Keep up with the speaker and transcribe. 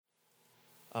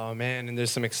Oh man, and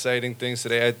there's some exciting things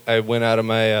today. I went out of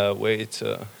my way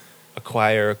to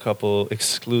acquire a couple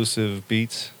exclusive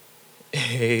beats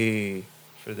Hey,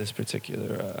 for this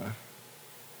particular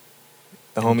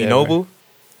the homie endeavor. Noble.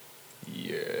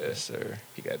 Yes, sir.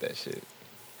 He got that shit.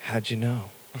 How'd you know?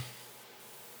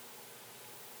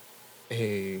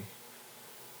 Hey,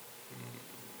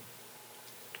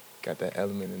 got that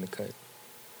element in the cut,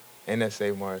 and that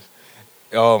Save Mars.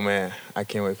 Oh man, I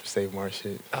can't wait for Save Mars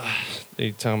shit. Are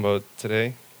you talking about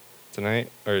today, tonight,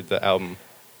 or the album?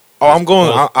 Oh, I'm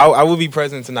going. Both. I will be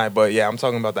present tonight, but yeah, I'm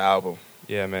talking about the album.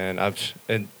 Yeah, man.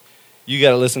 And you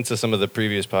got to listen to some of the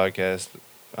previous podcasts.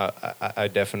 I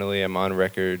definitely am on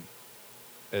record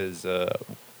as the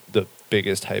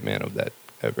biggest hype man of that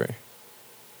ever.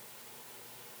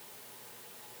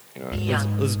 You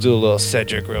know, let's do a little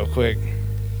Cedric real quick.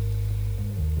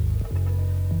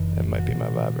 That might be my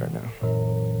vibe right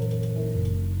now.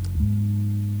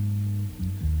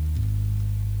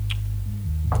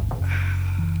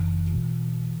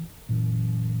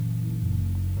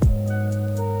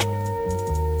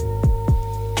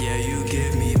 Yeah, you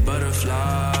give me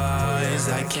butterflies.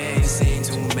 I can't seem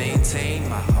to maintain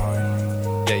my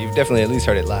heart. Yeah, you've definitely at least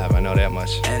heard it live. I know that much.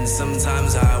 And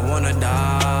sometimes I wanna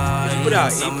die. Did you put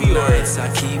out Some EP or- nights I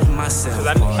keep myself 'Cause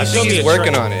I I apart. showed think me he's a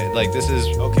working track. on it. Like, this is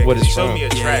Okay, what he it's showed from. me a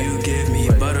Yeah, track. you give me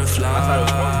But butterflies. I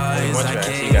thought it was one I track,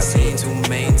 so you can't got seem to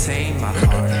maintain my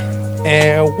heart.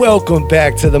 And welcome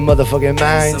back to the motherfucking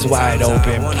Minds Wide Sometimes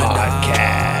I Open wanna die. podcast.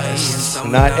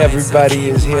 Some Not nights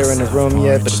everybody I is keep here in the room myself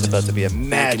yet, but it's apart. about to be a Back in the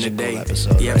magical day.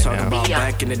 episode Yeah, I'm right talking now. about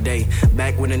back in the day.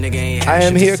 Back when a nigga ain't I had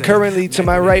am shit here to say. currently to Back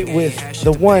my when a right nigga with ain't had the shit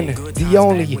to one, say. Good the times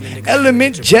only back when a nigga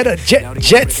Element had Jetta shit to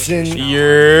Jet say. Jetson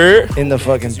Yeah. in the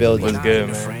fucking building. What's good,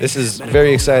 man? This is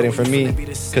very exciting for me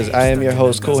because I am your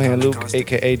host, Cool Hand Luke,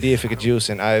 aka Deifica Juice,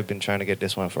 and I've been trying to get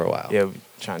this one for a while. Yeah, we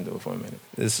trying to do it for a minute.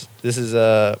 This is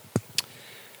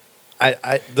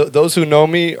those who know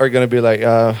me are gonna be like,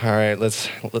 all right,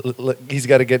 he's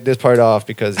got to get this part off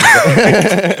because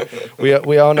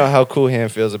we all know how Cool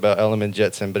Hand feels about Element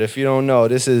Jetson. But if you don't know,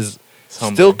 this is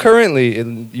humbling. still currently,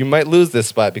 and you might lose this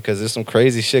spot because there's some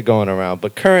crazy shit going around.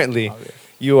 But currently, Oh, yeah.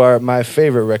 you are my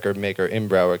favorite record maker in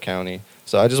Broward County.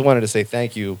 So I just wanted to say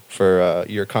thank you for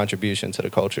your contribution to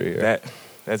the culture here.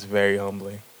 That's very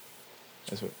humbling.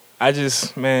 I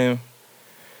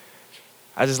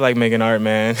just like making art,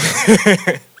 man.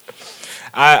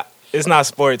 It's not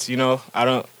sports, you know.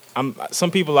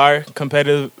 Some people are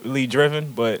competitively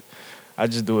driven, but I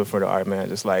just do it for the art, man.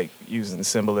 Just like using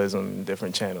symbolism in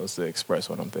different channels to express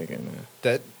what I'm thinking, man.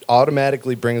 That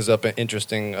automatically brings up an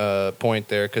interesting point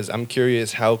there because I'm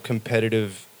curious how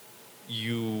competitive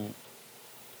you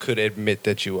could admit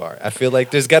that you are. I feel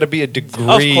like there's got to be a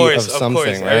degree of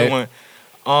something, right?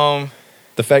 Everyone.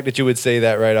 The fact that you would say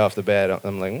that right off the bat,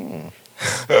 I'm like,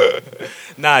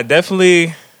 Nah,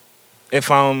 definitely. If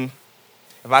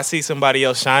I see somebody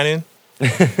else shining,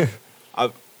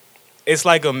 it's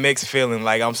like a mixed feeling.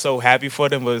 Like I'm so happy for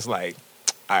them, but it's like,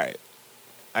 all right,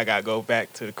 I gotta go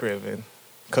back to the crib and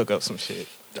cook up some shit.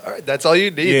 all right, that's all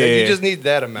you need. Yeah. You just need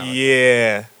that amount.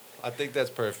 Yeah, I think that's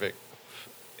perfect.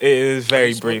 it is very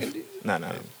you smoking brief. these? No,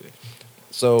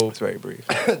 So it's very brief.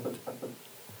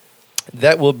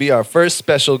 that will be our first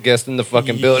special guest in the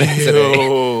fucking building today.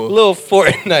 Yo. Little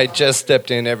Fortnite just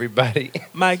stepped in, everybody.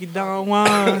 Mikey Don Juan.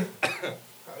 How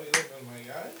you doing, my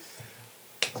guys?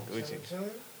 Gucci. Chilling?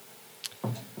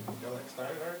 Y'all like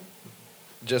started already?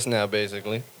 Just now,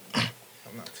 basically.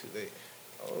 I'm not too late.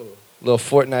 Oh. Little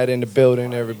Fortnite in the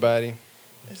building, everybody.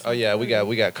 Oh yeah, we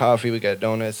got coffee, we got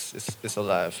donuts. It's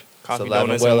alive. Coffee, it's alive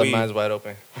donuts, and well, and and weed. Mine's wide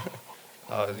open.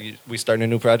 We starting a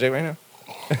new project right now?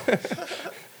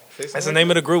 That's the name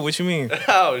of the group. What you mean?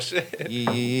 Oh shit.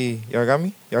 Yeah. Y'all got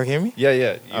me? Y'all hear me? Yeah.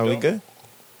 You Are we go? good?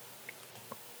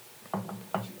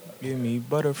 Give me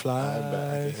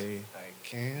butterflies. Hey. I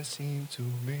can't seem to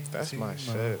maintain That's my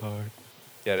shit. heart.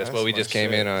 Yeah, that's That's what we my just came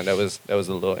shit. in on. That was a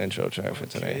little intro track for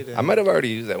Okay, tonight. then. I might have already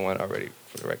used that one already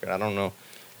for the record. I don't know,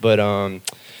 but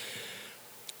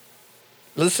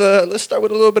let's start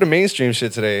with a little bit of mainstream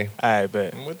shit today. I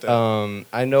bet. I'm with that.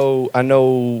 I know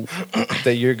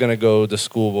that you're gonna go the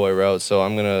schoolboy route, so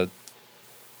I'm gonna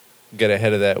get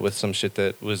ahead of that with some shit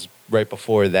that was right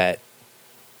before that.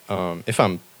 If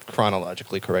I'm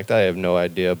chronologically correct, I have no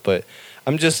idea, but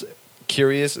I'm just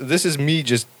curious. This is me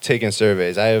just taking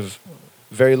surveys. I have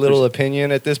very little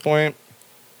opinion at this point,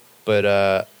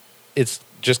 but it's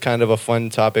just kind of a fun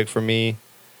topic for me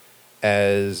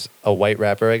as a white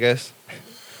rapper, I guess.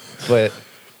 But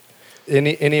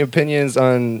any opinions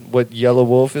on what Yellow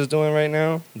Wolf is doing right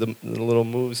now? The little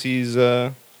moves he's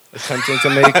attempting to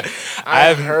make. I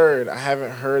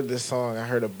haven't heard this song. I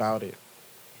heard about it.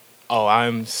 Oh,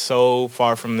 I'm so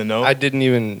far from the know. I didn't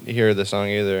even hear the song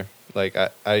either. Like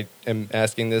I am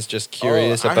asking this just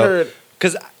curious I about heard,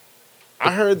 because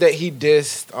I heard that he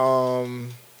dissed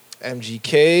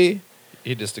MGK.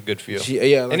 he just a good few.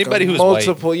 Yeah, like Anybody who's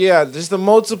multiple, yeah, just the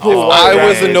multiple. Oh, If I white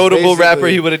was a guys, notable basically. rapper,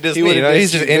 he would have dissed me. would've You know, he's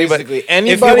dissed just you, anybody. basically. If he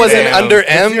Anybody wasn't Damn. under if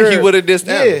M, he you're- would have dissed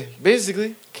Yeah, M.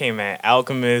 basically. Came at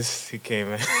Alchemist. He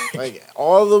came at. Like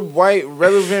all the white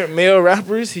relevant male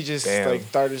rappers, he just Damn. like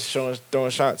started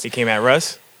throwing shots. He came at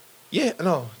Russ. Yeah,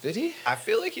 no, did he? I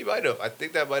feel like he might have. I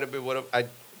think that might have been what I.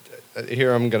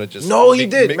 Here I'm gonna just No, he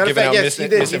did. Matter of giving fact, out yes, he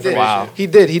did. He did. misinformation. Wow. He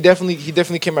did. He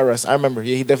definitely came at Russ. I remember.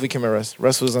 Yeah, he definitely came at Russ.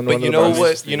 Russ was on one But of you the know bars.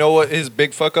 what? You know what his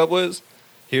big fuck up was?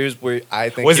 Here's where I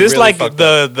think Was he this really like fucked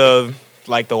up. the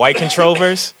like the white control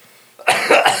verse?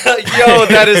 Yo,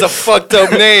 that is a fucked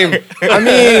up name. I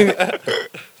mean,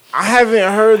 I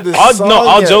haven't heard the song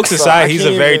All yet, jokes so aside, I he's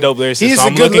can't a very even- dope lyricist. He's So a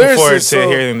I'm good looking forward to lyricist, so-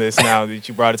 hearing this now that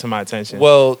you brought it to my attention.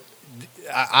 Well,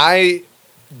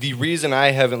 the reason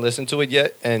I haven't listened to it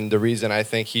yet, and the reason I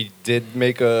think he did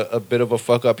make a bit of a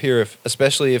fuck up here,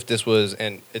 especially if this was,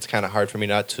 and it's kind of hard for me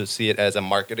not to see it as a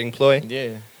marketing ploy.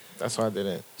 Yeah, that's why I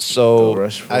didn't. Go So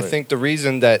rush for I it. think the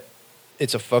reason that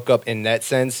it's a fuck up in that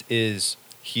sense is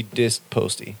he dissed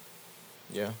Posty.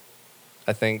 Yeah,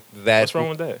 I think that what's wrong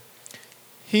with that?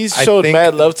 he's I showed think-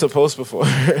 mad love to Post before.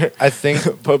 I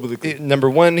think publicly. number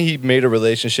one, he made a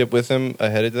relationship with him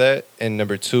ahead of that, and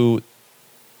number two,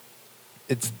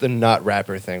 it's the not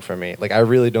rapper thing for me. Like I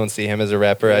really don't see him as a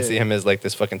rapper. I Yeah. see him as like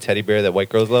this fucking teddy bear that white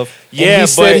girls love. Yeah, And he but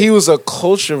said he was a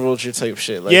culture vulture type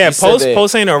shit. Like, yeah, he said Post that-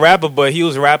 Post ain't a rapper, but he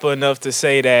was rapper enough to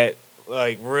say that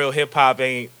like real hip hop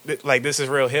ain't like this is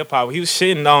real hip hop. He was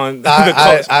shitting on the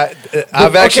culture.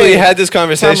 I've actually okay, had this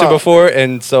conversation time out. before,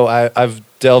 and so I've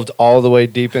delved all the way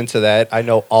deep into that. I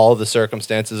know all the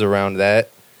circumstances around that.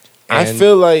 I And-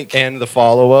 feel like and the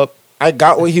follow up. I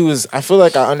got what he was. I feel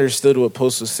like I understood what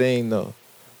Post was saying though.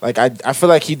 Like I feel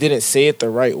like he didn't say it the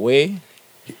right way.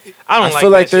 I don't I like feel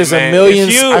like that there's shit, a man. million.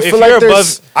 If I if feel you're like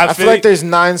there's. above, I feel like there's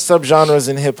 9 subgenres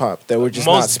in hip hop that we're just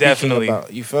not Most speaking definitely.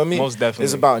 about. You feel me? Most definitely.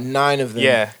 There's about 9 of them.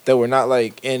 Yeah. That we're not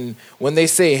like. And when they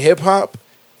say hip hop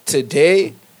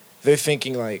today, they're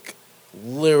thinking like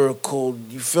lyrical.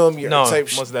 You feel me? no, type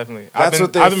most definitely. That's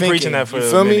what they're I've been thinking. preaching that for You a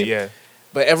feel me? minute. Yeah,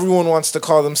 But everyone wants to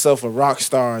call themselves a rock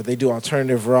star. They do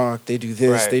alternative rock. They do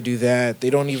this. Right. They do that. They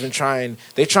don't even try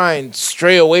and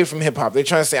stray away from hip hop. They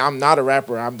try to say, "I'm not a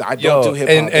rapper. I don't do hip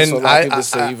hop." That's what a lot of people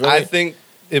say. You feel I me? think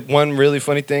one really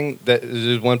funny thing that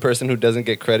there's one person who doesn't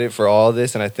get credit for all of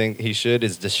this, and I think he should,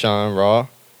 is Deshaun Raw.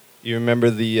 You remember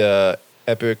the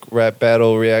epic rap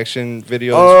battle reaction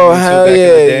videos? Oh from YouTube hell back in the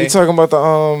yeah! day? You talking about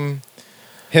the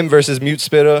Him versus Mute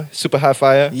Spitter, Super High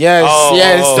Fire. Yes, Oh,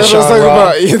 yes. oh, That's what I was Deshaun talking Raw.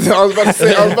 about. I was about to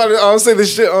say. I was say the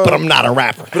shit. But I'm not a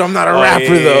rapper. But I'm not a Oh, rapper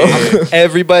yeah, though. yeah, yeah.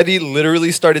 Everybody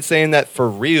literally started saying that for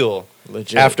real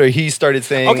Legit. after he started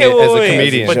saying okay, it as a wait.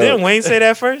 comedian. But Joke. didn't Wayne say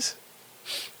that first?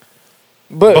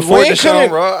 But Before Wayne Deshaun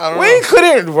couldn't. Raw, I don't Wayne know.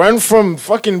 couldn't run from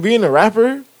fucking being a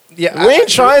rapper. Yeah, Wayne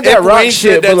tried that if rock Wayne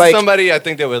shit, said that but, like- somebody, I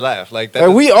think they would laugh. Like that.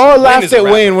 Like we all Wayne laughed is a at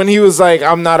rapper. Wayne when he was like,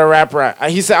 "I'm not a rapper."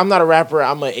 He said, "I'm not a rapper.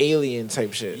 I'm an alien"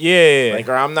 type shit. Yeah, Like,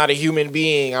 or I'm not a human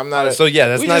being. I'm not. So yeah,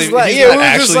 that's We not just even. like- He's yeah, not we was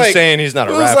just actually like- saying he's not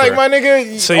a It was rapper. like, my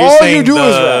nigga, so you're all saying you do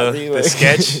is rap. the Like-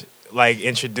 sketch like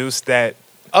introduced that.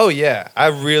 Oh yeah, I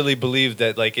really believe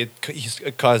that like it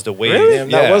caused a wave. Really? Damn,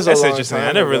 Yeah. that was a That's long interesting. time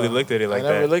I never ago. really looked at it like I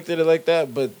never that. looked at it like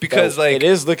that, but Because, like- it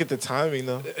is. Look at the timing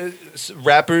though.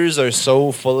 Rappers are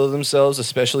so full of themselves,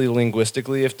 especially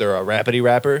linguistically. If they're a rapidy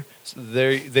rapper, so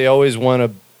they always want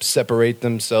to separate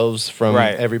themselves from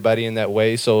Right. everybody in that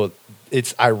way. So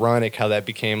it's ironic how that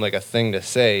became like a thing to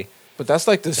say. But that's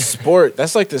like the sport.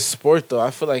 That's like the sport though.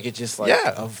 I feel like it just like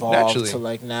Yeah, evolved naturally. to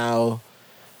like now.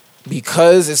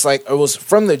 Because it's like it was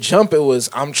from the jump. It was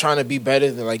I'm trying to be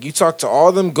better than like you talk to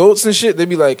all them goats and shit. They'd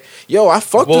be like, "Yo, I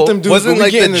fucked with them dudes." wasn't but we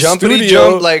like get the in jumpity studio.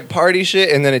 jump like party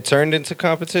shit, and then it turned into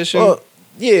competition. Well,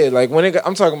 yeah, like when it got,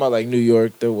 I'm talking about like New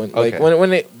York. The when like Okay.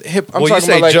 when it hip. I'm well, you talking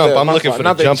say about like jump. the, I'm my looking fault, for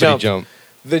not the jumpity jump. jump.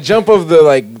 The jump of the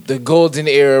like the golden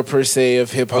era per se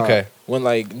of hip hop. Okay. When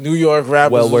like New York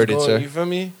rappers Well was worded, going, sir. You feel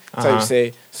me? Uh-huh. Type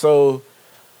say. So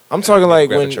I'm talking like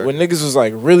grab a when chart. niggas was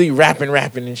like really rapping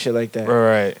and shit like that.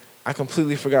 Right. I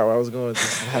completely forgot where I was going. With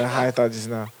this. I had a high thought just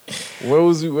now. Where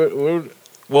was we? Where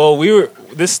Well,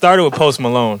 this started with Post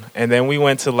Malone, and then we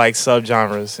went to like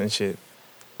subgenres and shit.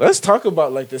 let's talk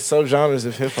about like the subgenres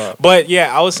of hip hop. But yeah,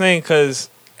 I was saying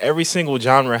because every single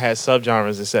genre has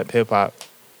subgenres except hip hop.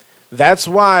 That's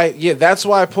why. Yeah, that's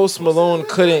why Post Malone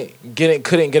couldn't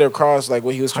get across like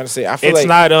what he was trying to say. I feel It's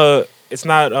like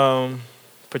not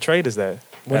portrayed as that.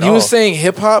 when at he was all. saying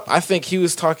hip hop, I think he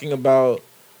was talking about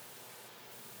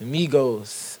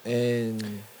Migos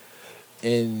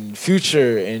and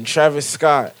Future and Travis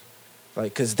Scott,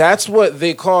 like, cause that's what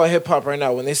they call hip hop right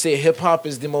now. When they say hip hop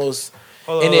is the most,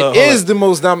 the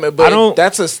most dominant, but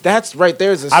that's right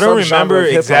there is a. I don't remember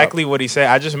exactly what he said.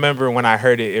 I just remember when I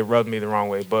heard it, it rubbed me the wrong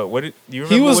way. But what did you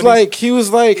remember? He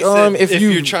was like, if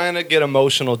you're trying to get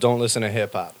emotional, don't listen to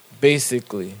hip hop.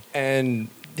 Basically, and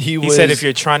he said if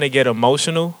you're trying to get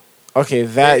emotional. Okay,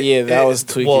 that was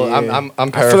tweaking. Well, yeah.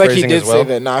 I'm paraphrasing I feel like he did as well. say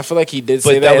that. No, I feel like he did but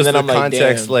say that. But that was and then the I'm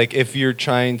context. Like, if you're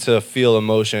trying to feel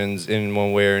emotions in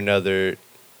one way or another,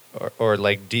 or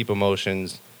like deep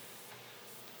emotions,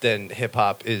 then hip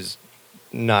hop is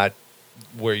not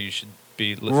where you should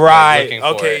be. Looking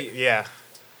for it. Yeah.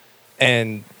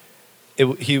 And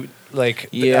he like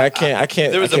I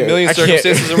can't. There was a million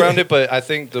circumstances around it, but I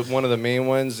think one of the main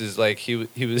ones is like he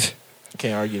was. I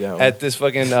can't argue that one. At this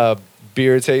fucking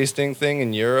beer tasting thing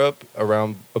in Europe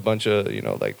around a bunch of,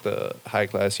 like the high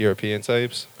class European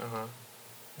types. Uh-huh.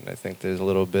 And I think there's a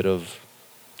little bit of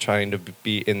trying to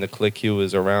be in the clique he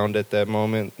was around at that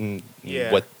moment and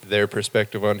what their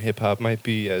perspective on hip hop might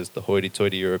be as the hoity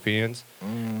toity Europeans.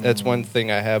 That's one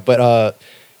thing I have. But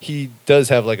he does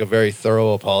have like a very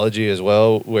thorough apology as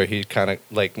well, where he kind of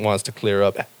like wants to clear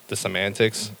up the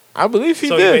semantics. I believe he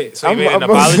did. So he made an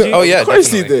apology? Oh yeah, of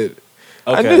course definitely. he did.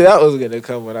 Okay. I knew that was gonna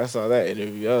come when I saw that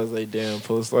interview. I was like, "Damn,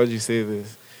 Post, why'd you say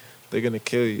this? They're gonna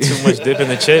kill you." Too much dip in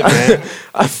the chip, man.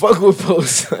 I fuck with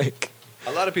Post. Like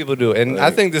a lot of people do, and I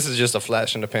think this is just a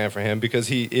flash in the pan for him because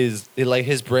his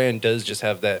brand does just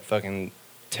have that fucking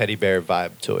teddy bear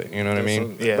vibe to it. You know what I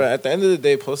mean? Yeah. But at the end of the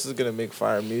day, Post is gonna make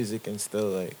fire music and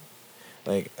still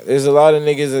like there's a lot of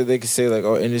niggas that they can say like,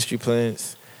 "Oh, industry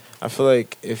plants." I feel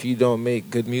like if you don't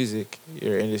make good music,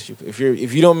 you're industry. If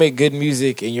you don't make good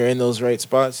music and you're in those right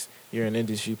spots, you're an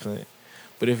industry plant.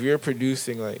 But if you're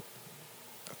producing like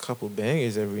a couple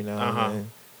bangers every now and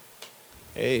then,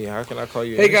 hey, how can I call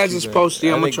you? Hey guys, it's Posty.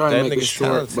 I'm gonna try and make it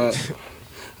short, but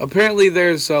apparently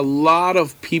there's a lot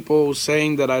of people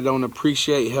saying that I don't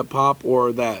appreciate hip hop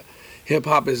or that hip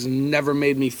hop has never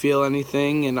made me feel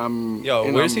anything, and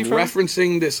where's he from?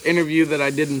 Referencing this interview that I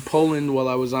did in Poland while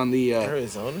I was on the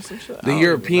Arizona, some shit? the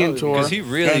European tour. Because he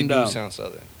really do sound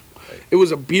southern. It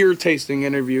was a beer tasting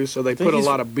interview, so they put a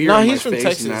lot of beer in my face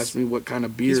Texas. and asked me what kind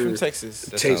of beer He's from Texas.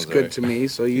 tastes good to me.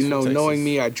 So knowing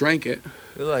me, I drank it.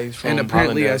 And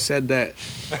apparently I said that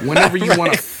whenever you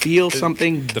want to feel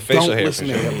something, don't listen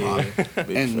to hip hop.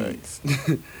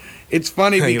 And it's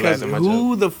funny because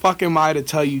who the fuck am I to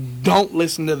tell you don't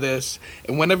listen to this?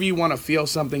 And whenever you want to feel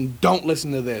something, don't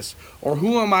listen to this. Or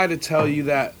who am I to tell you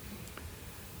that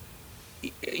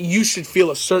you should feel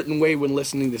a certain way when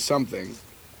listening to something?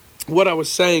 What I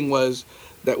was saying was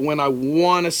that when I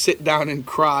want to sit down and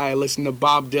cry, I listen to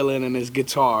Bob Dylan and his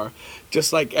guitar.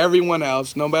 Just like everyone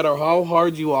else, no matter how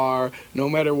hard you are, no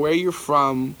matter where you're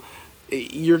from,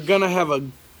 you're going to have a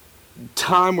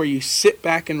time where you sit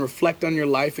back and reflect on your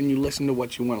life and you listen to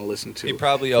what you want to listen to. He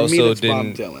probably also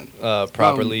didn't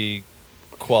properly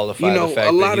qualify the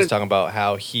fact that he's talking about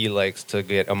how he likes to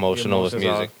get emotional with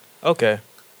music. Okay.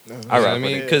 All right, I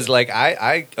mean, because like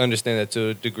I understand that to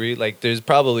a degree. Like, there's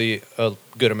probably a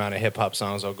good amount of hip hop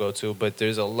songs I'll go to, but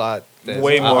there's a lot that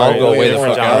I'll go way the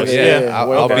fuck out.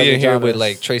 I'll be in here with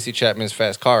like Tracy Chapman's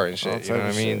Fast Car and shit. You know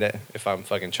what I mean? That if I'm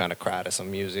fucking trying to cry to some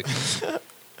music.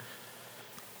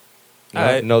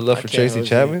 No love for Tracy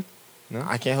Chapman? No,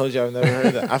 I can't hold you. I've never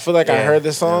heard that. I feel like I heard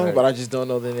the song, but I just don't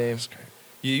know the name.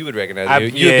 You would recognize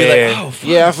it. You'd be like, oh, fuck.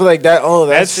 Yeah, I feel like that. Oh,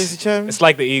 that's Tracy Chapman. It's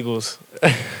like the Eagles.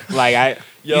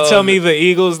 You tell me the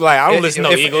Eagles, like I don't listen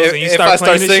to Eagles, and you if I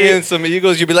start singing shit, some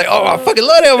Eagles, you'd be like, oh, I fucking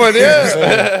love that one.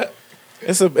 Yeah.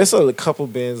 It's a couple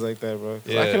bands like that, bro.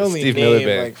 Yeah, I can only Steve name Miller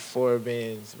Band. like 4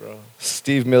 bands, bro.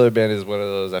 Steve Miller Band is one of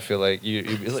those. I feel like you'd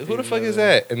be like, who the fuck is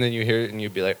that? And then you hear it and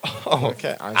you'd be like, oh,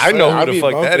 okay, I know who the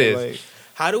fuck that is. Like,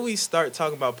 how do we start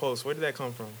talking about Post? Where did that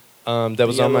come from? That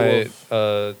was on my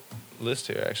list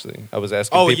here, actually. I was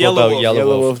asking people about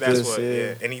Yellow Wolf. That's what,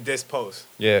 yeah. And he dissed Post.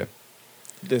 Yeah.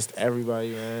 Dissed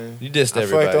everybody, man. You dissed everybody. I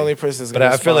feel like the only person but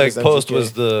I feel like Post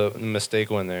was the mistake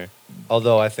one there.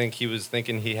 Although I think he was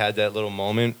thinking he had that little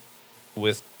moment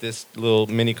with this little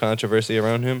mini controversy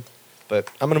around him. But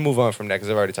I'm going to move on from that because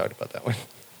I've already talked about that one.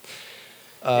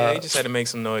 Yeah, he just had to make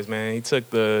some noise, man. He took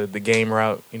the game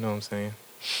route, you know what I'm saying?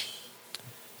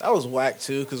 That was whack,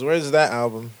 too, because where's that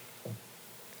album?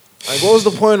 Like, what was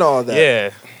the point of all that?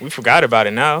 Yeah, we forgot about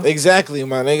it now. Exactly,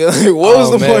 my nigga. Like, what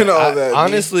was the point of all that?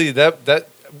 Honestly, that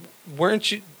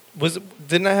weren't you?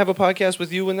 Didn't I have a podcast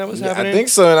with you when that was happening? I think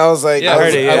so, and I was like, I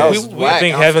heard it. Yeah. I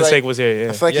think Heaven's Sake was here. Yeah.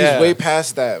 I feel like he's way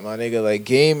past that, my nigga. Like,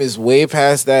 Game is way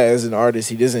past that as an artist.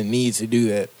 He doesn't need to do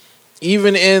that.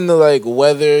 even in the like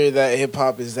weather that hip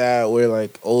hop is at, where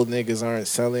like old niggas aren't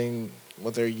selling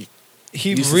what they're.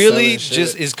 He used to really selling shit.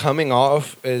 just is coming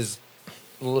off as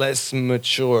less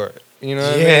mature. You know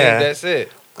what I mean? Yeah. That's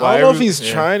it. I don't know if he's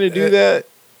trying to do that.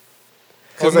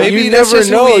 Or Because maybe you that's never just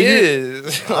know. who he You-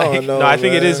 is. I don't know. No, I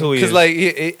think it man. is who he Because is.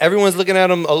 like everyone's looking at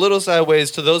him a little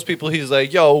sideways. To those people, he's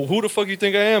like, "Yo, who the fuck you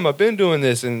think I am? I've been doing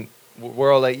this." And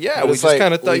we're all like, "Yeah, But we it's just like,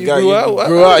 kind of thought we you got grew out."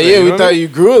 Grew out. Yeah, we thought you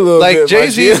grew a little like bit. Jay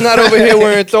Z's not over here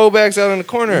wearing throwbacks out in the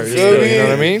corner. You You feel me? know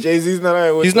what I mean? Jay Z's not.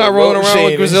 Out with He's the not rolling rope around chain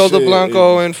with and Griselda shit.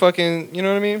 Blanco and fucking. You know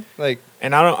what I mean? Like,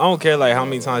 And I don't care like how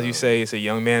many times you say it's a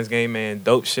young man's game, man.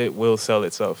 Dope shit will sell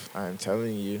itself. I'm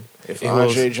telling you, if It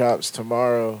Andre was- drops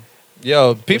tomorrow,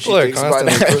 yo, people she are thinks about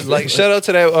constantly that. like. Shout out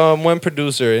to that one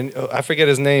producer, and I forget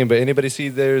his name, but anybody see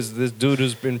there's this dude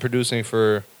who's been producing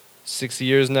for 6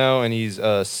 years now, and he's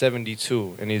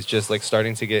 72, and he's just like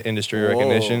starting to get industry Whoa.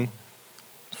 recognition.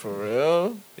 for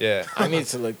real, Yeah, I need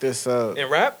to look this up. In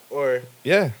rap or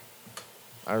yeah.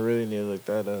 I really need to look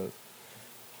that up.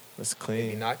 That's maybe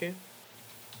clean. knocking?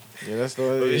 Yeah, that's the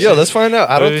way. Yo, let's find out.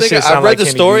 I But don't this think shit I sound read like the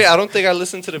Kenny story. Beats. I don't think I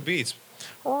listened to the beats.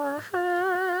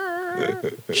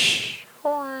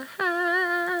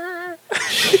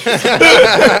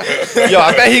 Yo,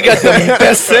 I bet he got the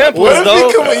best samples What if he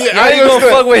though. come- yeah, Yeah, I I ain't gonna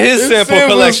was fuck with his his sample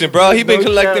samples- collection, bro. He been no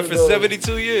collecting cap, for though.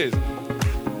 72 years.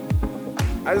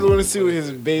 I just want to see what his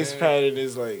bass pattern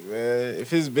is like, man. If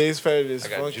his bass pattern is I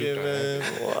got funky, juke on man,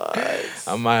 what?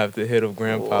 I might have to hit up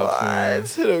Grandpa. Man. What?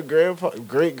 Hit a grandpa,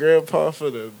 great grandpa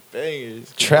for the bangers.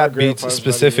 'Cause Trap my beats grandpa's not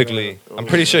specifically. even I'm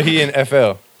pretty sure he in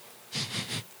FL.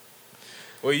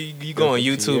 Well, you go on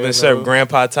YouTube Piano. and search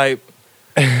Grandpa type.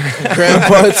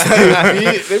 grandpa type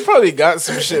beat. They probably got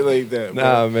some shit like that. Bro.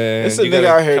 Nah, man. It's a You nigga gotta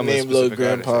out here come with named Lil specific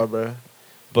artists. Grandpa, bro.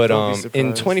 But Don't be in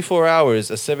surprised. 24 hours,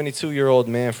 a 72-year-old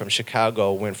man from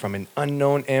Chicago went from an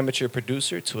unknown amateur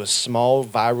producer to a small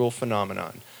viral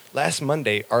phenomenon. Last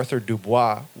Monday, Arthur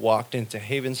Dubois walked into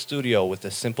Haven Studio with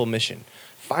a simple mission: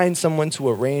 find someone to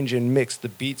arrange and mix the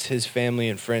beats his family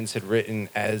and friends had written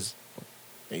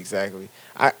Exactly.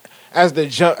 As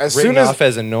written soon as off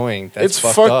as annoying. That's it's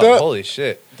fucked fucked up. Holy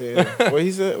shit. what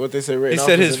he said, what they said, He written off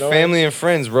said as his annoying. family and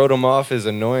friends wrote him off as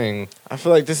annoying. I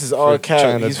feel like this is all for cap.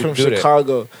 trying to He's from do that.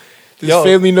 Chicago. His Yo.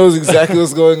 family knows exactly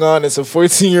what's going on. It's a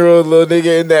 14-year-old little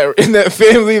nigga in that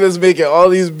family that's making all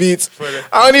these beats.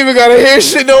 I don't even gotta hear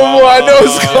shit no more. I know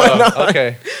what's going on.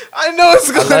 Okay. I know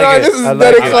what's going like on. it. This is I like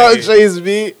better it. call Jay's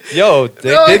beat. Yo, they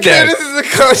No, I did can't. that. This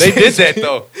is a call They did Jay's that beat.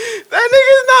 though. That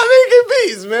nigga's not making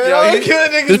beats, man. Yo, I he- don't care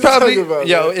what niggas There's probably talking about.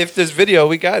 yo. man. If there's video,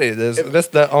 we got it. That's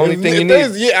the only thing you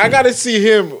there's- need. Yeah, I gotta see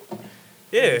him.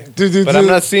 Yeah. But I'm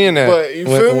not seeing that. But you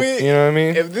feel me? You know what I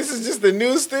mean? If this is just the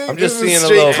news thing, I'm this just is seeing a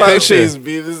straight little Cloud picture. Chase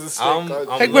beat. This is straight I'm- Cloud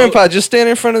I'm Hey, Chase. Grandpa, just stand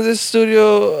in front of this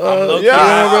studio. I'm low-key.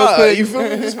 Yeah, real quick. you feel me?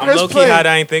 Just I'm press low key play. hot.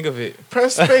 I ain't think of it.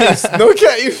 Press space. No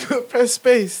cat. You feel, press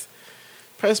space.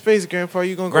 Press space, Grandpa.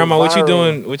 You gonna Grandma, go what you viral.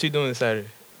 doing? What you doing this Saturday?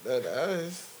 That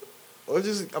ass. Or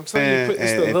just I'm telling you, Man, put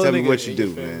it's the and little tell me nigga what in you your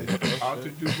do, family. man. Arthur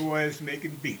Dubois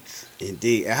making beats.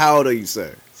 Indeed. And how old are you,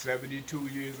 sir? 72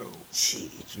 years old.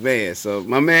 Jeez, man. So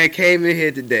my man came in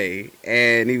here today,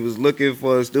 and he was looking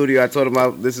for a studio. I told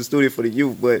him this is a studio for the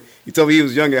youth, but he told me he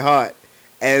was young at heart.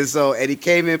 And he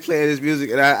came in playing his music,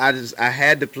 and I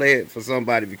had to play it for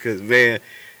somebody because, man,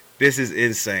 this is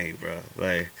insane, bro.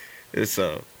 Like, it's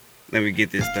let me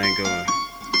get this thing going.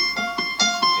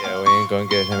 Yeah, we ain't gonna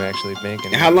get him actually making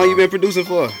And it. how long you been producing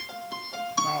for?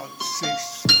 About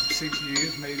six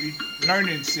years, maybe.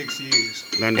 Learning 6 years.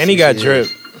 Learning And he 6 got years.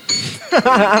 drip.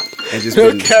 And just No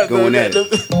been cat, going no, at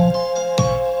it.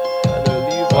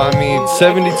 Well, I mean,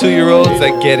 72-year-olds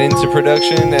that get into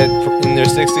production in their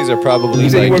 60s are probably You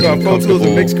said you like work on in Pro Tools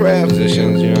and comfortable Mixcraft?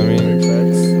 positions. You know what I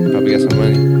mean? Probably got some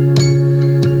money.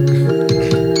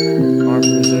 Armed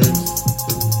reserves.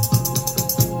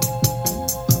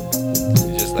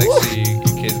 You just like see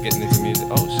your kids getting into music.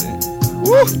 Oh shit!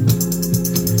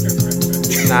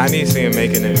 Nah, I need to see him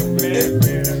making it.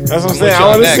 That's what I'm I'm saying. with I you on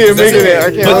want to that, see him 'cause that's making it. it. I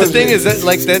can't. But the hold thing you. is that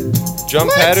like that drum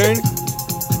pattern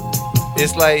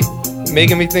is like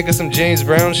making me think of some James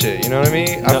Brown shit. You know what I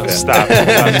mean? No, stop.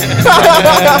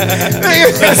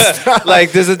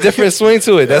 Like there's a different swing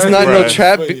to it. That's not no Right.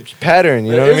 trap pattern.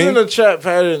 You know what I isn't mean? a trap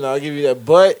pattern. I'll give you that.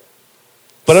 But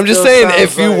But I'm just still saying, sounds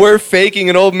if you like- were faking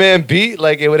an old man beat,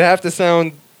 like it would have to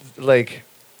sound like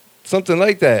something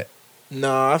like that.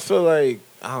 nah, I feel like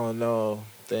I don't know.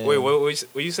 Damn. Wait, what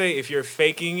you say? If you're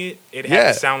faking it, it Yeah.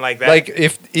 has to sound like that. Like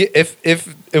if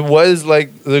it was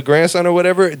like the grandson or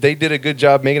whatever, they did a good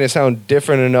job making it sound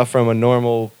different enough from a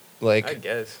normal I like.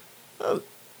 guess.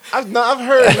 I've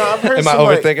heard Am I some,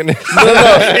 like, overthinking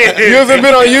this? you haven't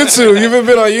been on YouTube. You haven't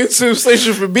been on YouTube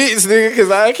searching for beats, nigga, because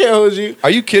I can't hold you. Are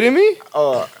you kidding me?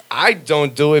 Uh, I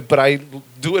don't do it, but I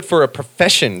do it for a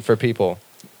profession for people.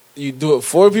 you do it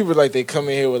for people, like they come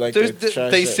in here with like There's, their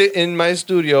trash they set. sit in my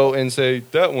studio and say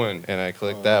that one, and I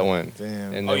click that one,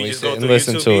 Damn. and Oh, then you we just sit go and through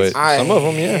listen YouTube to beats? it. I Some of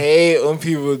them, yeah. hate when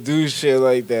people do shit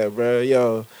like that, bro.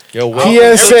 Yo, Yo,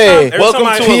 PSA. every welcome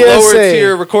time to I- a lower PSA.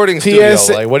 tier recording studio.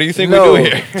 PSA. Like, what do you think no, we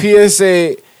do here?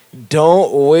 PSA.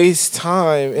 Don't waste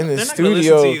time in the They're not gonna listen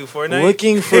studio to you, Fortnite.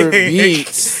 looking for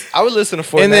beats I would listen to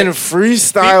Fortnite. and then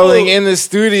freestyling People- in the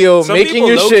studio, some making people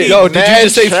your low-key- shit. Yo, did you mad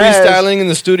just say trash. freestyling in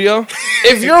the studio?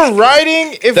 If you're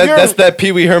writing, if you're That's that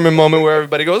Pee Wee Herman moment where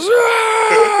everybody goes. these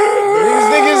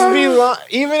niggas be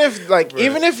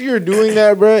even if you're doing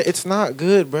that, bruh, it's not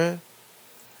good, bruh.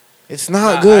 It's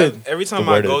not good. Every time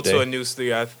The I word of go the to day. a new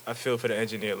studio, I feel for the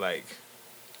engineer. Like,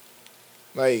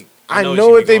 Like I I know know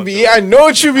what what you they be be. going I know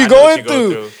what you be I know what going you go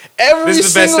through. through. Every this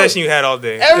is the best single session you had all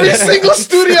day. every single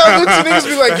studio I go to, niggas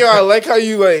be like, yo, I like how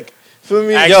you like. Feel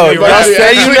me? Actually Yo, rap. y'all Actually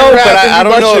say you actually know, rap but and I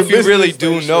don't about know your if you really business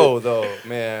do and know, though,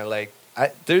 man. Like,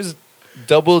 there's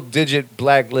double-digit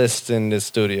blacklists in this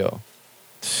studio.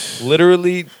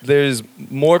 Literally, there's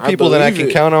more I people than I believe can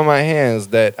it. count on my hands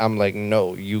that I'm like,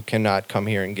 no, you cannot come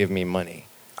here and give me money.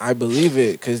 I believe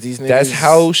it because these niggas. That's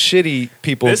how shitty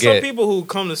people There's get. some people who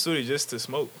come to the studio just to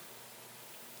smoke.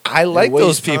 I like waste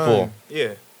those people. time.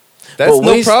 Yeah. That's But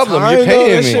no waste problem. time, You're though, paying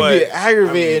that me. should be But,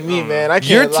 aggravating I me, mean, man. I Your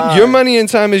can't lie. your money and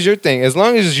time is your thing. As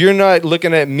long as you're not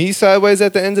looking at me sideways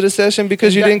at the end of the session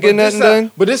because you didn't get nothing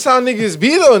done. But this how niggas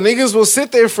be though. Niggas will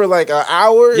sit there for like an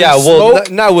hour. Yeah, and well,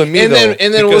 smoke, not with me and though.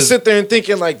 then we'll because sit there and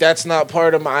thinking like that's not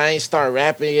part of my. I ain't start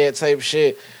rapping yet type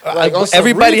shit. Like on some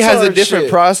everybody has a retard different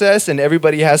shit. process, and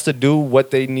everybody has to do what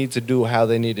they need to do, how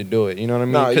they need to do it. You know what I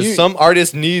mean? Nah, Because you- some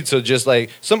artists need to just like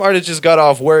some artists just got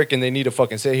off work and they need to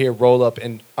fucking sit here, roll up,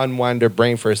 and unwind their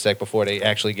brain for a sec before they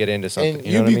actually get into something. And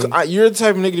you know what I mean? you're the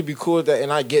type of nigga to be cool with that,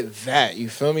 and I get that. You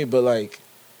feel me? But like,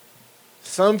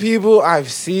 some people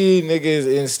I've seen niggas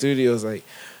in studios like,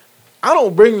 I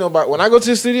don't bring nobody when I go to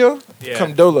the studio. Yeah.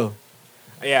 Come dolo.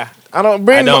 Yeah. I don't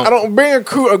bring. I don't. I don't bring a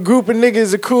group of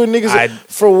niggas, a crew of niggas. I-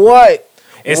 For what?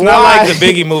 It's Why? not like the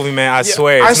Biggie movie, man. I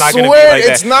swear. It's I not going to be swear like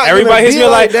that. it's not Everybody gonna hits be me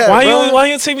like like, that, bro. why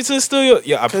you take me to the studio?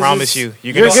 Yeah, I 'Cause promise it's- you.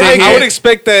 You're you're going to gonna sit get- I here. would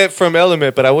expect that from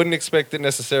Element, but I wouldn't expect it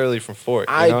necessarily from Fort.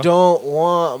 You I know? don't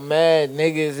want mad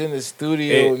niggas in the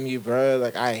studio It- with me, bro.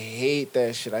 Like I hate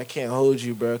that shit. I can't hold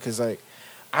you, bro. Cause like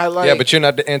I like. Yeah, but you're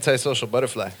not the antisocial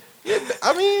butterfly.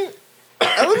 I mean,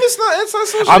 Element's not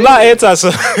antisocial. I'm not either.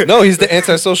 anti. No, he's the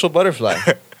antisocial butterfly.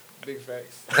 Big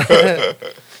facts.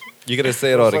 You gotta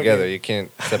say it all Fucking- together. You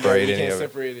can't separate You any can't of it.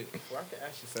 separate it. Well, I can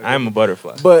actually separate I am a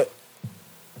butterfly. But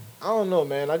I don't know,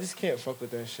 man. I just can't fuck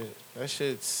with that shit. That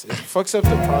shit's it fucks up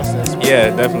the process. Man. Yeah,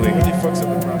 definitely. It really fucks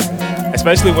up the process.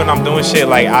 Especially when I'm doing shit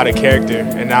like out of character,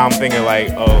 and now I'm thinking like,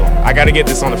 oh, I got to get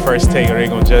this on the first take, or they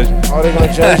gonna judge me. Oh, they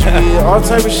gonna judge me. All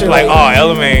type of shit. Like, oh,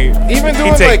 Element, even he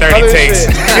doing take like 30 other takes.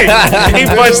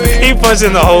 shit. he punched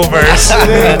in the whole verse.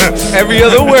 Every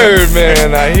other word,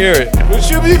 man. I hear it. But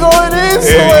you be going in,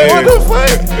 so Yeah, like, yeah. what the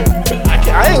fuck?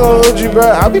 I ain't gonna hold you, bro.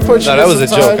 I'll be punching. No, that was a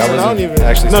joke. I I don't wasn't even.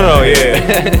 actually. No, saying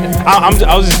yeah.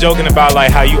 I was just joking about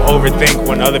like how you overthink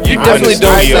when other You people. definitely in the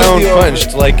don't studio. sound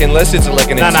punched, like unless it's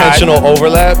like an Nah, intentional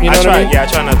overlap. You know I what try, I mean? yeah, I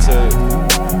try not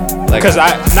to, Like, because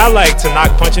I not like to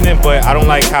knock punching it, but I don't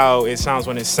like how it sounds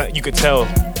when it's. You could tell.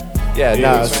 yeah, Yeah,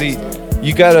 nah. See,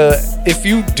 you gotta. If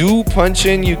you do punch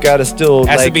in, you gotta still It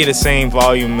has to like. be the same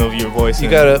volume of your voice. You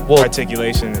and gotta- well-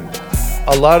 articulation.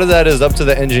 A lot of that is up to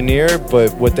the engineer,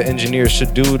 but what the engineer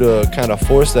should do to kind of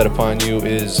force that upon you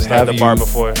is Just have the you bar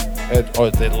before. or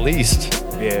at least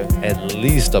Yeah.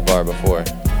 a bar before.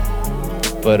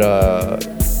 But I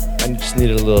just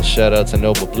needed a little shout out to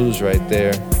Noble Blues right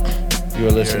there. You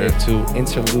are listening to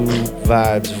Interlude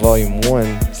Vibes Volume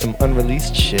 1, some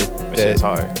unreleased shit That shit's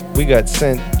that hard. we got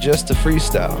sent just to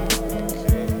freestyle.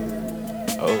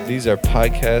 Oh, These are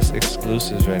podcast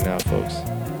exclusives right now, folks.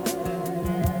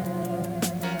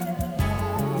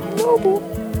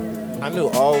 I knew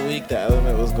all week that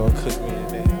Element was gonna cook me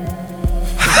today.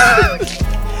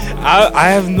 I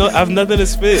have nothing to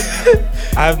spit.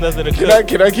 I have nothing to cook.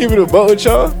 Can I keep it a buck with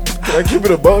y'all? Can I keep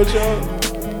it a buck with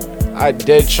y'all? I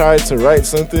dead tried to write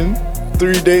something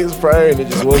 3 days prior and it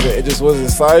just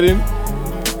wasn't sliding.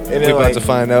 And We're then about like to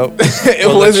find out. it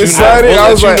We'll let wasn't you know. sliding. We'll I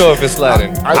let was you like, know if it's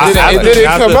sliding. it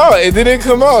didn't come out. It didn't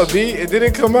come out, B. It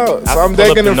didn't come out. So I'm pull up dead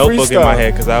the gonna notebook in my freestyle.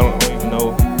 head because I don't even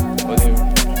know what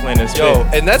they're playing this. Yo,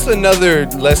 and that's another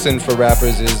lesson for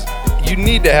rappers is you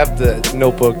need to have the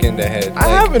notebook in the head. I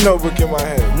have a notebook in my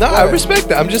head. No, I What? respect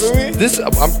that. I'm just You feel me? this.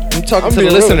 I'm talking I'm to the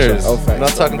being real with you. listeners. Oh, facts. I'm not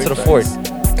talking Big to the facts.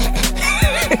 fort.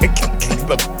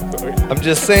 I'm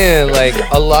just saying, like,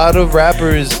 a lot of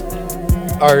rappers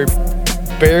are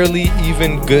barely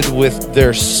even good with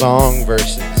their song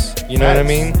verses. You know what I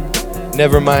mean?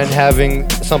 Never mind having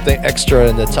something extra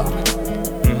in the top.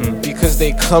 Because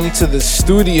they come to the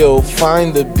studio,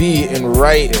 find the beat, and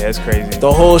write Yeah, that's crazy.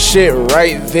 the whole shit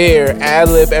right there, ad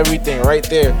lib everything right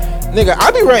there. Nigga,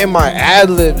 I be writing my ad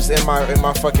libs in my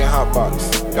fucking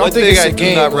hotbox. Y'all One think thing it's I a do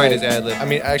game, not write like, is ad lib. I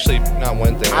mean, actually, not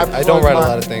one thing. I plug don't write a my-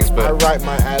 lot of things, I but write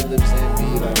my ad libs in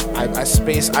B. Like I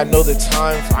space. I know the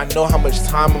time. I know how much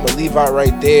time I'm gonna leave out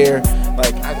right there.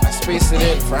 Like I space it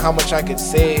in for how much I could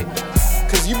say.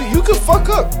 Cause you could fuck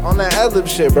up on that ad lib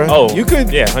shit, bro. Oh, you could.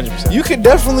 Yeah, 100%. You could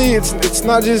definitely. It's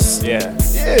not just. Yeah.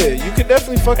 Yeah, you could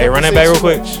definitely fuck Hey, up. run and that say back real too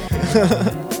quick.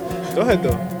 much. Go ahead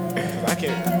though. I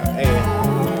can't.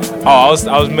 Hey. Oh,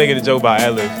 I was making a joke about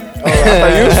ad libs. Oh, I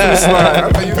thought you was finna slide. I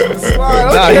thought you was finna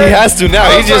slide. nah, Okay. he has to now.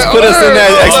 I He was just like, put us in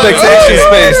that expectation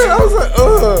space. I was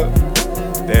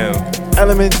like, Damn.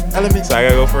 Element. So I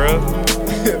gotta go for real.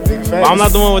 Big facts. But I'm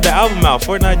not the one with the album out.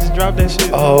 Fortnite just dropped that shit.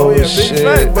 Oh, Big shit.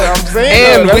 facts. But I'm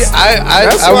saying, And though, we, that's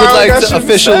I why would like got to shit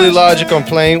officially in lodge a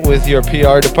complaint with your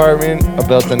PR department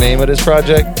about the name of this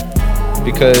project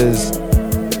because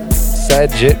Sad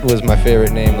Jit was my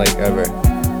favorite name like ever.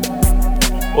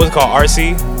 What's it called?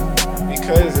 RC?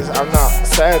 because I'm not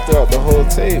sad throughout the whole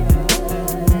tape.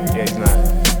 Yeah, he's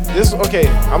not. This okay.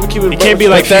 I'm gonna keep it. He can't be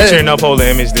like that- Future and uphold the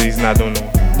image that he's not doing no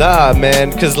more. Nah,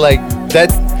 man, because like that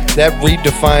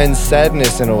redefines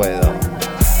sadness in a way, though.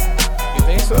 You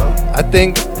think so? I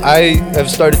think I have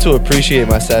started to appreciate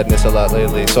my sadness a lot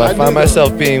lately. So I I find do, though.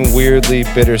 myself being weirdly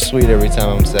bittersweet every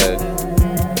time I'm sad.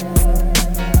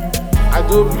 I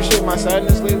do appreciate my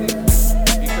sadness lately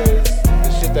because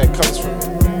the shit that comes from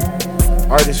it, like,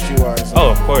 artistry wise.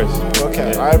 Oh, of course.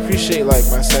 Okay, Yeah. I appreciate like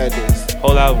my sad days.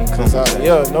 Whole album comes Cause with that.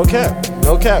 yo,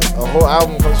 no cap. A whole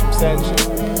album comes from sad shit.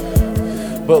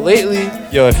 But lately,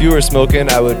 Yo, if you were smoking,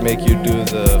 I would make you do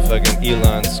the fucking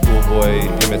Elon Schoolboy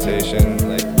imitation.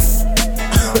 Like,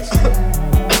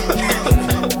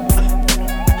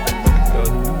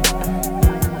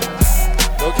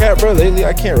 no cap, bro. Lately,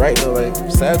 I can't write no like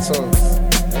sad songs.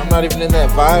 And I'm not even in that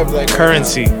vibe. Like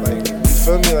Currency. right now. Like you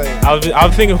feel me? Like I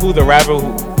was thinking who the rapper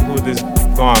who this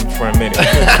gone for a minute.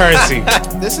 Currency.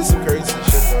 this is some crazy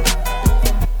shit though.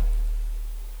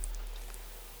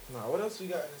 Nah, what else we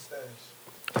got in the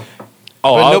stash?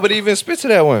 Oh, but nobody even spits to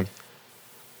that one.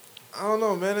 I don't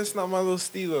know, man. It's not my little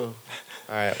stilo.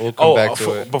 All right, we'll come back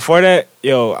to it. Before that,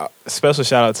 yo, special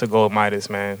shout out to Gold Midas,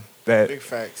 man. That Big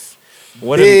facts.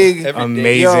 what Big an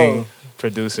amazing Yo.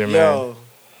 producer, man. Yo,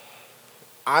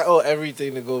 I owe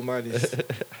everything to Gold Midas.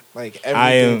 Like I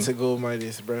everything am- to Gold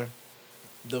Midas, bro.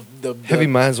 The Heavy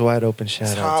Minds Wide Open. Shout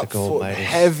out to top Gold four, Midas.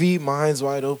 Heavy Minds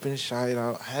Wide Open. Shout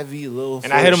out. Heavy Lil.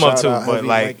 And I hit him up shout too, out, but Heavy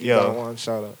like, Mikey yo, Don Juan,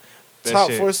 shout out. that Top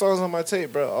shit- 4 songs on my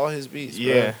tape, bro. All his beats.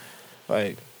 Yeah, Bro.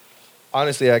 Like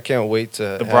Honestly, I can't wait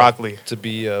to the broccoli. to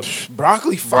be. broccoli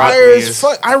Broccoli fires. is-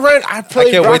 Fuck. I I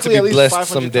played can't wait to Broccoli at be least blessed 500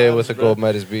 someday times, with a bro. Gold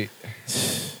Midas beat.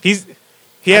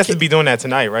 He has to be doing that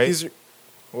tonight, right? He's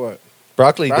what?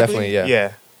 Broccoli, Broccoli? definitely, yeah.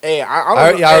 Yeah. Hey, I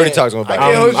already talked to him about I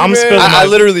it. can't hold you, I'm man. spilling I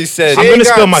literally said, I'm Jay gonna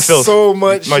got spill my filth. So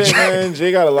much My shit, Jay- man.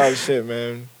 Jay got a lot of shit,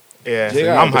 man. Yeah, Jay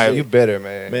got I'm the hyped. shit. you better,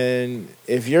 man. Man,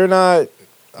 if you're not,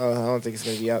 I don't think it's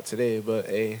gonna be out today, but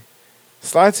hey,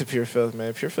 slide to Pure Filth,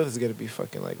 man. Pure Filth is gonna be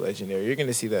fucking like legendary. You're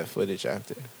gonna see that footage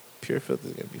after. Pure Filth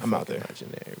is gonna be I'm out fucking there.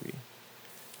 legendary. B.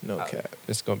 No cap.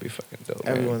 It's gonna be fucking dope.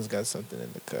 man. Everyone's got something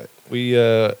in the cut. We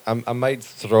I might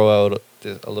throw out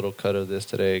a little cut of this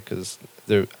today because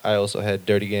I also had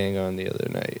Dirty Gang on the other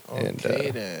night and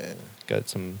Okay then. got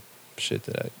some shit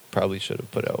that I probably should have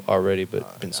put out already,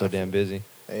 but been so damn busy.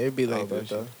 Hey, it'd be like that bet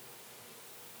though.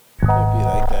 It'd be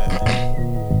like that.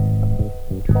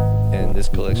 And this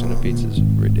collection of beats is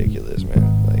ridiculous,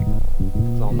 man. Like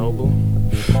It's all noble.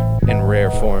 in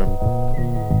rare form.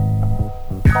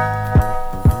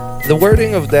 The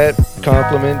wording of that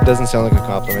compliment doesn't sound like a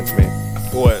compliment to me.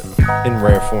 What? In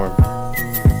rare form.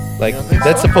 Like You don't think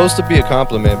that's so? supposed to be a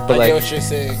compliment, but I like get what you're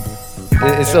saying.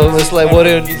 it's like what?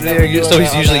 So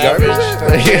he's usually garbage.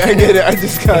 I get it. I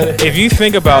just got it. If you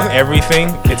think about everything,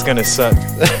 it's gonna suck.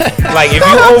 Like if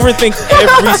you overthink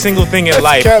every single thing in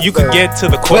life, cap, you could though. get to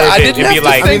the core Well, of I it didn't and have be to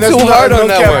like, think that's too not- hard no on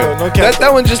that cap, one. though, no cap,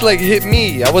 That one just like hit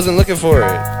me. I wasn't looking for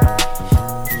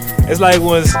it. it's like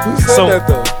was Who said so. that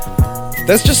though?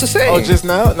 That's just a saying. Oh, just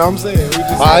now? No, I'm saying. We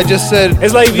just I just said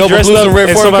It's like if you no dress blues up in rare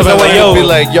and form because I somebody's wanted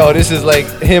like, to be yo. like, yo, this is like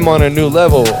him on a new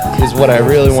level. Is what I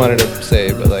really wanted to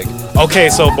say, but like, Okay,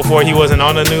 so before he wasn't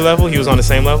on a new level, he was on the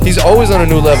same level. He's always on a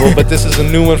new level, but this is a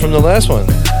new one from the last one.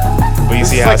 But you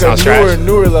see It's how like it sounds a trash.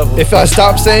 newer level. If I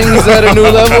stop saying he's at a new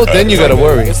level, then you gotta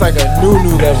worry. It's like a new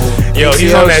level. Yo,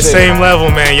 he's on that same level,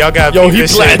 man. Y'all got Yo, he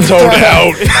plateaued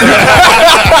out.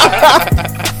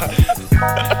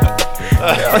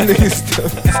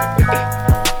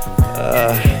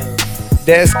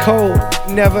 That's cold,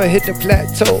 never hit the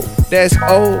plateau. That's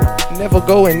old, never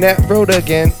go in that road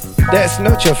again. That's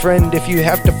not your friend if you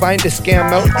have to find a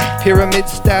scam out. Pyramid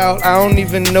style, I don't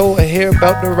even know or hear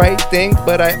about the right thing,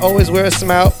 but I always wear a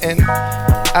smile. And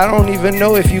I don't even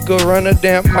know if you could run a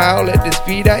damn mile at the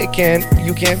speed I can.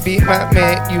 You can't beat my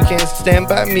man, you can't stand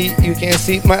by me, you can't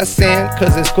see my sand,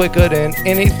 cause it's quicker than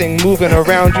anything moving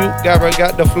around you. Gabba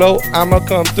got the flow, I'ma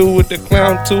come through with the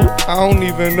clown too. I don't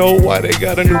even know why they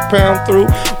got a new pound through.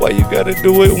 Why you gotta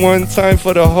do it one time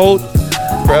for the whole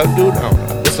crowd, dude? I don't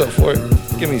know. What's up for it?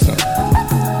 Give me some.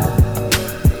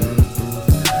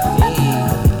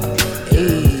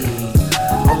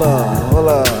 Hold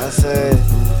up. I said,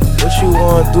 what you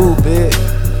wanna do, bitch?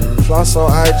 Floss on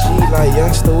IG like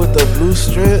youngster with the blue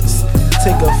strips.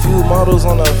 Take a few models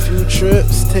on a few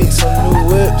trips. Take some new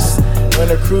whips.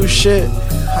 Run a cruise shit.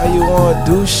 How you wanna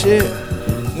do shit?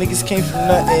 Niggas came from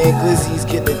nothing. Glizzies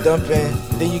get the dumping.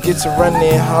 Then you get to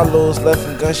running. Hollows left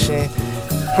and gushing.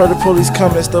 Heard the police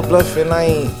coming, still bluffing.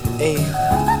 I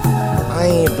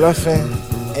ain't bluffing.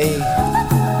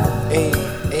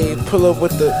 Pull up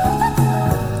with the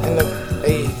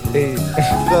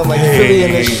feeling like Philly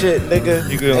in this shit, nigga.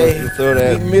 You gonna throw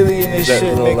that Big Millie in this that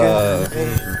shit, little,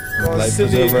 nigga. Going life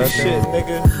silly in preserver this out shit,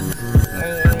 nigga.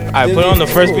 Alright, put on the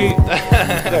first beat.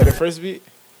 Yeah, the first beat.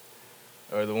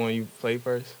 Or the one you played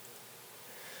first.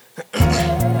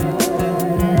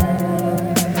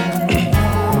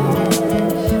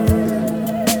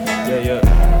 Yeah.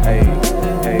 Hey.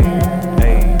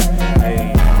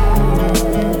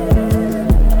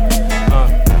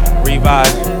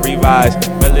 Revise.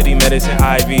 Melody, medicine,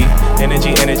 IV.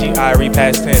 Energy, I read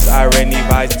past tense. I read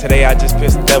Levi's. Today I just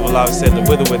pissed the devil off. Said the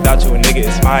with or without you, a nigga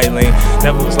is smiling.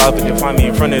 Never was loud, but to find me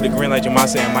in front of the green like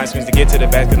Jamasa and my screens to get to the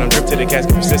basket. I'm dripped to the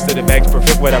casket, persist to the bags.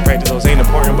 Perfect what I practice, those ain't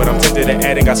important, but I'm tempted to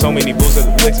add. And got so many boosts of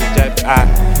the licks of jet. I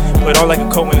put on like a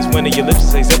coat when it's winter. Your lips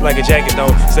say zip like a jacket,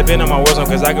 though. Step in on my war zone,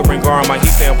 cause I can bring gore on my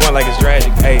heat standpoint like it's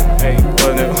tragic. Hey.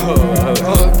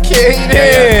 Okay,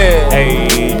 then.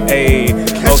 Hey.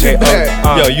 Catch Okay. it back.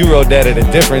 Yo, you wrote that at a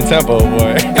different tempo,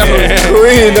 boy. That was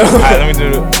clean, though. Alright, let me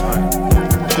do it.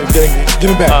 Get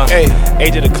him back. Hey.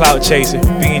 Age of the cloud chaser.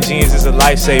 Being genius is a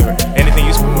lifesaver. Anything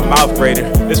useful from my mouth greater.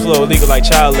 This flow illegal like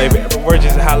child labor. Every word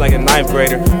just hot like a ninth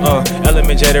grader.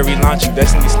 Element jet every launching.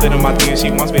 Destiny slid on my thing. She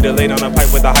wants me to lay down a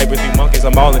pipe with a hyper 3 monkeys.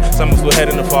 I'm all in. Some flew head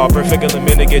in the fall. Perfect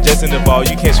element to get just in the ball.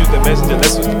 You can't shoot the messenger.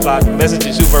 Let's switch the plot.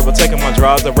 Messages shoot verbal. Taking my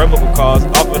draws. The rebel calls.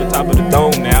 Off of the top of the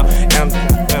dome now. And I'm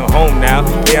home now.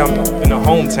 Yeah, I'm in the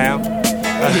hometown.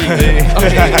 Okay.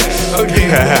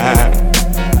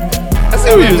 I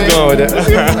see where you was going with that. I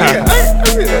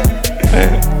see that.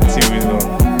 See where he's going.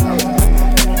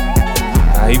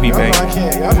 Nah, he be Y'all know banging. I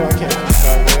can't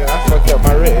freestyle, man. I fucked up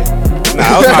my written.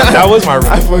 Nah, that was my I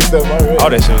written. fucked up my written. All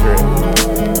that shit was great.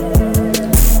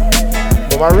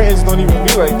 But my writtens don't even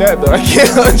be like that, though. I can't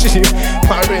hold you.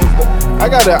 My writtens,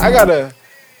 I gotta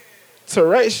to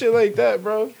write shit like that,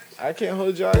 bro. I can't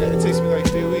hold y'all. It takes me like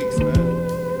 3 weeks, man.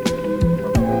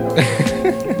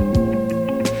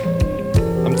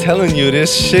 I'm telling you,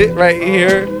 this shit right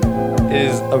here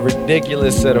is a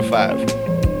ridiculous set of 5.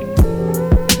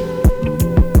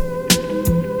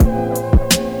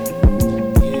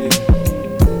 Yeah.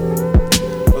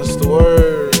 What's the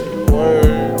word?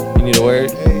 You need a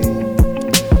word? Hey.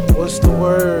 What's the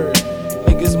word?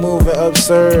 Niggas moving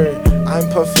absurd. I'm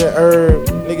puffing herb.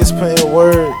 Niggas putting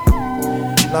word.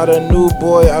 Not a new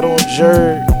boy, I don't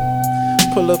jerk.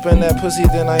 Pull up in that pussy,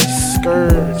 then I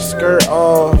skirt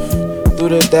off. Through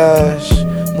the dash,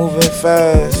 moving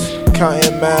fast.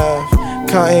 Counting math,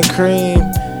 counting cream.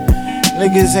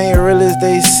 Niggas ain't real as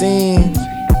they seem.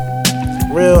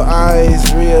 Real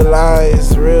eyes,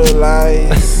 realize.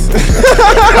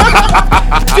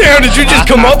 Damn, did you just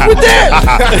come up with that?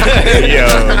 Yo.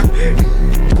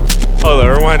 Hold on,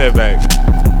 rewind that back.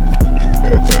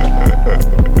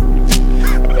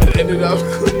 Ended up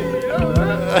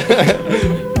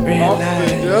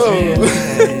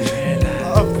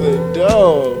off the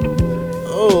dome.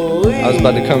 Oh, I was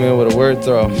about to come in with a word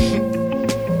throw.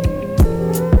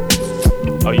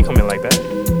 Oh, you come in like that?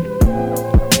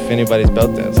 If anybody's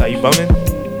built that. So you bumming?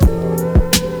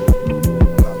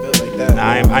 Not built like that.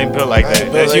 Nah, I ain't built like I that.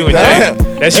 ain't That's built you like and that.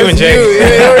 Jay. That's you and Jay.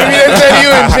 Yeah, that's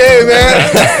you and Jay,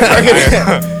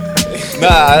 man.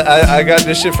 Nah, I got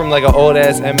this shit from like an old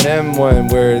ass Eminem one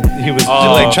where he was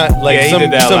like trying, like yeah, he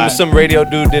did that a lot. some radio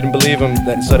dude didn't believe him,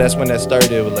 so that's when that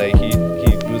started. Like he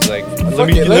was like,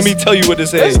 let me tell you what to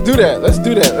say. Let's do that. Let's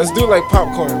do it like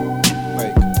popcorn.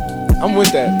 Like, I'm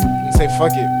with that. And say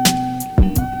fuck it.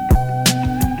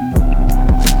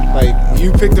 Like,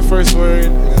 you pick the first word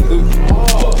and then Luke.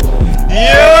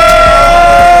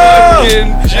 Yeah!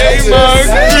 J-Monk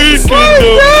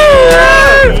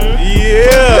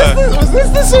Yeah. Was this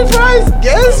the surprise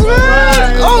guest,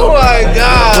 man? Oh my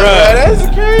god, bro,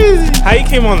 that's crazy. How you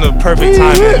came on the perfect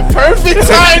time? Perfect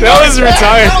time. That was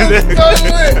retired.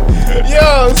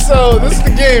 Yo, so this is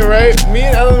the game, right? Me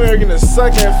and Element are gonna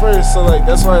suck at first, so like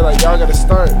that's why like y'all gotta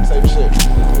start type shit.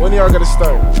 When y'all gotta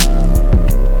start?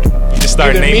 You just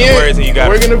start Either naming words and you got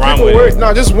we're gonna rhyme pick a with word. it.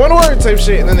 No, just one word type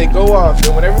shit, and then they go off.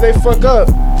 And whenever they fuck up,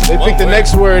 they pick the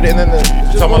next word, and then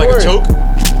just Talking one about like word. a choke?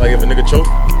 Like if a nigga choke?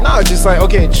 No, just like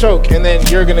okay, choke, and then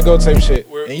you're gonna go type shit,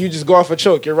 and you just go off a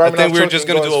choke. You're I rhyming think off we were choke just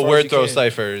and gonna go do as a far as word you throw can.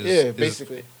 cipher. Yeah,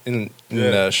 basically. In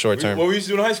the short term. What we used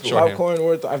to do in high school? Short. Popcorn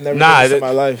word. I've never Nah, done this in my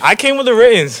life. I came with the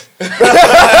writtens. I'm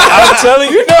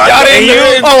telling you. Y'all didn't you,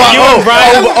 hear it? and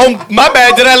Brian. My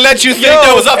bad. Did I let you think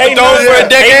that was up the ain't dome nothing- for a ain't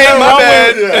decade? nothing My wrong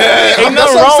bad. Ain't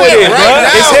nothing wrong with it, bro.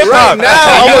 It's hip hop.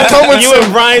 I'm gonna come with You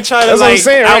and Brian try to That's what I'm like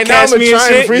saying. Right now, outcast I'm me and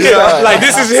trying to shit. freestyle. Like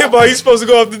this is hip hop. You supposed to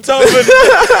go off the top. But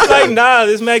like nah,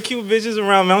 there's mad cute bitches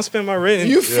around me. I'm spending my written.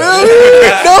 You feel me?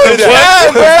 No,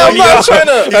 yeah, bro. I'm not trying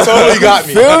to. He totally got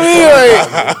me. Feel me?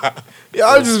 Like,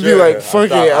 y'all just be like, fuck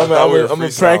it. I I'm thought we were gonna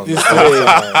freestyling. practice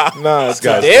today. Nah, guy's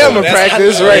today I'm cool. gonna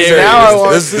practice That's right hilarious. now. I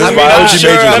want This to. is I'm biology not sure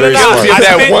major is I very did smart.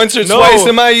 that spit- once or no. twice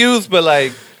in my youth, but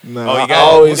like Nah, Oh, you I got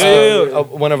always. yeah.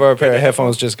 one of our pair of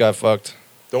headphones just got fucked.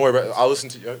 Don't worry about it. I'll listen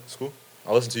to you. It's cool.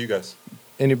 I'll listen to you guys.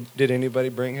 Did anybody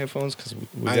bring headphones? Because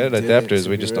we I got didn't, adapters, to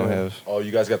we be just don't real. have. Oh,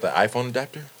 you guys got the iPhone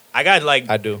adapter? I got like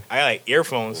I do.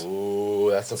 earphones. Ooh,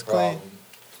 that's a clean. problem.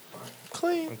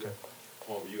 Clean.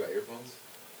 Oh, you got earphones?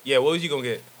 Yeah, what was you gonna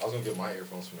get? I was gonna get my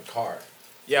earphones from the car.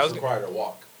 Yeah, I was required to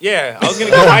walk. yeah, I was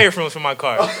gonna get my earphones from my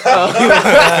car.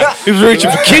 He was reaching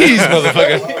for keys,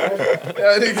 motherfucker.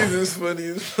 Y'all niggas is funny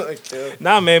as fuck. Yeah.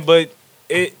 Nah, man, but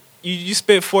you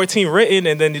spit 14 written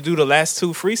and then you do the last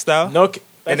two freestyle, No,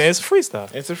 and then it's a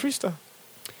freestyle. it's a freestyle.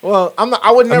 Well, I'm not.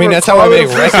 I would never. I mean, that's call how I it a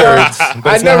make freestyle. records. But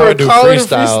I it's not how I never do call it a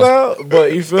freestyles. freestyle,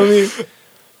 but you feel me? I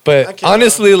But can't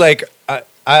honestly, like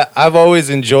I've always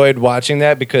enjoyed watching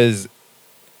that because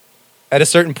at a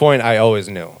certain point, I always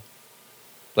knew.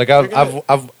 Like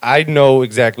I know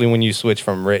exactly when you switch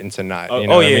from written to not. You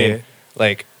know what I mean?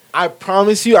 Like I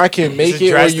promise you, I can make It's a it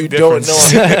where drastic you don't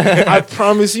difference. know. I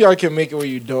promise you, I can make it where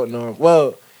you don't know.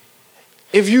 Well,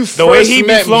 if you The way he be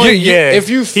met flowing, me, yeah, if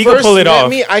you he first can pull it met off.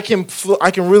 me, I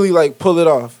can really like pull it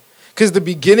off. Because the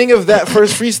beginning of that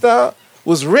first freestyle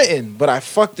was written, but I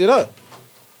fucked it up.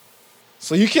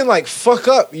 So you can like fuck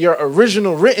up your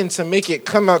original written to make it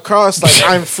come across like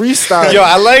I'm freestyling. yo,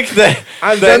 I like that.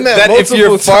 I've done that if you're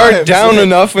multiple far times. down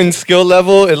enough in skill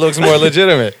level, it looks more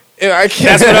legitimate. I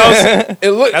can't. That's what I was.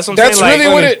 It look. That's what I'm That's saying. really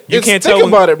like, what it. You it's- can't think tell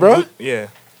about it, bro. Yeah.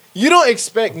 You don't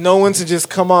expect no one to just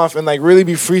come off and like really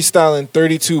be freestyling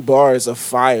 32 bars of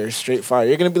fire, straight fire.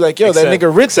 You're gonna be like, yo, that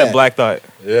nigga writ Except that. Black Thought.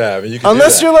 Yeah, I mean, you can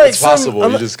Unless do you're that. like it's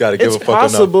possible. You just gotta give a it's fuck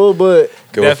enough. possible, but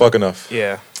Give a fuck enough.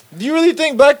 Yeah. do you really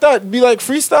think Black Thought be like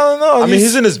freestyling though? I mean,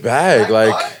 he's in his bag.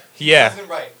 Like Yeah.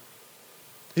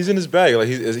 he's in his bag. Like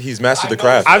he's mastered the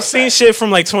craft. I've seen shit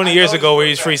from like 20 years ago where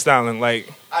he's freestyling.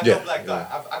 Like, I know Black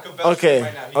Thought. I could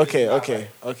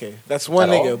okay. That's one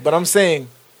At all? nigga, but I'm saying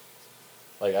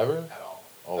Like ever?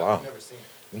 Oh wow.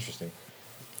 Interesting.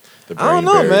 The I don't brain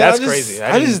know, buried. man. That's I just, crazy.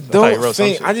 I just I thought you don't wrote some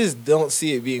think. shit. I just don't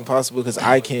see it being possible because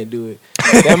I can't do it.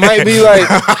 That might be like.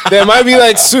 That might be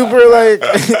like super like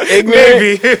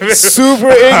ignorant, maybe. super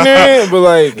ignorant, but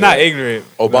like Not ignorant.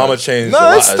 Obama changed No, a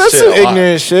lot that's of that's shit. some a lot.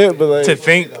 ignorant shit. But like To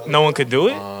think no one could do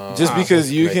it? just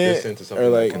because you Make this can't, into something or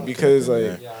that like can- because can-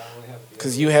 like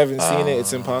because you haven't seen it,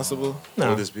 it's impossible. What No.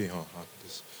 would this be, huh?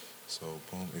 So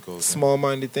boom, it goes.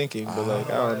 Small-minded thinking, but like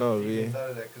I don't know, man.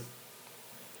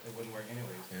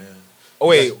 Yeah. Oh,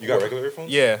 wait. You got regular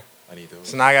earphones? Yeah. I need those.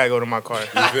 So now I gotta go to my car. You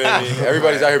feel me?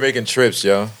 Everybody's out here making trips,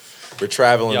 yo. We're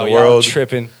traveling Yo, the y'all world.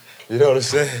 tripping. You know what I'm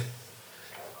saying?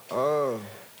 Oh,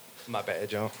 My bad,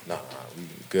 Joe. Nah, we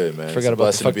good, man. Forgot It's a about the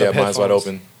blessing to fucked be up at Minds Wide headphones.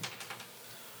 Open.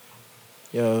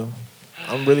 yo,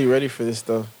 I'm really ready for this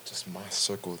stuff. Just my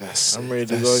circle. That's I'm it. ready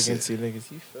to go That's against it. you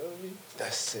niggas. You feel me?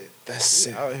 That's it. That's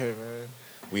We it. out here, man.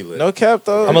 We lit. No cap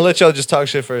though. I'm gonna let y'all just talk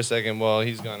shit for a second while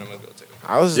he's gone. I'm gonna go take a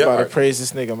I was just Yeah, about to alright. praise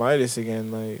this nigga Midas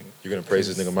again, like. You're gonna praise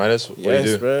this nigga Midas? What Yes, do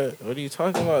you do? bro. What are you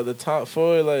talking about? The top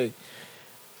four, like,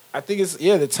 I think it's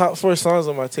the top 4 songs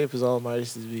on my tape is all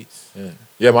Midas's beats.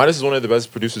 Yeah, Midas is one of the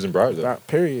best producers in Broward, though.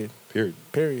 Period.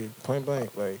 Period. Point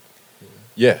blank. Like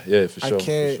Yeah, for sure. I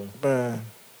can't, for sure. bruh.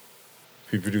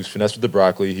 He produced Finesse with the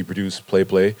Broccoli. He produced Play.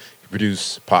 He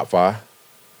produced Pop Fi.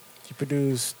 He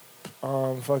produced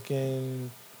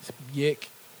fucking Yick.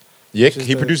 Yick? Just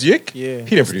He produced Yick? Yeah.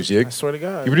 He didn't produce Yick. I swear to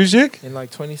God. He produced Yick? In like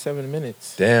 27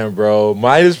 minutes. Damn, bro.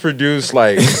 Midas produced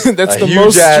like That's a the huge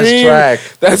most ass streamed. track.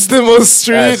 That's the most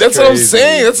streamed. That's what I'm crazy.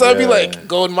 saying. That's why I be Yeah. like,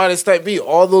 Gold Midas type beat.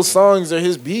 All those songs are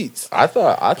his beats. I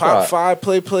thought Pop 5,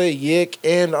 Play, Yick,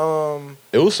 and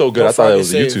it was so good. Go I thought Find it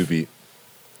was a Your YouTube Save. beat.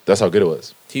 That's how good it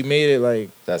was. he made it like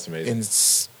That's amazing. in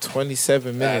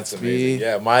 27 minutes, That's B. amazing.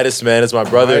 Yeah, Midas, man, is my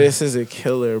brother. Midas is a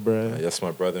killer, bro. That's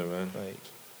my brother, man. Like,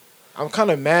 I'm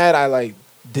kind of mad I like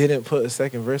didn't put a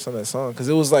second verse on that song because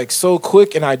it was like so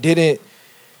quick and I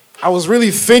was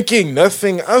really thinking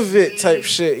nothing of it type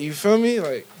shit. You feel me?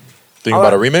 Like Think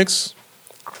about a remix?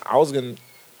 I was gonna.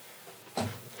 I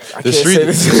The can't street, say the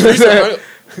this. streets are-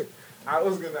 I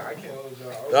was gonna. I can't hold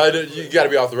y'all. you got to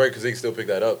be off the record because they can still pick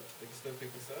that up. They can still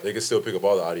pick this up. They can still pick up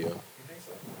all the audio. You think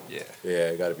so? Yeah. Yeah,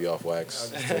 it got to be off I'll wax.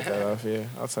 just take that off. Yeah,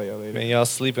 I'll tell y'all later. Man, y'all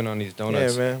sleeping on these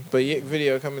donuts. Yeah, man. But Yick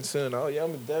video coming soon. Oh yeah,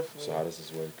 I'm definitely. So how does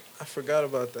this work? I forgot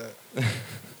about that.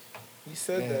 You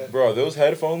said that. Bro, those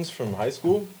headphones from high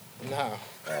school? Nah.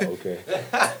 Oh, okay.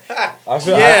 I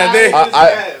feel,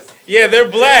 Yeah, they're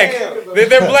black.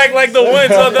 They're black like the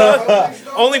ones on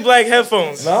the only black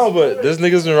headphones. no, but this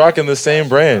nigga's been rocking the same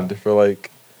brand for like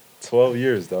 12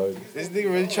 years, dog. This nigga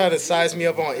really trying to size me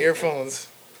up on earphones.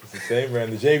 It's the same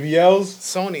brand. The JBLs?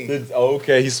 Sony.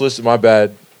 Okay, he switched it. My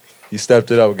bad. He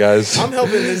stepped it up, guys. I'm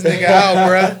helping this nigga out,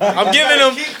 bruh. I'm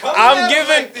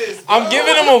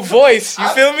giving him a voice. You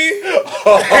feel me?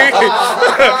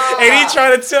 And he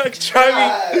trying to try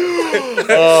me.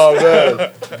 Oh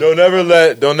man!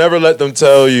 Don't never let them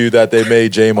tell you that they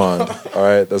made J-Mon. All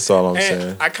right, that's all I'm saying.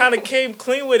 And I kind of came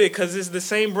clean with it because it's the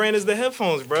same brand as the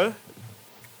headphones, bruh.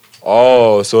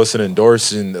 Oh, so it's an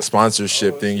endorsing, a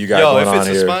sponsorship thing you got Yo, going if on it's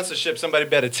a here. sponsorship, somebody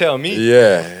better tell me.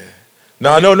 Yeah.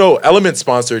 No. Element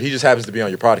sponsored. He just happens to be on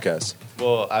your podcast.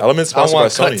 Well, Element sponsored by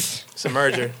Sony. cuts. It's a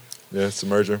merger. Yeah, it's a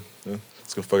merger. Yeah,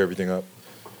 let's go fuck everything up.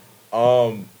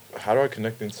 How do I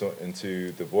connect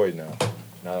into the void now?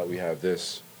 Now that we have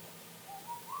this,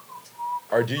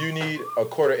 or do you need a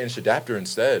 1/4-inch adapter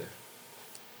instead?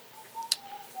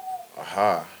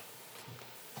 Aha.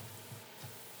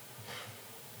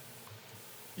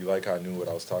 You like how I knew what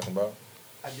I was talking about?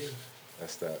 I do.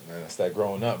 That's that, man. That's that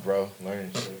growing up, bro.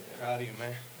 Learning shit. Proud of you,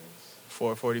 man.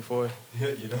 444.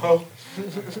 You know?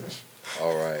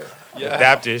 All right. Yeah.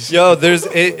 Adapters. Yo,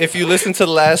 if you listen to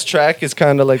the last track, it's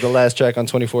kind of like the last track on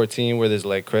 2014 where there's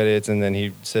like credits and then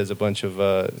he says a bunch of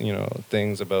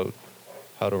things about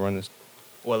how to run this.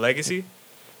 What, Legacy?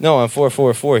 No, on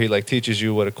 444 he like teaches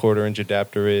you what a 1/4-inch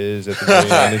adapter is at the very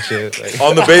end and shit. Like,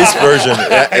 On the bass version.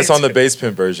 Yeah, it's on the bass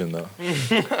pimp version, though.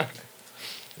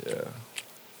 Yeah.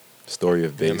 Story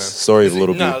of bass. Yeah, man. Story of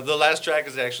Little No, B. the last track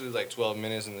is actually like 12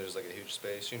 minutes and there's like a huge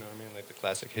space, you know what I mean? Like the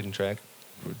classic hidden track.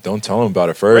 Don't tell him about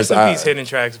it first. Rest in peace, hidden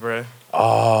tracks, bruh.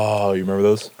 Oh, you remember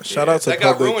those? Shout out to That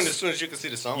got Publix. ruined as soon as you could see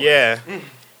the song. Yeah.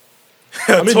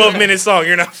 12-minute song.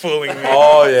 You're not fooling me.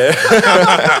 Oh, yeah.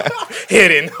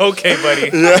 Hidden. Okay, buddy.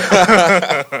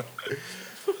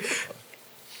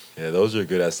 Yeah, those are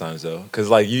good ass times, though. Because,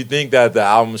 like, you think that the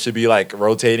album should be, like,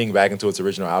 rotating back into its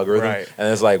original algorithm. Right. And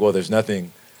it's like, well, there's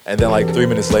nothing. And then, like, 3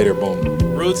 minutes later, boom.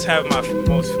 Roots have my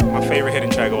favorite hidden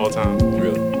track of all time.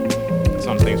 Really?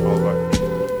 Some Things Fall Apart.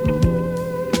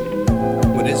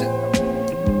 What is it?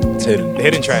 It's hidden. The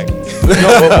hidden track.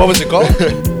 What was it called?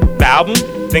 The album,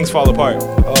 Things Fall Apart.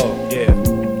 Oh. Yeah, I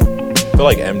feel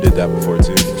like M did that before,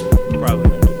 too.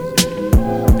 probably.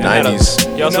 And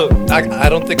 90s. You also, I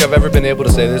don't think I've ever been able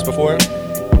to say this before,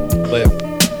 but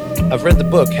I've read the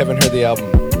book, haven't heard the album.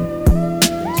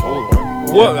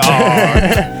 what?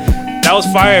 Aw. That was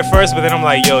fire at first, but then I'm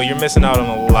like, yo, you're missing out on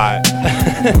a lot.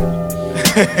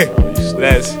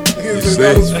 That's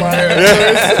That was fire.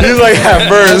 He's like, at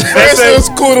first. First it was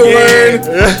cool to learn.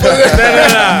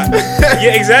 nah.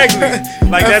 Yeah, exactly.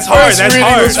 Like that's hard. That's reading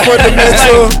hard. was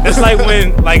fundamental. It's like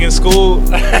when, like in school,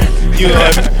 you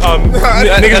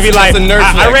niggas be like, that's a nerd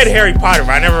I flex. read Harry Potter,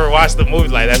 but I never watched the movie.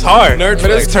 Like that's hard. Nerd But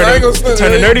flex. it's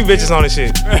turn the nerdy bitches on and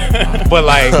shit. But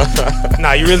like,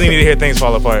 nah, you really need to hear Things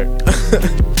Fall Apart,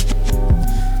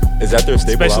 Is that their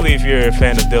staple especially album? if you're a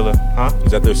fan of Dilla, huh?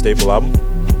 Is that their staple album?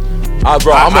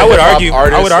 Bro, I- I'm a I would hip-hop argue. I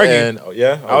artist would argue. and- oh,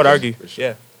 yeah? I would Okay, argue. for sure.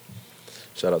 Yeah.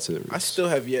 Shout out to the Roots. I still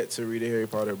have yet to read a Harry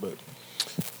Potter book.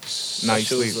 Nah, you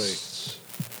Shit was sleep.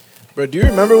 Bro, do you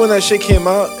remember when that shit came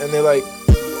out and they like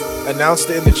announced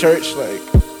it in the church? Like,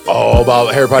 Oh,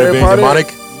 about Harry Potter Harry being Potter?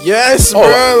 demonic? Yes, Oh,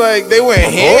 bro. Like they went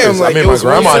ham. Like I mean, it my was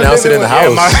one grandma Sunday announced it they in the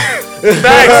went- house.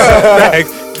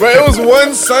 Facts. But it was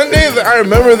one Sunday that I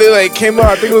remember they like came out.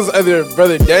 I think it was either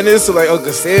Brother Dennis or like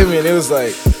Uncle Sammy, and it was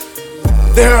like,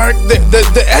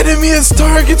 the enemy is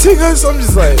targeting us. I'm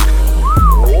just like,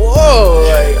 whoa,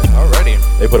 like Already.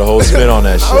 They put a whole spin on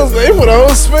that I was shit. they put a whole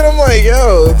spin. I'm like,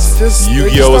 yo, it's just Yu-Gi-Oh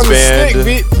they're just was on the banned. stick,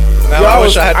 beat. Now Yo, I I wish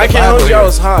was, I had the I can't hold Bible you. I here.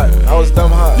 was hot. I was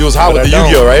dumb hot. You was hot But with I the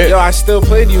Yu-Gi-Oh, right? Yo, I still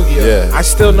played Yu-Gi-Oh. Yeah. I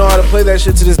still know how to play that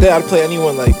shit to this day. I'd play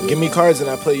anyone. Like, give me cards and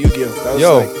I play Yu-Gi-Oh. That was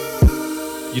Yo. like,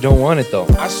 You don't want it though.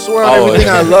 I swear on Oh, everything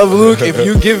yeah. I love, Luke. If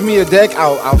you give me a deck,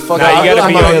 I'll fucking. Nah, you gotta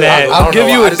be on that. I'll give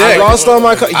you a I deck. lost all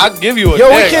my cards. I'll give you a Yo,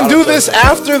 deck. we can do this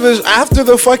after the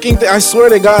fucking thing. I swear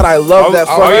to God, I love that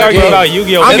Are fucking we arguing game. about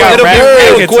Yu-Gi-Oh? I'm We got gonna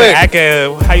rap, be real quick.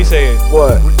 how you say it?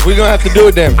 What? We're gonna have to do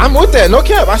it then. I'm with that. No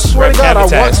cap. I swear to Rep God, I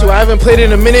habitat. want to. I haven't played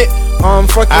in a minute.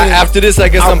 Fucking. After this, I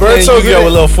guess I'm playing Alberto Yu-Gi-Oh! did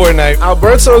with it. little Fortnite.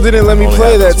 Alberto didn't let me Only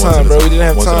play that happens once time, in bro. a- We didn't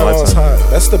have once in a time. I was lifetime. hot.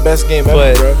 That's the best game ever,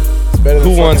 But bro. It's better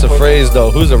than Who wants a fucking phrase though?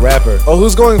 Who's a rapper? Oh,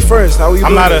 who's going first? How we I'm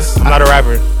doing not this? a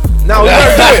rapper. No, we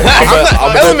gotta do it.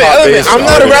 I'm Element. hip-hop I'm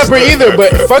not a based. rapper either,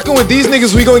 but fucking with these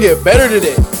niggas, we gonna get better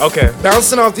today. Okay.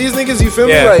 Bouncing off these niggas, you feel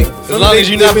Yeah. me? Like, As long as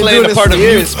you're not playing the part of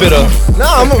mute spitter.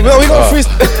 Nah, no, we gonna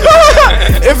freestyle.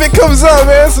 If it comes out,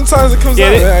 man, sometimes it comes Yeah,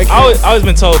 out. Man. I can't- I always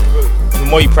been told the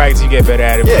more you practice, you get better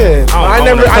at it. but Yeah, I don't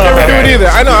never wanna- do it either.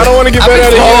 I know I don't want to get better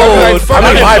at it. either. Like, fuck I'm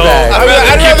it. in my bag. I'd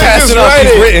rather just write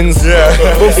it. writtens. Yeah.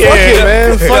 But fuck it,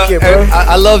 man. Fuck it, bro.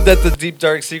 I love that the deep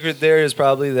dark secret there is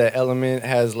probably that Element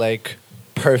has like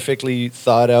perfectly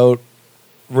thought out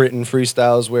written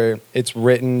freestyles where it's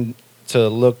written to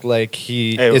look like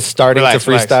he Hey, is starting relax,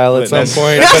 to freestyle at some relax.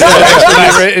 point. But it's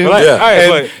actually written. Relax. Yeah. All right,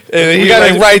 And, but and he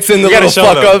gotta- like writes in the we gotta little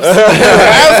show fuck them. ups.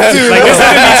 like this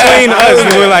is in between us.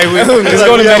 We're like, it's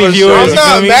going to many viewers. I'm you feel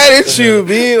not me? mad at you,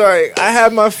 B. Like, I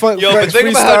have my fun. Yo, but think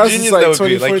about how freestyles genius since, like, that would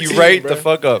be. Like you 2014, write bro. the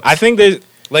fuck up. I think that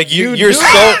Like You you're do.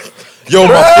 so Yo,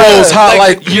 my flow's hot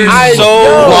like you're I so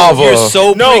know. lava. you're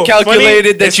so no pre-calculated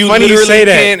funny, that it's you funny literally say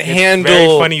that. can't It's handle. Very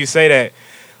funny you say that.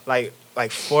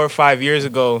 Like 4 or 5 years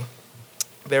ago,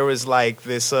 there was like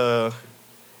this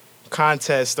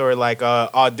contest or like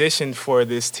audition for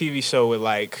this TV show with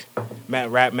like Matt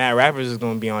Rappers is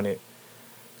gonna be on it,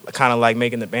 kind of like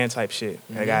making the band type shit.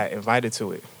 I got invited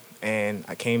to it, and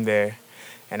I came there.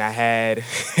 And I had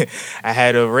I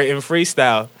had a written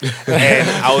freestyle, and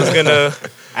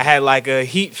I had like a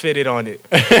heat fitted on it.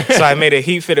 So I made a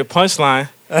heat fitted punchline.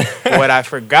 What I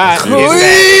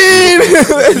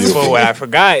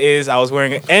forgot is I was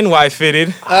wearing an NY fitted,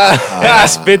 and I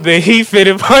spit the heat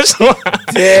fitted punchline.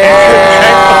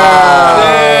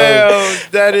 Damn,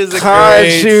 that is a Caught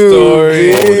great you,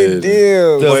 story. dude.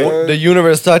 Damn, The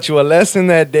universe taught you a lesson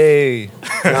that day,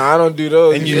 Nah, I don't do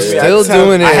those. and you you're feel me? still I just have-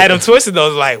 doing it. I had them twisted. Though. I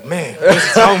was like, man, what's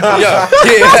he talking about? Yeah.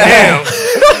 Damn,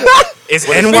 it's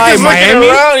NY Niggas Miami. looking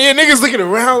around. Yeah, niggas looking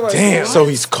around. Like, Damn. So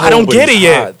he's cold. I don't but get he's it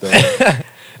yet. hot, though.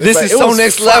 This like, is it so was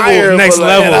next fire, level. Next but, like,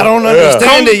 level. And I don't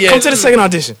understand it yet. Come to the second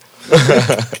audition.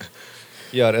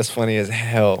 Yo, that's funny as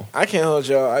hell. I can't hold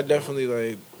y'all. I definitely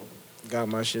like got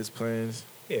my shits plans.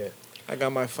 Yeah. I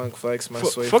got my funk flex, my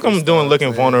sway. Fuck, I'm doing freestyle looking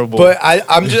plan. vulnerable. But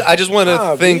I just want to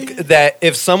Nah, think B. that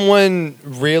if someone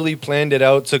really planned it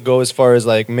out to go as far as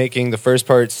like making the first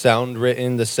part sound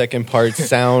written, the second part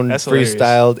sound That's hilarious.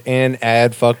 freestyled, and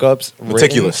add fuck ups,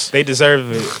 Meticulous. they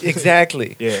deserve it.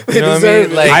 Exactly. Yeah. You know what I deserve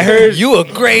mean? it. Like I heard- you a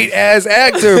great ass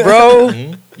actor,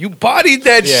 bro. You bodied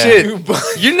that Yeah. shit.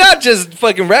 You're not just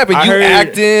fucking rapping. I You heard-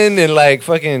 acting and like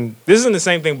fucking. This isn't the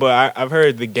same thing, but I've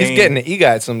heard the game. He's getting an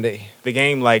EGOT someday. The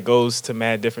game like goes to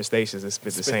mad different stations and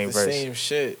spits the Spit same the verse. same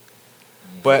shit.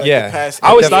 But Yeah. The past I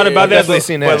always eight thought years- about that, definitely but,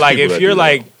 seen but that. like People if that you're do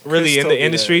like really Chris in told the me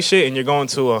industry that. shit and you're going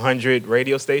to 100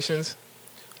 radio stations,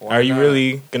 Why are you not?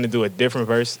 really gonna do a different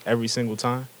verse every single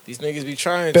time? These niggas be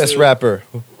trying. Best to. rapper.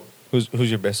 Who's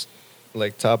your best?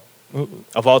 Like top.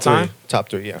 Of all time? Three. Top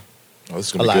three. Yeah. Oh, this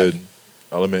is gonna Alive. be good.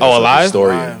 Element Oh, is a alive?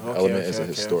 historian. Alive, okay, Element okay, is a okay,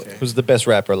 historian. okay. Who's the best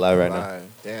rapper alive right now? Alive.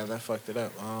 Damn, that fucked it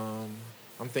up.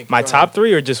 I'm thinking My top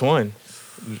 3 or just one?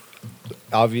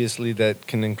 Obviously, that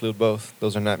can include both.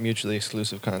 Those are not mutually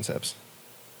exclusive concepts.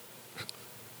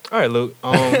 All right, Luke.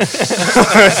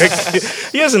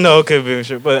 He doesn't know it could be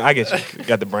sure, but I get you.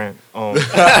 Got the brand. The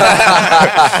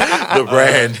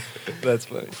brand. That's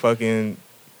funny. Fucking,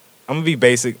 I'm gonna be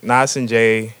basic. Nas and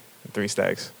Jay, 3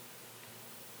 Stacks.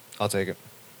 I'll take it.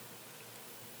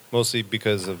 Mostly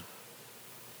because of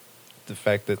the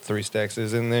fact that 3 Stacks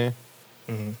is in there.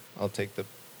 Mm-hmm. I'll take the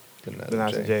Nas The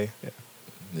Nas and Jay.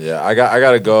 Yeah, I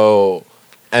gotta go.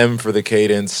 M for the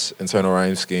cadence, internal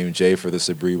rhyme scheme. J for the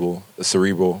cerebral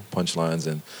punchlines,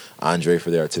 and Andre for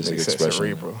the artistic Nigga said expression.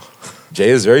 cerebral. Jay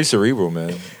is very cerebral,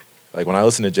 man. Like when I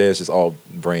listen to Jay, it's just all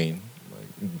brain.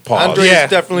 Like, pause. Andre Yeah, is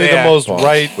definitely yeah. the most Pause.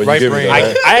 right When you give me brain.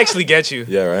 that. I actually get you.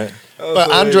 Yeah, right.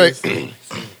 But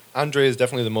Andre is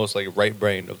definitely the most like right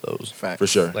brain of those. Fact. For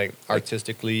sure. Like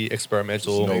artistically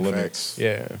experimental. no Big limits.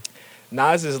 Yeah.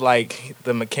 Nas is like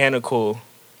the mechanical.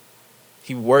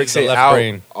 He works He's the it left out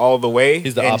brain. all the way,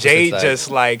 He's the and opposite Jay side. just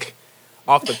like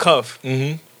off the cuff.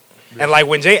 Mm-hmm. And like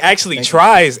when Jay actually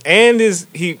tries and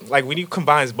when you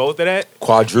combines both of that,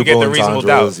 Quadruple You get the reasonable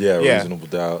entendres. doubt. Yeah, Yeah. reasonable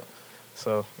doubt.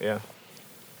 so yeah.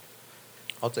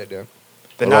 I'll take that.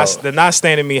 The Nas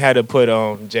stand in me had to put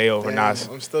Jay over Damn, Nas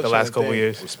I'm still the trying last to couple think.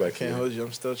 years. Respect. I can't you. hold you.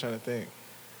 I'm still trying to think.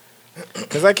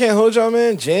 Cause I can't hold y'all,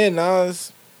 man. Jay and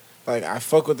Nas, like I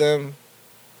fuck with them,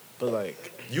 but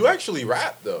like You actually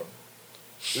rap though.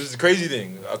 This is the crazy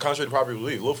thing. Contrary to popular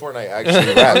belief, Lil Fortnite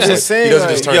actually raps. just Like, saying, he doesn't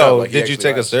like- just turn Yo, up. Like, he did you actually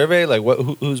take a raps. survey? Like,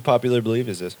 whose popular belief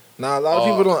is this? nah. A lot of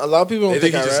people don't. A lot of people don't They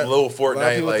think think he's I just rap. Lil A lot of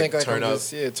Fortnite, people like think turn I'm up.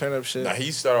 just, turn up shit. Nah,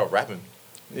 he started off rapping.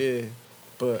 Yeah,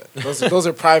 but those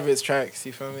are private tracks.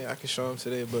 You feel me? I can show them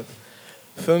today, but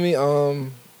feel me?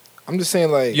 I'm just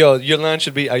saying like Yo, your line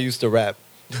should be, I used to rap.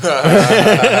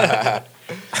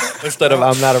 Instead of,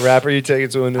 I'm not a rapper, you take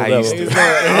it to a new I level. used to. niggas like,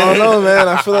 I don't know, man.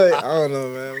 I feel like I don't know,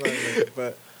 man. I'm not,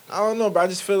 but I don't know, bro. I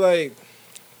just feel like,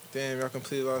 damn, y'all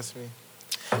completely lost me.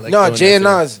 I like No, doing Jay and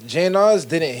that shit. Nas. Jay and Nas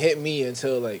didn't hit me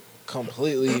until like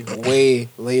completely way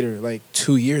later, like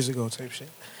 2 years ago type shit.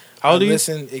 How old are you?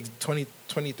 Listen,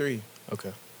 2023.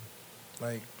 Okay.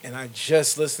 Like, and I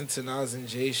just listened to Nas and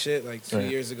Jay shit like 2 Right.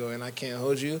 years ago, and I can't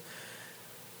hold you.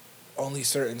 Only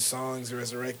certain songs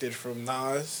resurrected from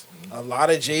Nas. A lot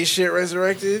of Jay shit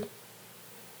resurrected,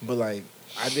 but like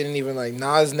I didn't even like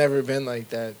Nas. Never been like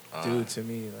that dude to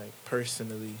me, like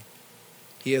personally.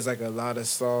 He has like a lot of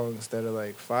songs that are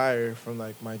like fire from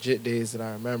like my JIT days that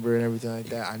I remember and everything like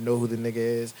that. I know who the nigga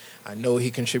is. I know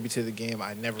he contributed to the game.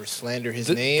 I never slander his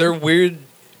name. They're weird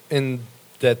in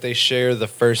that they share the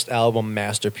first album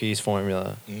masterpiece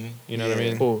formula. Mm-hmm. You know what I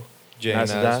mean? Cool. Jay Nas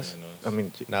and and Nas. Jazz? I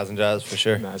mean, Nas and Jazz for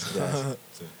sure. Nas and Jazz.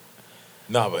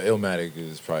 Nah, but Illmatic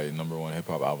is probably #1 hip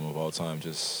hop album of all time.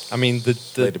 Just I mean, laid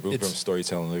the blueprint, it's,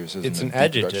 storytelling, lyricism. it's an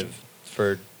and deep production. adjective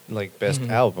for like best Mhm.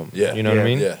 album. Yeah. You know what I Yeah.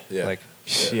 mean? Yeah, yeah. Like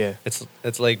Yeah.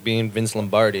 it's like being Vince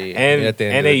Lombardi. And at the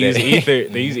end and of they the use day. ether.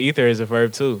 They use ether as a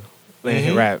verb too. Like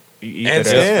in Mhm. rap, you ether And that.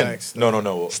 Stan. Facts. No.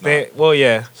 Nah. Well,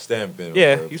 yeah. Stan been.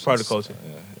 Yeah, verb he's part of the since- culture.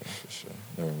 Yeah, for sure.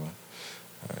 Never mind.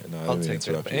 All right, no, I I'll didn't mean take to that.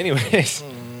 interrupt But you. anyways,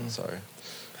 Sorry.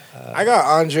 I got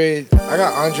Andre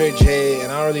J,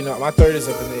 and I don't really know. My third is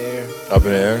up in the air. Up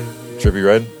in the air, Trippy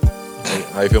Red.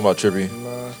 How you feel about Trippy?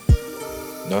 Nah.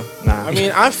 No, Nah. I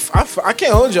mean, I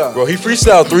can't hold y'all. bro. He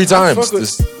freestyled 3 I times. fuck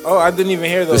with- oh, I didn't even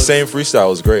hear The those. same freestyle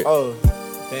was great, Oh,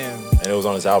 damn. and it was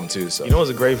on his album too. So You know what's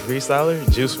a great freestyler?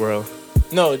 Juice WRLD.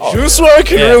 No, Oh, Juice yeah. WRLD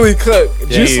can Yeah. really cook.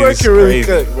 Juice WRLD he's can really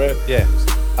crazy. cook, bro. yeah.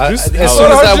 Juice- As I soon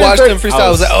saw as I watched 130 him freestyle, I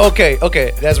was like,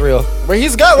 okay, that's real. But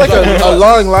he's got like a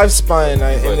long lifespan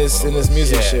in this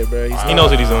music Yeah. shit, bro. He knows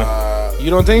what he's doing. You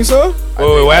don't think so?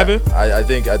 Wait, what happened? I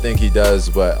think he does,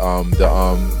 but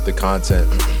the content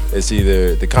is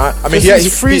either the con. I mean, He's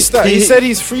freestyle. He said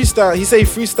he's freestyle. He said he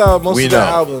freestyled most We of the know.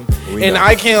 album. We And know.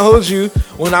 I can't hold you.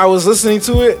 When I was listening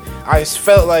to it, I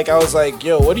felt like I was like,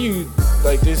 yo, what do you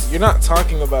like this? You're not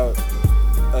talking about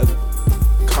a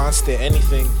constant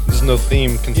anything. There's no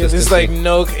theme Yeah, consistency. there's like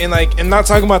no and not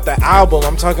talking about the album.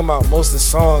 I'm talking about most of the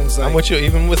songs. Like, I'm with you,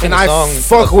 even within and the I song.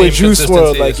 fuck the with theme Juice WRLD,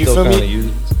 consistency like, is you still feel me? kinda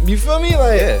used. You feel me?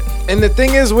 Like, Yeah. and the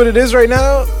thing is, what it is right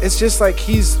now, it's just like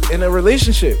he's in a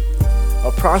relationship,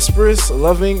 a prosperous,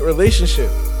 loving relationship.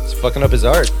 It's fucking up his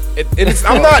art. It's.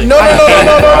 I'm not. No.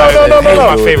 He's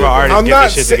my favorite artist. I'm Get not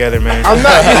this shit sa- together, man. I'm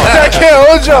not. I can't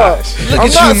hold y'all. Look I'm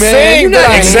at not you, man. saying You're that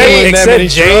not I Except- hate. doing that many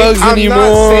except Jay. drugs I'm anymore.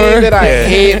 not saying that I Yeah.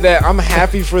 hate that. I'm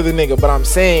happy for the nigga, but I'm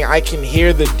saying I can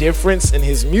hear the difference in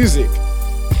his music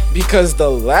because the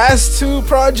last 2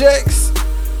 projects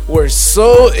were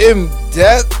so in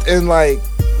depth and like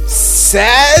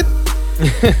sad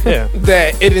Yeah.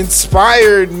 that it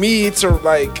inspired me to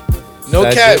like no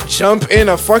Sad cap shit? jump in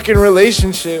a fucking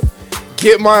relationship,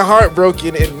 get my heart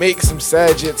broken, and make some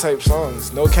sad shit type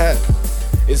songs. No cap.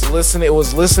 It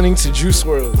was listening to Juice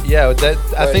WRLD. Yeah, that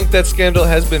I Like- think that scandal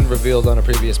has been revealed on a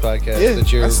previous podcast. Yeah,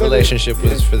 that your I said it. relationship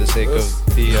was Yeah. for the sake It was-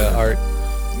 of the art.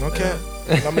 No cap.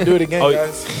 I'm gonna do it again, Oh,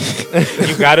 guys.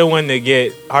 You got a one to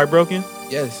get heartbroken?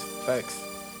 Yes, facts.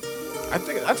 I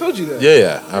think I told you that.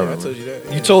 Yeah, I I remember. told you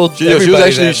that. You told She was everybody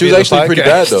actually that she was via the actually pretty podcast.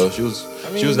 bad though. She was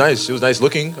mean- she was nice. She was nice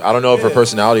looking. I don't know if her Yeah.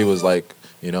 personality was like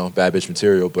bad bitch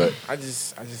material, but I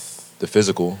just the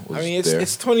physical was I mean, it's there.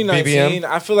 it's 2019. BBM?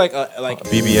 I feel like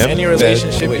BBM? any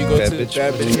relationship Bad- you go bad to, bitch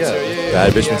bad bitch material. material. Yeah,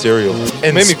 Bad bitch yeah. material. It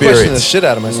In made me spirit. question the shit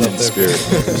out of myself In there.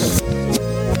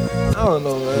 spirit. I don't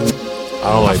know, man. I don't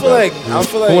I like feel that. like I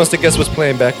feel like Who wants to guess what's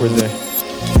playing backwards there?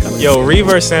 Yo,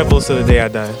 reverse samples to the day I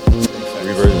die.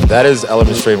 Reverb. That is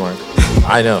Element's trademark.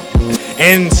 I know.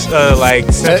 And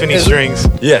like symphony is- strings.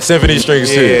 Yeah, symphony strings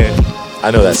too. Yeah. I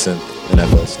know that synth in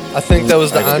FLC. I think that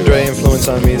was the I can do Andre that. influence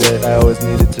on me that I always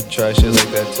needed to try shit like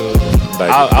that too. Like,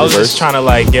 I was reverse. just trying to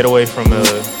like get away from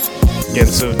getting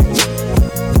sued.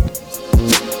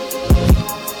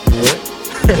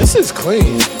 this is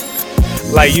clean.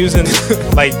 Like using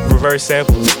like reverse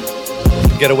samples,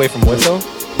 Get away from what though?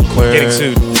 getting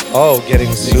sued. Oh,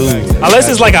 getting sued. Unless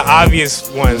it's like an obvious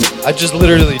one. I just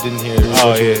literally didn't hear. Oh,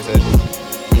 what you yeah.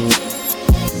 said.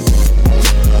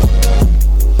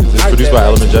 Is this produced by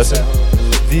Element Justin?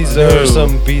 These are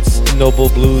some beats Noble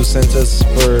Blues sent us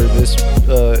for this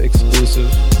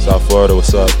exclusive. South Florida,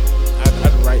 what's up?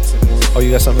 I'd write to this. Oh,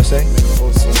 you got something to say? Make a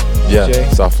whole song. Yeah, Jay?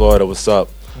 South Florida, what's up?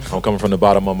 I'm coming from the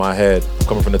bottom of my head. I'm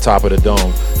coming from the top of the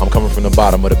dome. I'm coming from the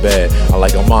bottom of the bed. I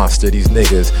like a monster. These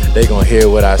niggas, they gon' hear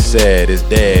what I said. It's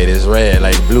dead, it's red,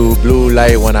 like blue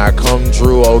light when I come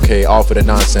through. Okay, off of the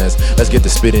nonsense. Let's get to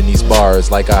spitting these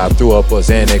bars like I threw up a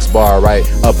Xanax bar right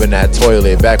up in that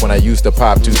toilet. Back when I used to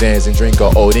pop 2 Xans and drink a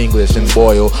Old English and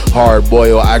boil, hard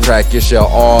boil. I crack your shell.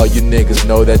 All you niggas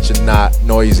know that you're not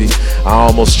noisy. I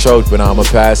almost choked, but I'ma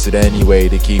pass it anyway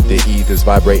to keep the ethers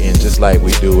vibrating just like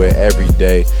we do it every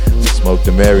day. Smoke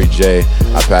the Mary J.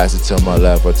 I pass it to my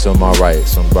left or to my right.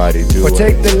 Somebody do Or it.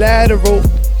 take the lateral.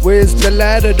 Where's the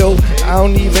ladder though? I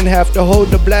don't even have to hold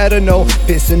the bladder, no.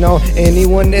 Pissing on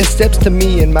anyone that steps to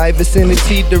me in my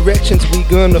vicinity. Directions we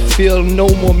gonna feel no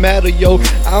more matter, yo.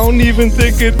 I don't even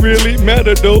think it really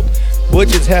matter though. What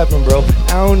just happened, bro?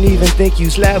 I don't even think you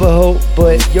slap a hoe,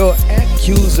 but your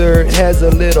accuser has a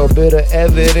little bit of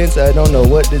evidence. I don't know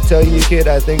what to tell you, kid.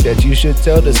 I think that you should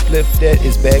tell the spliff that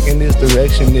is back in this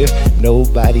direction. If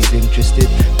nobody's interested,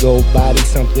 go body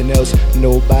something else.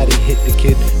 Nobody hit the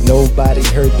kid, nobody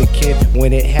heard the kid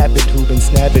when it happened. Who been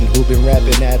snapping, who been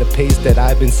rapping at a pace that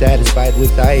I've been satisfied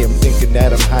with? I am thinking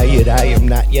that I'm high, yet I am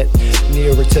not yet.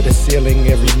 Nearer to the ceiling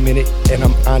every minute, and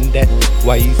I'm on that.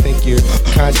 Why you think your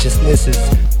consciousness is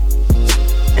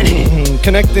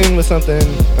connecting with something?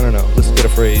 I don't know. Let's get a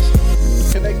phrase.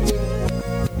 Connecting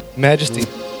Majesty.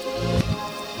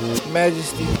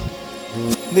 Majesty.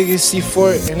 Niggas see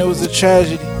Fort and it was a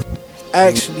tragedy.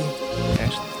 Actually,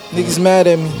 niggas mad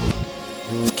at me.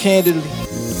 Candidly.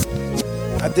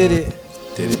 I did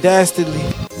it. Dastardly.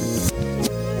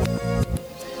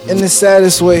 In the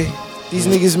saddest way. These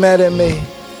niggas mad at me.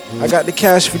 I got the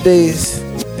cash for days.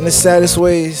 In the saddest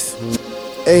ways.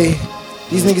 Ayy.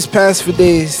 These niggas pass for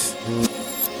days.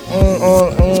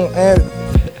 And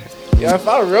yeah, if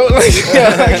I wrote like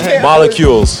I can't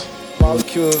Molecules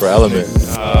molecules for Element.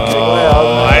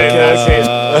 I did not see it.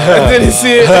 I didn't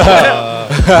see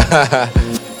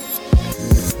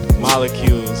it.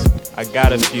 Molecules. I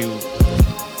got a few.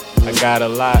 I got a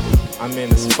lot. I'm in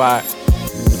the spot.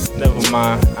 Never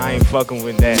mind. I ain't fucking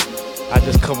with that. I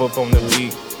just come up on the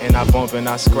beat and I bump and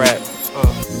I scrap.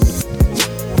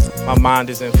 My mind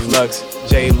is in flux.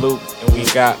 J. Luke and we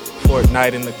got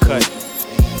Fortnite in the cut.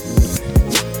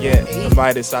 Yeah, the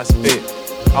Midas I spit.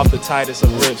 Off the tightest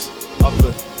of rips. Off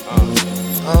the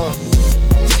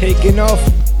Taking off.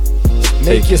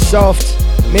 Make it soft.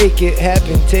 Make it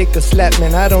happen. Take a slap,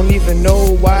 man. I don't even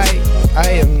know why I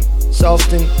am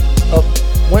softened up.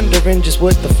 Wondering just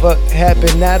what the fuck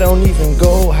happened. I don't even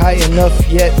go high enough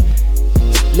yet.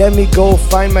 Let me go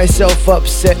find myself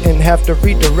upset and have to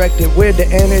redirect it. Where the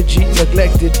energy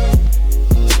neglected.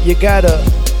 You gotta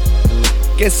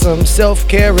get some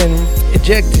self-care and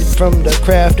ejected from the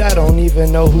craft. I don't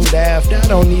even know who laughed. I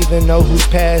don't even know who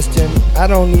passed him. I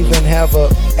don't even have a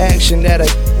action that I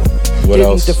What didn't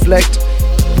else? deflect.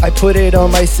 I put it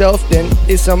on myself, then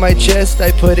it's on my chest.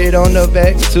 I put it on the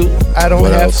back too. I don't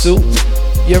What have else? to.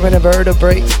 You're in a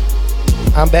vertebrae.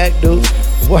 I'm back, dude.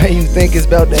 Why you think it's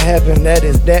about to happen? That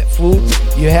is that food.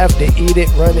 You have to eat it,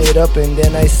 run it up, and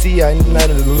then I see I'm not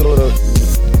a little.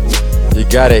 You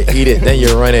gotta eat it, then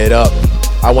you run it up.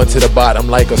 I went to the bottom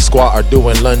like a squat or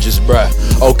doing lunges, bruh.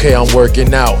 Okay, I'm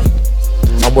working out.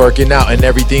 I'm working out and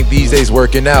everything these days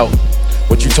working out.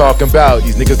 What you talking about?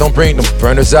 These niggas don't bring them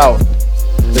burners out.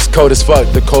 It's cold as fuck,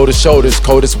 the coldest shoulders,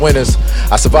 coldest winters.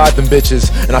 I survived them bitches,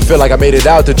 and I feel like I made it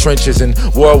out the trenches in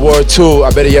World War II.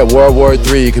 I better yet World War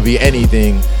III, it could be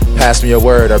anything. Pass me a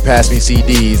word or pass me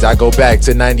CDs. I go back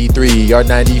to 93 or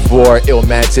 94,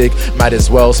 Illmatic. Might as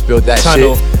well spill that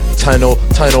Tunnel. shit.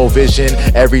 tunnel vision.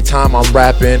 Every time I'm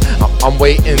rapping, I'm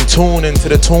waiting, tune into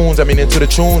the tunes.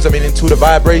 Into the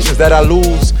vibrations that I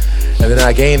lose. And then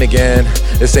I gain again.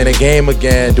 This ain't a game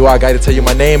again. Do I gotta tell you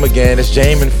my name again? It's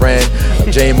Jamin, friend. I'm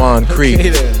Jamon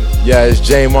Creek. Yeah, it's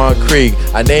Jamon Creek.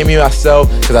 I name you myself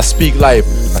because I speak life.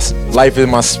 Life is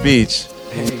my speech.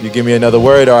 You give me another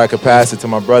word or I could pass it to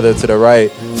my brother to the right.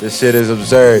 This shit is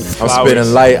absurd. I'm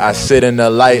spitting light. I sit in the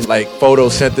light like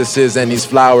photosynthesis, and these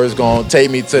flowers gon' take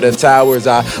me to the towers.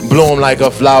 I bloom like a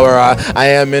flower. I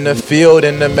am in the field,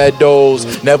 in the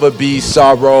meadows. Never be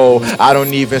sorrow. I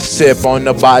don't even sip on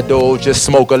the bottle. Just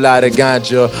smoke a lot of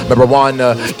ganja.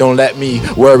 Marijuana. Don't let me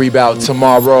worry about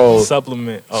tomorrow.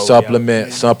 Supplement. Oh,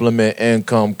 Supplement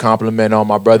income. Compliment all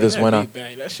my brothers when I.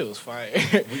 Bang, that shit was fire.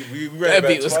 We That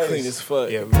beat was clean as fuck.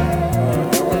 Yeah.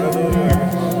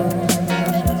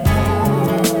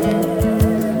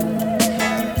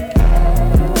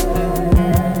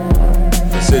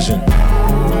 Precision.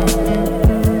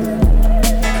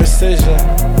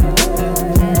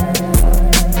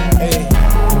 Hey.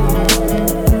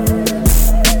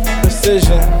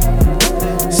 Precision.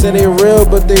 Say they real,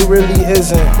 but they really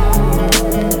isn't.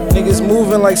 Niggas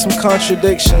moving like some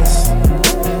contradictions.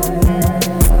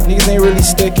 Niggas ain't really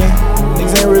sticking.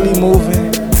 Niggas ain't really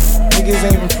moving. Niggas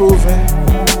ain't improving.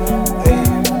 Hey.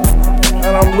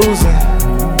 And I'm losing.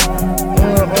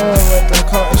 Like I'm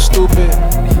counting stupid.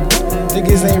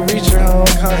 Niggas ain't reaching, I'm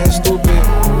counting stupid.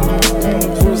 I'm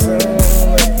losing.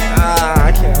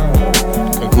 I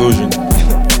can't. Conclusion.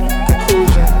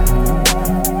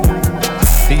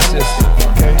 Thesis.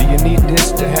 Do you need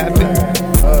this to happen?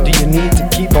 Do you need to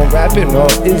keep on rapping, or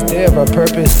is there a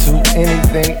purpose to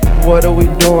anything? What are we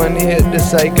doing here? The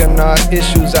psychonaut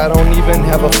issues. I don't even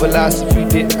have a philosophy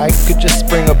that I could just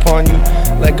spring upon you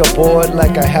like a board,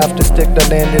 like I have to stick the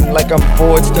landing, like I'm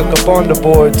bored, stuck up on the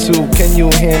board too. Can you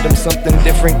handle something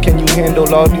different? Can you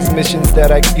handle all these missions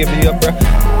that I give you, bruh?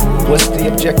 What's the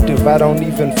objective? I don't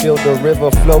even feel the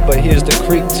river flow, but here's the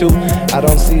creek too. I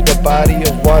don't see the body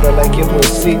of water like it will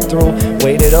seep through.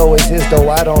 Wait, it always is though.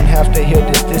 I don't have to hear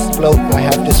this flow. I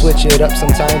have to switch it up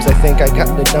sometimes. I think I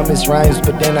got the dumbest rhymes,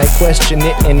 but then I question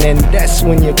it, and then that's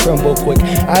when you crumble quick.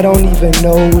 I don't even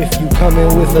know if you come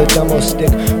in with a double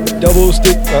stick. Double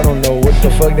stick, I don't know what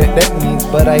the fuck that means,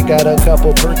 but I got a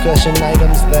couple percussion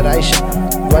items that I should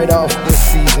write off this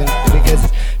season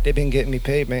because they've been getting me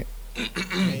paid, man.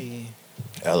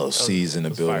 LLC's in the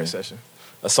building. Fire session.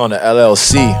 That's on the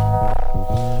LLC.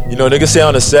 You know, niggas say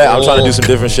on the set, I'm trying to do some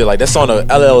different shit. Like, that's on the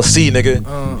LLC, nigga.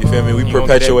 You feel me? We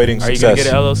perpetuating Are you success. gonna get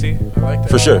an LLC? I like that.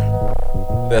 For sure.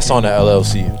 That's on the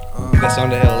LLC. That's on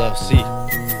the LLC.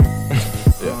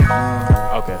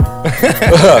 Okay.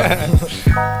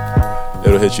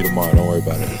 It'll hit you tomorrow. Don't worry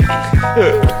about it.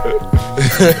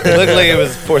 It looked like it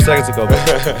was 4 seconds ago. But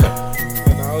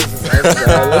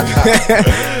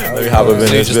Let me hop up in so you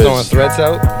this just throwing bitch. threats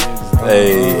out?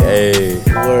 Hey.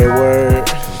 Word.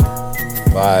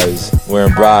 Vibes.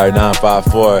 Wearing Briar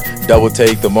 954. Double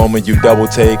take. The moment you double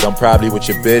take, I'm probably with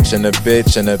your bitch and a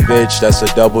bitch and a bitch. That's a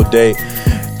double date.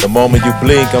 The moment you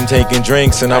blink, I'm taking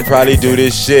drinks and I probably do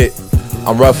this shit.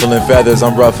 I'm ruffling feathers.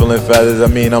 I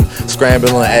mean, I'm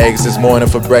scrambling eggs this morning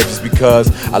for breakfast because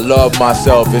I love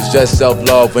myself. It's just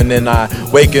self-love. And then I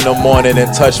wake in the morning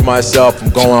and touch myself. I'm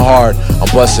going hard. I'm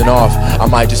busting off. I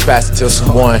might just pass it to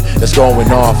someone that's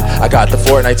going off. I got the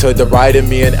Fortnite to the right of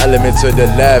me and Element to the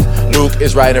left. Luke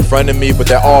is right in front of me, but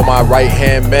they're all my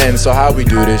right-hand men. So how we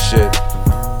do this shit?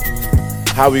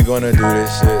 How we gonna do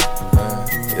this shit?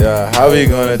 Yeah, how we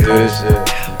gonna do this shit?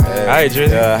 Hey, Alright, Drizzy.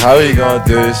 Yeah, how we gonna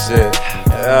do this shit?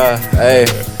 Yeah, hey.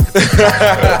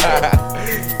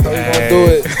 How we gonna do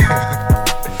it?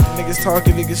 Niggas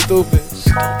talking, niggas stupid.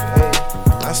 Hey,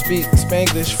 I speak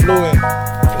Spanglish fluent.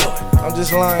 I'm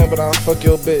just lying, but I'll fuck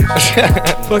your bitch.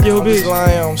 Fuck your I'm just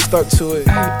lying, I'm stuck to it.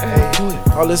 Hey,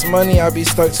 all this money, I be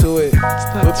stuck to it.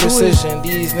 With precision,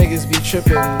 these niggas be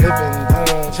tripping, lipping,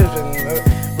 tripping.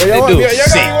 Bro, y'all got me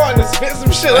wanting to spit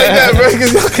some shit like that, bro.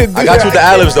 Cause y'all can do I got you with the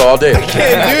ad-libs though all day. I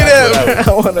can't do that,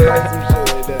 bro. I wanna write some shit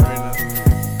like that right now.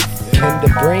 Can the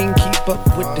brain keep up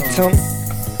with the tongue?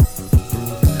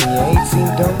 And you ain't seen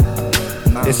dumb?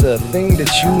 It's a thing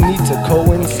that you need to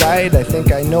coincide. I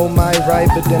think I know my right,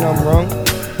 but then I'm wrong.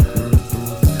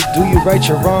 Do you right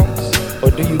your wrongs? Or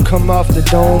do you come off the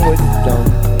dome with dumb?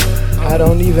 I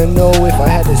don't even know if I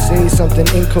had to say something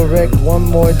incorrect one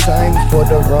more time for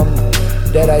the rum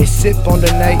that I sip on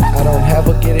the night. I don't have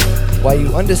a get it. Why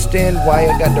you understand why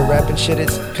I got the rapping shit?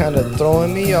 It's kinda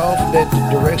throwing me off that the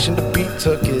direction the beat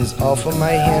took is off of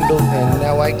my handle, and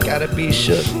now I gotta be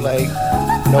shook like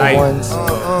no Aye. one's. I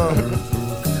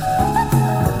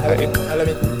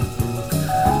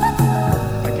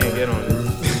can't get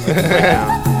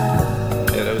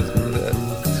Yeah, that was.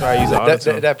 That's why I use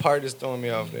auto-tune. That part is throwing me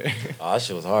off there. Oh, that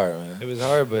shit was hard, man. It was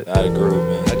hard, but I had a groove,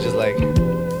 man. I just like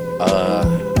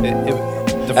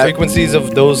the frequencies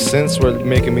of those synths were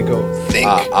making me go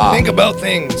think about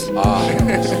things.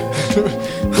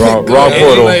 Wrong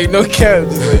portal. Like no cap.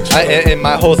 Just like, And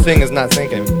my whole thing is not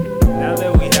thinking. Now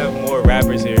that we have more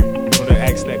rappers here, I'm gonna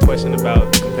ask that question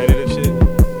about competitive shit.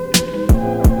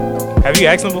 Have you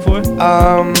asked them before?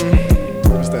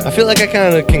 I feel like I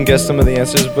kind of can guess some of the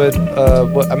answers, but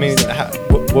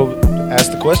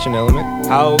ask the question, Element.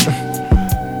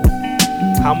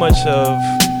 How much of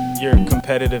your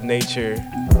competitive nature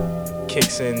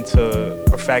kicks into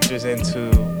or factors into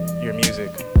your music?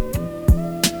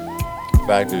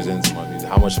 Factors into my music.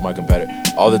 How much am I competitive?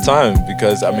 All the time,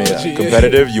 because I mean,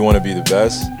 competitive. You want to be the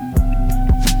best,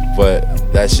 but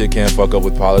that shit can't fuck up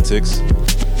with politics.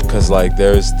 Cause like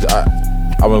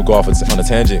I'm gonna go off on a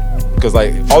tangent. Cause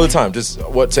like all the time, just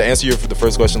to answer the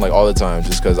first question, like all the time,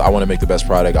 just cause I want to make the best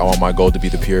product. I want my gold to be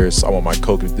the purest. I want my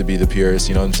coke to be the purest.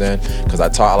 You know what I'm saying? Cause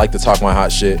I like to talk my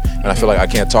hot shit, and I feel like I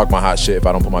can't talk my hot shit if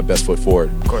I don't put my best foot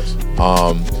forward. Of course.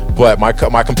 But my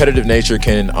competitive nature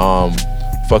can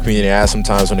fuck me in the ass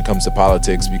sometimes when it comes to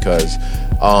politics, because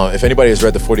if anybody has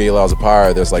read the 48 Laws of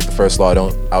Power, there's like the first law: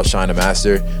 don't outshine a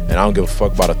master. And I don't give a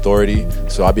fuck about authority,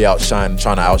 so I'll be trying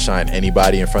to outshine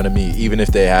anybody in front of me, even if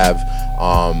they have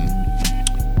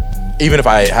even if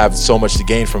I have so much to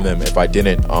gain from them, if I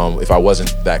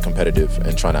wasn't that competitive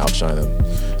and trying to outshine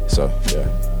them. So yeah.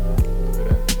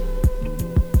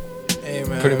 hey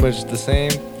man, Pretty much the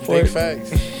same. big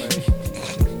facts.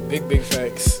 Like, big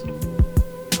facts.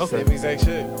 Okay. Same exact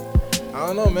shit. I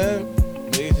don't know, man.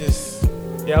 They just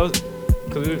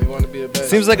Cause they want to be the best.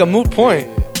 Seems like a moot point.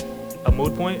 a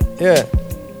mood point. Yeah,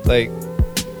 like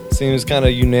seems kind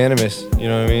of unanimous. You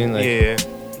know what I mean? Like, Yeah.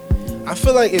 I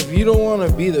feel like if you don't want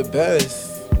to be the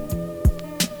best,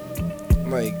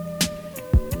 like,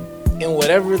 in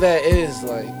whatever that is,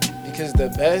 like, because the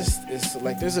best is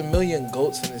like there's a million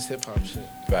goats in this hip hop shit.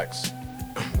 Facts.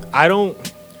 I don't.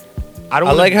 I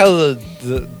like how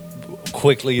the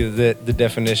quickly the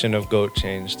definition of goat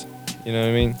changed. You know what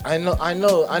I mean? I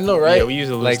know, right? Yeah, we use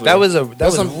it Like loosely. that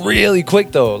was really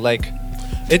quick though. Like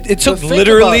it took think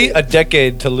literally about a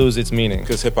decade to lose its meaning.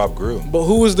 Because hip hop grew. But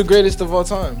who was the greatest of all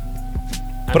time?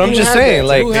 But I'm Who just had saying, that?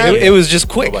 like Who had it was just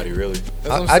quick. Nobody really. That's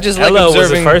what I'm I just like LL was the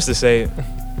observing. first to say it.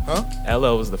 Huh?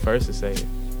 LL was the first to say it.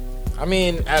 I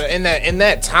mean, in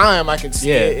that time, I could see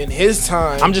Yeah. it. In his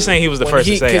time, I'm just saying he was the when first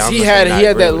to say it. because I'm he just had saying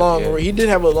not that really, long. yeah. He did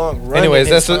have a long run. Anyways,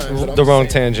 in his that's time, but I'm the wrong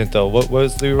just saying, tangent though. What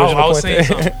was the original I was point saying there?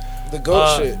 something. The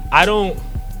goat shit. I don't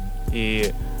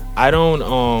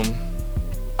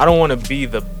want to be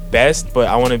the best, but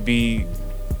I want to be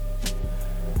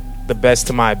the best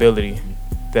to my ability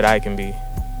that I can be.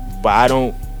 But I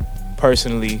don't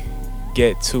personally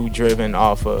get too driven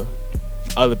off of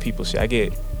other people's shit. I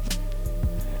get,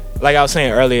 like I was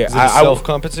saying earlier, Is it a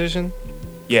self-competition?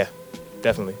 Yeah,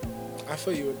 definitely. I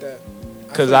feel you with that.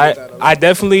 Because I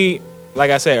definitely,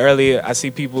 like I said earlier, I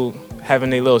see people having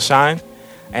their little shine,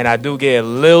 and I do get a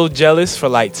little jealous for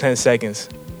like 10 seconds,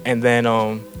 and then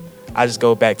I just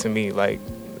go back to me, like,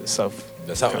 stuff.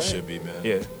 That's how it should be, man.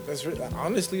 Yeah, That's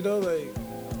honestly though, like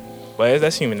but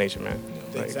that's human nature, man.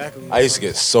 Like, exactly. I used to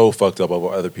get so fucked up over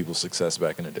other people's success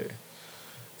back in the day.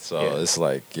 So Yeah. it's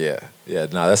like,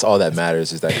 that's all that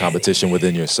matters is that competition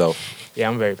within yourself. yeah,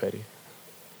 I'm very petty.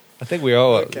 I think we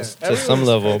all Okay. to some Everyone's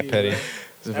level petty, petty. man.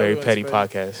 It's a very Everyone's petty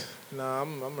petty. podcast. Nah,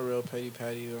 I'm a real petty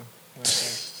patty though.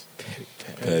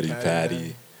 Petty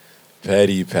Patty.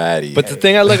 Petty Patty. But the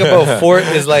thing I like about Fort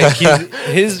is like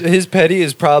his petty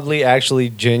is probably actually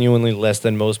genuinely less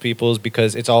than most people's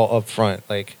because it's all up front.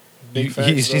 Like Big facts,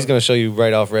 he's bro. gonna show you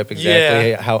right off rip exactly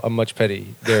Yeah. how much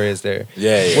petty there is there.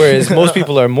 yeah. Whereas most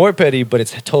people are more petty, but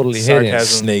it's totally hidden.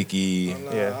 Sarcasm. Snaky.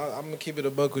 Nah, Yeah. I'm gonna keep it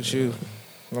a buck with you.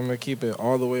 I'm gonna keep it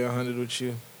all the way 100 with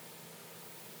you.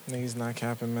 Niggas not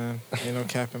capping, man. Ain't no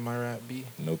cap in my rap B.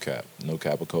 No cap. No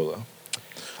Capicola.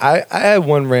 I had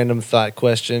one random thought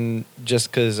question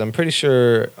just because I'm pretty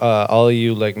sure all of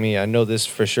you like me, I know this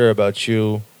for sure about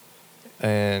you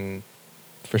and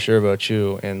for sure about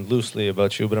you and loosely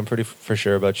about you, but I'm pretty for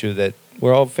sure about you that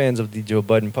we're all fans of the Joe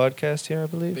Budden podcast here, I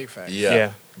believe. Big facts.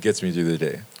 Yeah. Gets me through the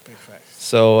day. Big facts.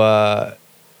 So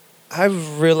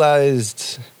I've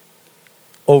realized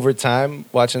over time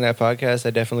watching that podcast, I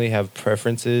definitely have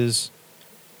preferences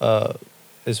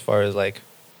as far as like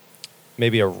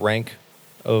maybe a rank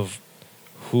of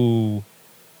who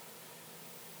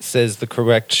says the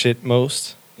correct shit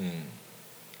most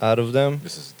out of them.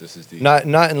 This is the Not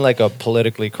in like a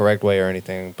politically correct way or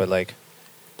anything, but like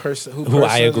person who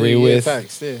I agree personally- with.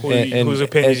 Facts, yeah. Whose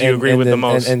opinions you agree with the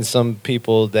most. and some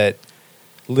people that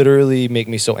literally make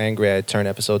me so angry I turn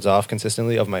episodes off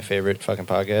consistently of my favorite fucking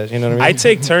podcast. You know what I mean? I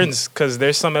take turns because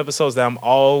there's some episodes that I'm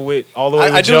all the way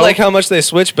with I do Joe. like how much they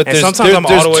switch, but And there's sometimes I'm all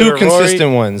there's the way two with Rory.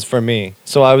 consistent ones for me.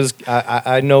 So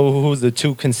I know who the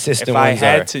two consistent If I ones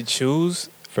had are. to choose,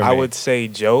 for I me. would say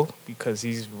Joe because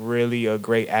he's really a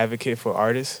great advocate for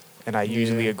artists, and I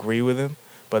usually agree with him.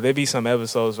 But there be some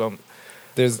episodes where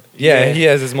There's he Yeah.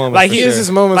 has his moments. like for he sure. is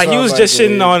his moments. Like he where was I'm just like,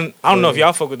 shitting yeah, on. I don't know if yeah.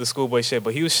 y'all fuck with the Schoolboy shit,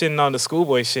 but he was shitting on the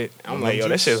Schoolboy shit. I'm like, yo,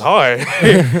 that shit's hard.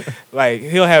 Like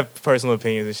he'll have personal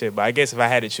opinions and shit, but I guess if I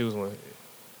had to choose one,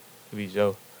 it'd be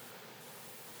Joe.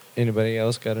 Anybody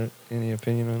else got any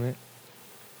opinion on it?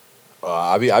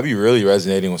 I be really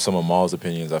resonating with some of Maul's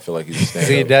opinions. I feel like he's a stand-up.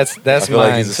 See, that's I feel like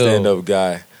mine, he's a too. stand-up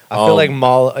guy. I feel like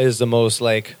Maul is the most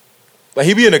like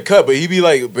he be in the cut, but he be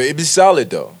like, but it be solid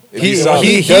though. It be solid.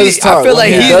 he does talk. I feel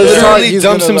like When he he does talk, literally he's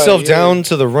dumps gonna, like, himself yeah. down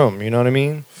to the room. You know what I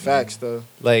mean? Facts though.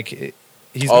 Like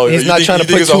he's Oh, he's you not think- trying you to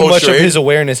think put it's a too whole much of charade? his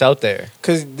awareness out there.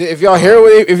 Cause if y'all hear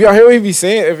what he be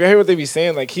saying, if y'all hear what they be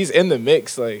saying, like he's in the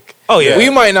mix. Like, Oh yeah, we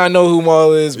might not know who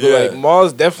Maul is, but Yeah. like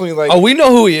Maul's definitely like. Oh, we know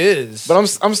who he is. But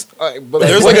but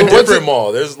There's like a different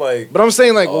Maul. There's like, But I'm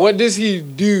saying like, what does he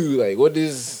do? Like, what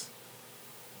does?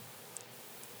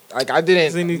 Like I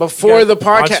didn't before the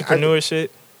podcast. entrepreneur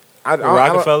shit. I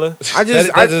Rockefeller. I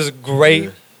just that is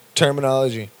great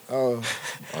terminology. Oh,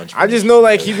 I just know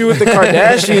like he be with the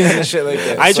Kardashians and shit like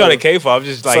that. I ain't trying to K-pop. I'm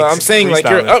just like. so I'm saying like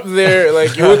you're freestyling. up there,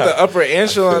 like you're with the upper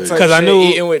echelon type. Because I shit, knew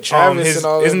eating with Travis his, and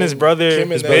all. isn't them his and brother Kim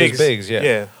and his them. Biggs? Biggs, yeah.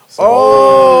 Yeah.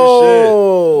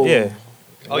 Oh, Yeah.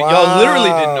 Oh, y'all literally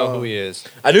didn't know who he is.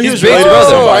 I knew he He's was Biggs' related to brother.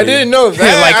 somebody. I didn't know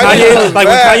that. like I didn't Kanye, know like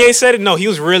that. when Kanye said it, no, he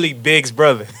was really Big's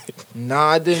brother.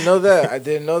 Nah, I didn't know that. I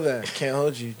didn't know that. Can't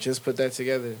hold you. Just put that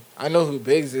together. I know who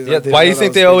Biggs is. Yeah, why do you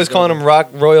think they always calling him rock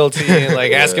royalty and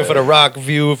like asking for the rock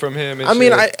view from him? And I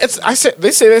mean, shit?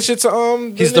 they say that shit to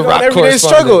He's nigga the on rock Everyday correspondent.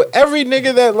 Struggle. Every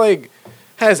nigga that like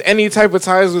has any type of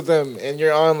ties with them, and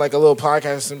you're on like a little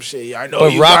podcast or some shit. Yeah, I know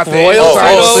But you rock got the royalty?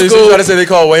 inside so you scoop. trying to say they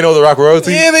call Wayno the rock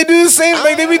royalty? Yeah, they do the same.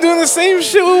 Like they be doing the same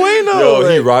shit with Wayno. Yo,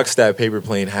 he like, rocks that paper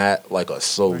plane hat like a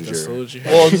soldier.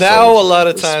 Well, now a lot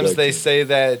of Respect times they him. say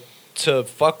that to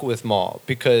fuck with Maul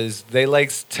because they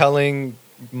like telling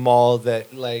Maul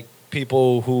that like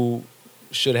people who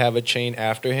should have a chain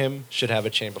after him should have a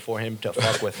chain before him to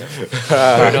fuck with him.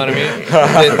 You know what I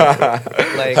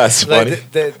mean? Like, That's funny.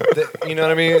 You know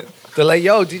what I mean? They're like,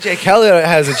 yo, DJ Khaled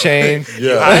has a chain.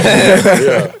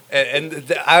 Yeah.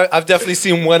 I've definitely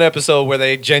seen one episode where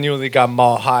they genuinely got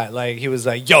Maul hot. Like he was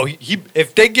like, "Yo,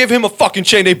 if they give him a fucking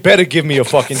chain, they better give me a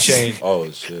fucking chain." Oh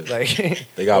shit. Like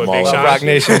They got What, Maul. Big out. Sean? Rock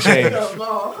Nation chain.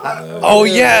 Oh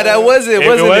yeah, that was it. It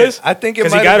Wasn't was? it? I think it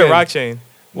Because might he got have a been. rock chain.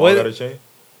 Maul What- got a chain?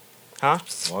 Huh?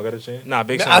 Maul got a chain? Nah,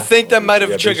 Big Sean. I think that might have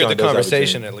Yeah, Big triggered Sean the does have a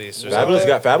conversation chain. at least. Or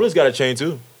something. Fabulous got a chain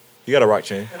too. He got a rock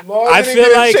chain. I feel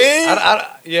like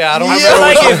I don't I feel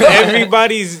like if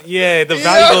everybody's the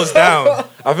value goes down.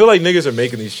 I feel like niggas are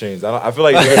making these chains. I feel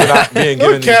like niggas are not being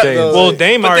given these cap, chains. though. Well,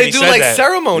 Dame But already they do said like that.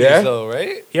 ceremonies Yeah? though,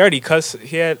 right? He already cussed.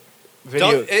 He had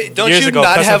video. Don't years you ago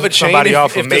not cussing have a chain somebody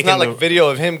off if for there's not making like video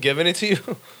of him giving it to you?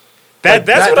 that's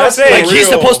what I'm that's saying. Like he's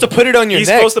supposed to put it on your He's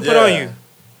neck. supposed to put on Yeah. you.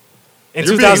 In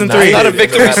You're being 2003. It's not a knighted.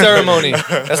 victory ceremony.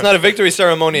 That's not a victory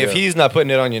ceremony if Yeah. he's not putting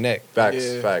it on your neck. Facts,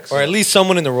 Yeah. facts. Or at least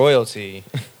someone in the royalty.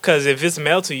 Because if it's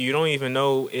mailed to you, you don't even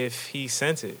know if he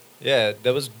sent it. Yeah,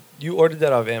 that was you ordered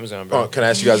that off Amazon, bro. Oh, can I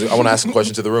ask you guys? I want to ask a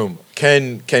question to the room.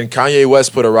 Can Kanye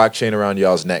West put a rock chain around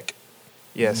y'all's neck?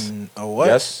 Yes. a what?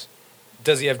 Yes.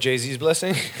 Does he have Jay-Z's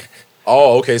blessing?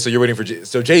 Oh, okay. So you're waiting for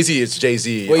so Jay Z. It's Jay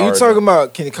Z. What you talking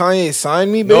about? Can Kanye sign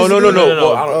me? No, no, no, basically? no. no.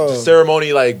 Well, I don't, Oh.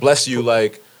 ceremony like bless you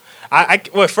like.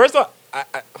 Well, first off,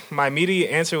 my immediate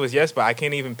answer was yes, but I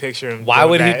can't even picture him. Why doing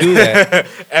would he do that?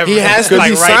 Ever. He has to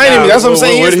Like be right signing now. me. That's what I'm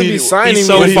saying. He Would has to he- be signing he's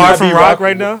so me. Would he far not from be rock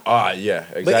right now? Yeah,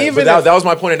 exactly. even But if that was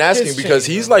my point in asking his because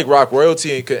chain, he's like rock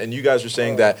royalty, and you guys were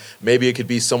saying that maybe it could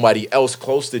be somebody else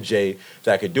close to Jay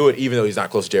that could do it, even though he's not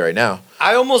close to Jay right now.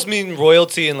 I almost mean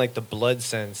royalty in like the blood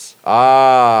sense.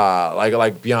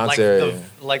 Like Beyonce.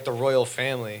 Like the royal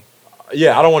family.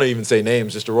 Yeah, I don't want to even say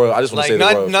names, just the royal. I just want to Like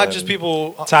say the royal not family. just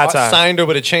people Ty. signed her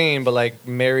with a chain, but like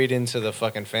married into the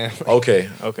fucking family. Okay,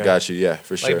 Okay. got you. Yeah,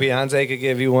 for sure. Like Beyonce could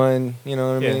give you one, you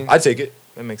know what I Yeah. mean? I'd take it.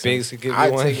 That makes Biggs sense. could give you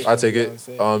I'd one. take it. I'd take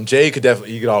it. Jay could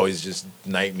definitely. You could always just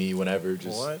knight me whenever.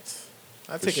 Just What?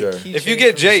 I For take sure. a key If you chain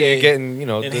get from Jay, you're getting, you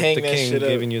know, and the hang that king shit up.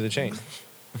 giving you the chain.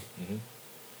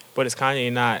 But is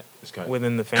Kanye not It's Kanye.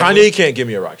 within the family? Kanye can't give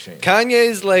me a rock chain.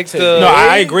 Kanye's like Take the No,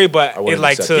 I agree, but I wouldn't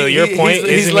like accept to it. your He- point,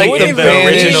 he's isn't like he the the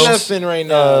Vanity original? nothing right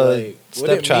now. uh, Like, would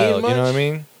it stepchild. mean You know what I much?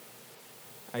 mean?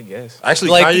 I guess.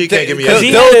 Actually, Like Kanye can't give me they'll,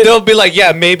 anything. they'll be like,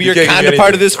 yeah, maybe You you're can't give me kind of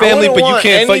part of this anything. I family, wouldn't but you want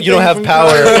can't. You don't have anything power.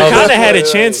 from He Kanye. Of kind of had a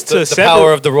chance to the separate.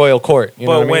 power of the royal court. You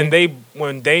know But what I mean?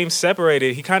 when Dame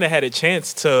separated, he kind of had a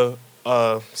chance to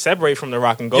separate from the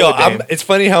Rock and Go. Yo, with Dame. it's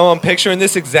funny how I'm picturing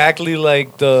this exactly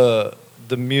like the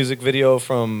music video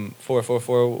from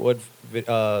 444.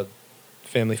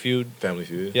 Family Feud. Family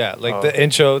Feud. Yeah, like Oh. the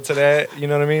intro to that. You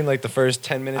know what I mean? Like the first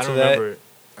 10 minutes I don't of that. remember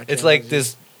it. It's like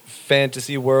this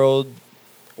fantasy world.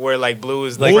 Where like Blue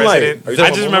is Like like Moonlight. president. Are you I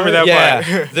talking just about remember that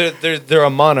Yeah, part. they're a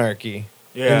monarchy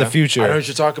Yeah. in the future. I know what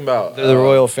you're talking about. They're the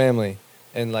royal family,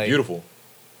 and like Beautiful.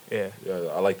 Yeah, Yeah,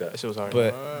 I like that that. shit was hard.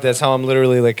 But that's how I'm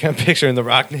literally like I'm picturing the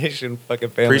Rock Nation fucking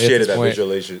family. at Appreciated this that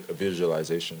point.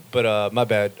 visualization. But my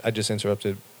bad. I just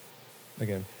interrupted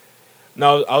again.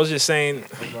 No, I was just saying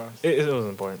it was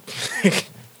important.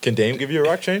 Can Dame give you a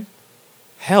rock chain?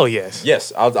 Hell yes.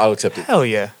 Yes, I'll accept it. Hell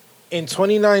yeah. In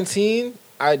 2019,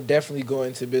 I'd definitely go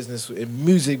into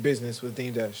music business with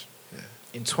Dame Dash.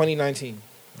 In 2019.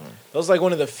 That was like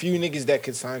one of the few niggas that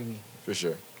could sign me. For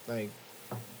sure. Like,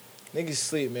 niggas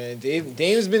sleep, man.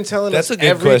 Dame's been telling That's us a good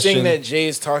everything question. that Jay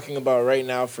is talking about right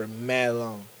now for mad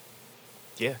long.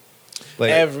 Yeah.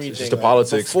 Like Everything. Just the like,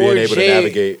 politics, before being able Jay- to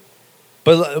navigate.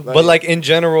 But Like- like in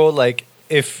general, like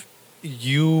if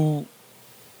you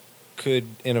could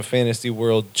in a fantasy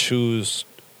world choose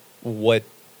what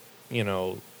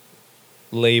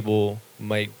label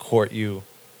might court you,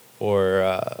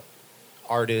 or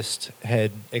artist,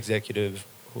 head, executive,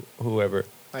 whoever.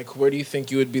 Like, where do you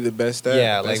think you would be the best at?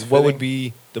 Yeah, like Best what would fitting?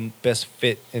 be the best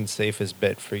fit and safest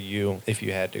bet for you if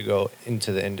you had to go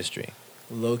into the industry?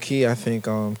 Low key, I think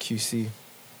QC.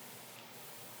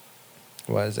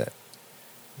 Why is that?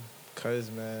 Cause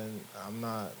man,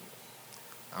 I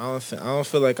don't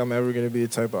feel like I'm ever gonna be the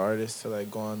type of artist to like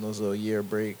go on those little year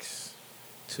breaks,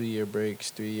 2-year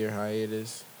breaks, 3-year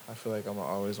hiatus. I feel like I'm gonna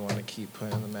always want to keep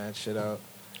putting the mad shit out,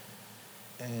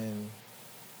 and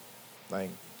like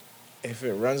if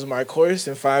it runs my course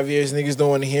in 5 years, niggas don't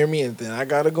want to hear me, and then I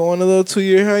gotta go on a little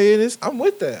 2-year hiatus. I'm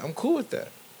with that. I'm cool with that.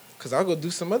 Cause I'll go do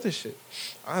some other shit.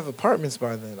 I'll have apartments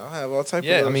by then. I'll have all type of.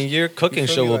 Yeah, I little mean your cooking you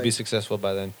feel show me? will Like, be successful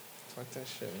by then. Fuck that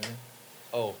shit, man.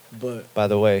 Oh, But by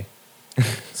the way,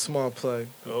 small plug.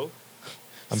 Oh.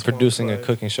 I'm Small producing a plug.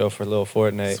 cooking show for Lil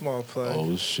Fortnite. Small plug.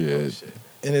 Oh shit.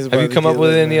 And it's Have about you to come up get with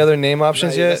lit, any man. other name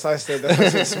options Nah, yet? That's what I said. That's what I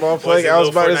said. Small Was plug. it I was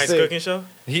Lil about to Fortnite's say. cooking show?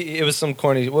 It was some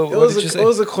corny. What It was did you a, say? it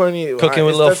was a corny. Cooking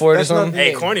with Lil that's- Ford or that's not something? the Hey,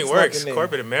 name. corny It's not works. the name.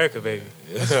 Corporate America, baby.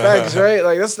 That's facts, right?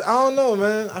 Like that's. I don't know,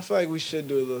 man. I feel like we should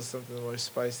do a little something more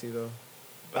spicy though.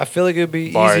 I feel like it'd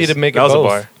be Bars. easy to make that it was both.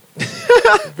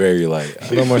 a bar. Very light. A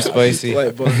little more spicy.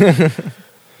 Like, bro.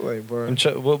 Like, bro.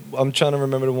 I'm trying to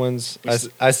remember the ones.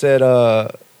 I said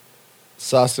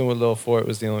Saucing with Lil Fort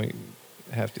was the only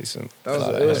half decent. That was.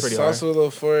 thought I It was had. pretty Sauce with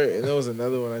Lil Ford, and there was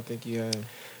another one I think you had.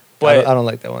 But I don't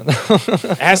like that one.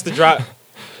 it has to drop.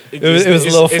 It was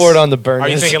Lil Ford on the burn. Are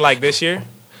you thinking like this year?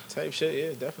 Type shit, yeah,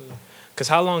 definitely. Because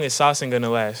how long is Saucing going to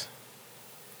last?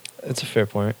 It's a fair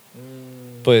point,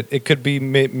 but it could be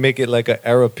make it like an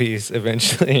era piece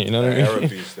eventually. You know what I mean? Era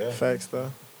piece, yeah. Facts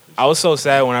though. I was so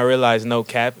sad when I realized No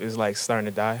Cap is like starting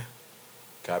to die.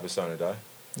 Cap is starting to die.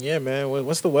 Yeah, man.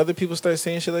 Once the weather people start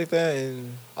saying shit like that,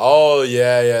 and Oh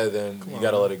yeah. Then you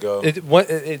gotta let it go.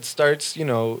 It starts,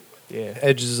 Yeah.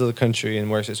 edges of the country and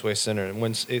works its way center, and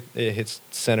once it hits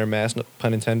center mass, no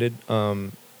pun intended,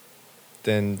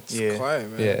 then it's Yeah.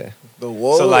 quiet, man. yeah. The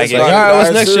wall. So, like, is if Like, you- all right, what's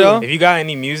died next, too. yo? If you got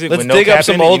any music Let's with no dig up cap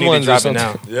some in it, old you need ones to or drop it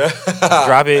now. yeah.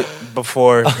 Drop it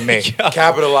before May.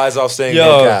 Capitalize off saying Yo.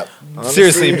 no cap.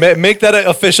 Seriously, make that an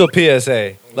official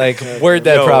PSA. Like, word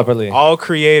that Yo, properly. All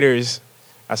creators,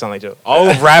 I sound like Joe.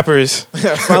 All rappers.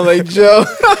 Sound like Joe.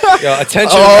 Yo,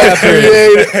 attention, All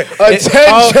rappers. Attention,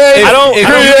 I don't-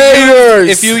 creators.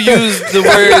 If you use the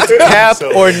word cap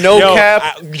or no Yo,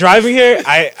 cap, driving here,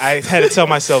 I had to tell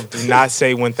myself, do not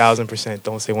say 1,000%.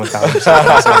 Don't say 1,000%.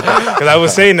 Because I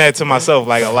was saying that to myself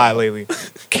like a lot lately.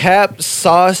 cap,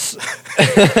 sauce.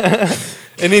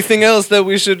 Anything else that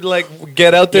we should like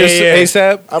get out there Yeah, yeah.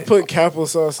 ASAP? I put Capel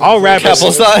sauce. in All play. rappers.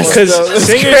 Capel sauce. Because It's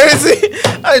singers,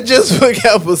 crazy. I just put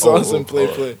Capel sauce in play.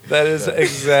 That is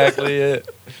exactly it.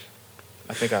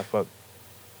 I think I fucked.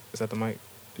 Is that the mic?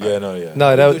 Yeah, no, yeah.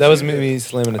 No, that was me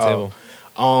slamming the Oh. table.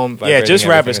 Yeah, Vibrating just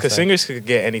rappers. everything Because aside. singers could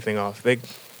get anything off.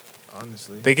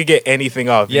 Honestly. They could get anything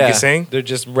off. Yeah, You can sing. they're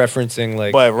just referencing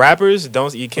like. But rappers,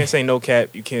 you can't say no cap.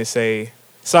 You can't say.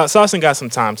 Saucing got some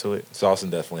time to it.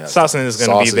 Saucing definitely has. Saucing is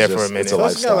going to be there for a minute. It's a Sauce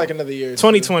lifestyle. got like another year. or two.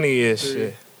 2020 ish. Three. Yeah.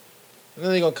 And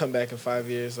then they gonna come back in 5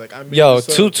 years. Like I'm. Yo,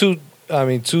 so- two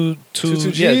Two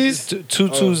yeah, Gs? two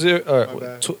Oh, zero my or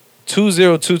bad.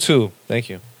 2022. Thank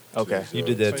you. Okay. You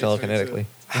did that 2022. telekinetically.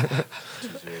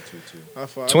 My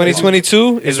fault.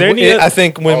 2022 is there any I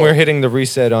think when we're hitting the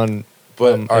reset on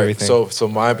But all right, everything. so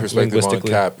my perspective on Linguistically.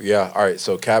 Cap, yeah, all right,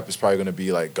 so Cap is probably gonna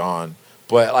be like gone,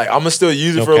 but like I'm gonna still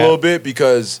use it No for a cap. little bit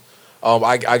because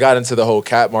I got into the whole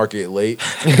Cap market late,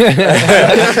 so you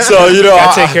know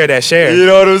Gotta take care of that share. You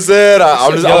know what I'm saying?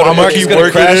 I'm Yo, the gonna market's keep gonna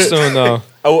working crash it. soon though.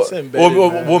 It's embedded,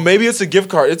 man. Well, maybe it's a gift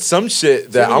card. It's some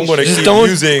shit that I'm gonna Just keep don't.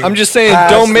 using. I'm just saying,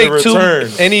 past don't the make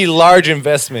return. any large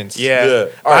investments. Yeah. Yeah.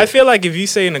 All I right. feel like if you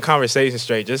say in the conversation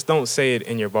straight, just don't say it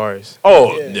in your bars.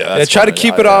 Oh Yeah. yeah, Yeah, that's try to fine.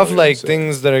 keep I it off know what like you're saying.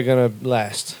 things that are gonna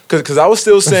last. Because I was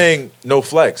still saying no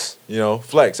flex, you know,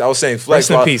 flex. I was saying flex. Rest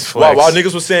in while, peace, while- flex. While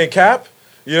niggas was saying cap,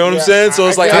 you know what I'm Yeah, saying? So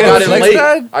it's like I I got get in it. late. Flex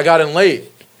died? I got in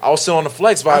late. I was still on the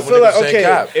flex vibe I when feel niggas like was saying okay,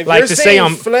 cap. if Like you're to say saying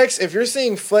I'm- flex, if you're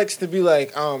saying flex to be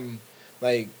like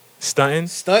Stunting?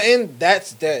 stunting,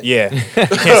 that's dead. Yeah. You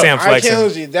can't say I'm I flexing. can't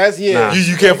hold you. That's Nah.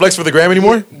 You can't flex for the gram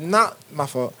anymore? Not my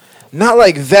fault. Not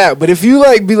like that. But if you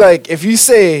like be like, if you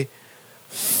say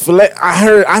flex,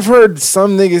 I've heard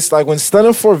some niggas like when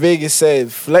Stunning for Vegas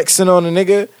said flexing on a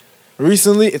nigga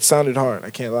recently, it sounded hard. I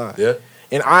can't lie. Yeah.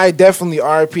 And I definitely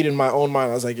RP'd in my own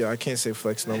mind. I was like, yo, I can't say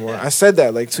flex no more. I said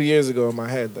that like 2 years ago in my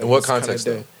head. Like, In what it's kinda context,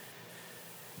 dead.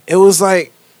 It was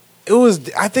like, it was.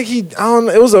 I think I don't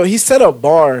know. It was he set a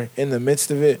bar in the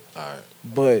midst of it. All right.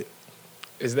 But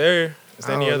Is there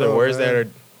I any don't other know, words man. that are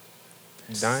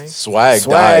dying? Swag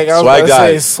Swag, died. I was Swag about to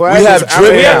say, died. swag We have is out drip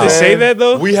We there, have now. to say that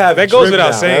though? We have that goes drip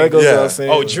without now. saying. that goes Yeah. without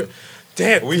saying. Oh,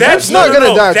 damn. We That's have- not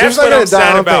gonna die. That's Drip's not what gonna I'm die, I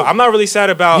sad don't about. think. I'm not really sad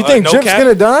about. You think no Drip's cap.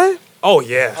 gonna die? Oh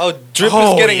yeah. Oh, drip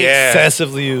Oh, is getting yeah.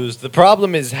 excessively used. The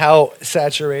problem is how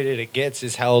saturated it gets.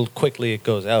 Is how quickly it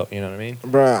goes out. You know what I mean?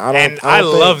 Bruh, I don't. And I I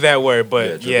don't think- love that word, but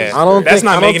Yeah, drip yeah, is I don't that's think-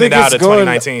 not I don't making it think out it's of going-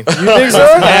 2019. You think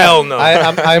so? Hell no.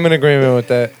 I'm in agreement with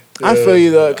that. I feel you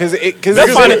though, because They'll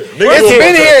it's find it. been here.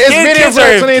 It's been here Kids for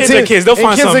are- 2018. kids are kids. They'll And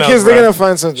find kids something are kids. else, They're bro. gonna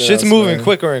find something. Shit's else, moving man.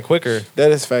 quicker and quicker.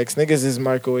 That is facts. Niggas is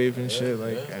microwave and shit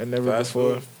like I never Fast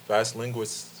before. food, fast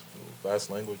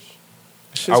language.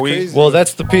 Shit's Are we- crazy. Well,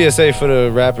 that's the PSA for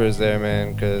the rappers there,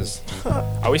 man. Because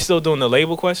Are we still doing the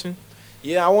label question?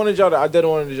 Yeah, I did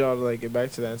wanted y'all to like get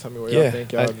back to that and tell me where y'all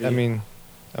think y'all be. I mean,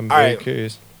 I'm All very right.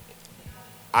 curious.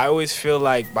 I always feel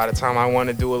like by the time I want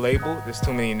to do a label, there's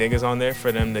too many niggas on there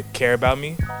for them to care about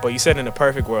me. But you said in a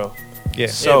perfect world, Yeah.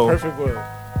 so yeah, perfect world.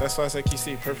 That's why I said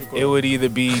QC. Perfect world. it would either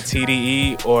be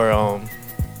TDE or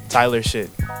Tyler shit.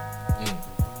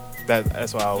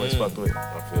 That's why I always fucked with,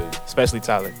 I feel you. especially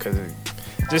Tyler, because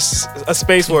just a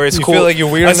space where it's You cool. feel like you're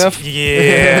weird enough?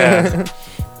 Yeah.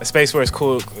 A space where it's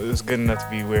cool. It's good enough to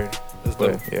be weird. That's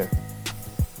But dope. yeah.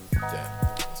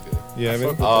 That's good. Yeah, I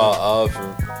mean,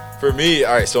 For me,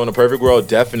 all right. So in a perfect world,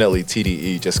 definitely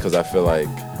TDE, just because I feel like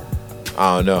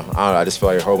I don't know. I just feel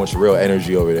like a whole bunch of real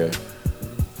energy over there.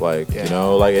 Like you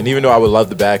know, like, and even though I would love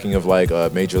the backing of like a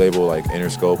major label like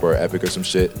Interscope or Epic or some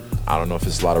shit, I don't know if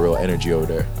it's a lot of real energy over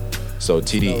there. So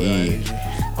TDE,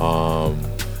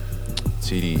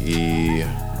 TDE.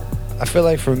 I feel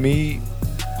like for me,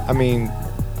 I mean,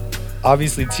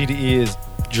 obviously TDE is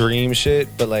dream shit,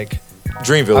 but like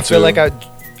Dreamville. I feel too. like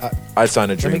I'd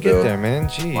sign a let me Dreamville. get there, man.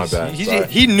 Jeez, My bad.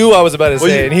 He knew I was about to Well,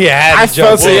 say you- it, and he had I to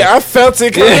jump felt it. in. I felt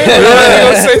it coming.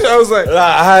 I was like,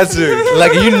 I had to.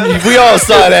 Like we all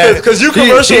saw that Because you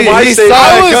commercial my he state. saw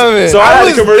I it was- coming. So I had a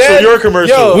was commercial, dead. your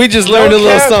commercial. Yo, We just learned a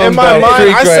little cap, something in my about mind.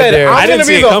 Creek I right said there. I I'm didn't gonna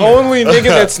see be it the coming. only nigga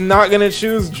that's not gonna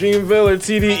choose Dreamville or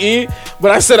TDE.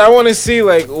 But I said I want to see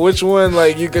like which one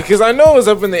like you because I know it's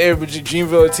up in the air, but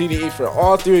Dreamville or TDE for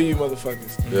all three of you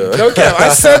motherfuckers. Yeah. No cap. I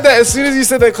said that as soon as you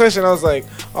said that question. I was like,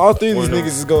 all three of these Why not? niggas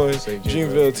is going Say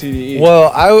Dreamville TDE.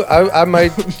 Well, I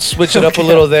might switch it up a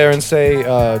little there and say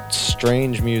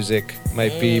strange music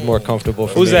might be more comfortable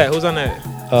for Who's me. that? Who's on that?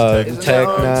 Isn't Tech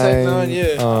that, Nine. Tech Nine?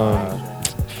 Yeah.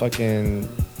 Fucking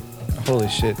holy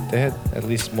shit! They had at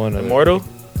least one. other- Immortal?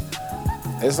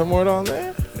 Is there more on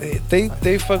there?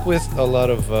 They fuck with a lot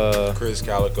of Chris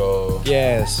Calico.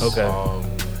 yes. Okay.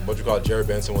 What you call it? Jared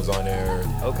Benson was on there.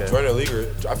 Okay. Joyner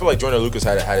Lucas. I feel like Joyner Lucas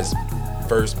had his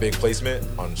first big placement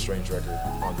on Strange record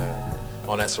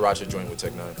on that Sriracha joint with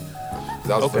Tech Nine. That was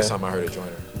the Okay. first time I heard a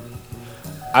Joyner.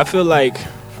 I feel like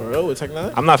For real with Tech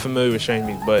Nine? I'm not familiar with Strange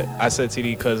Music, but I said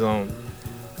TD because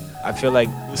I feel like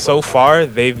so far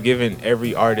they've given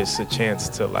every artist a chance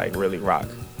to like really rock.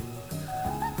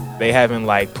 They haven't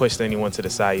like pushed anyone to the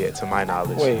side yet, to my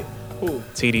knowledge. Wait, who?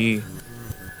 TDE.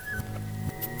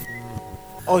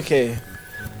 Okay.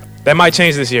 That might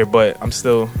change this year, but I'm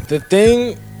still. The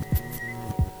thing,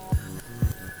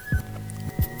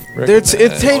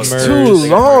 it takes too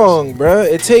long, bruh.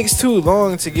 It takes too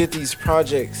long to get these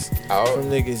projects Out. from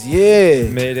niggas. Yeah.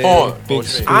 Mayday, Hold on. Big What you mean?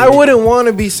 Scoop. I wouldn't want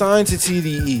to be signed to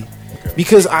TDE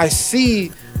because I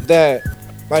see that,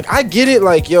 like, I get it,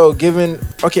 like, yo,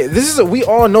 okay, we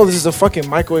all know this is a fucking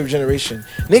microwave generation.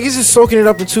 Niggas is soaking it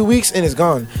up in 2 weeks and it's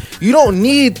gone. You don't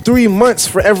need 3 months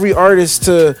for every artist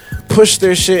to push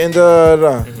their shit and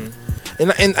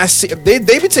And I see they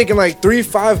be taking like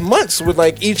 3-5 months with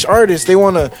like each artist. They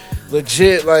want to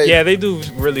legit like they do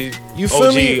really you feel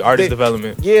OG me? artist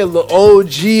development. Yeah, the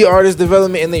OG artist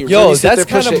development, and they really sit that's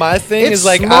there kind of my thing. It's Is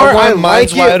like smart, I want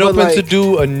Minds like Wide it, Open but, to like,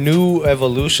 do a new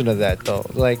evolution of that though.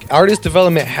 Like artist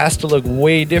development has to look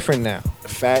way different now.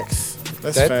 Facts.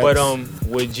 That's That- facts. But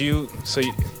would you? So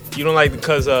you don't like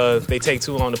because they take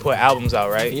too long to put albums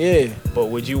out, right? Yeah. But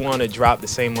would you want to drop the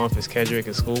same month as Kendrick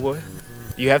and Schoolboy?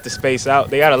 You have to space out.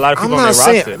 They got a lot of people on their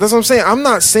saying roster. that's what I'm saying. I'm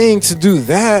not saying to do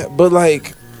that, but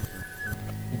like,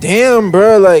 damn,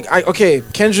 bro. Like,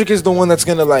 Kendrick is the one that's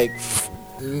gonna like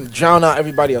drown out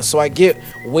everybody else. So I get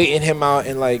waiting him out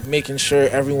and like making sure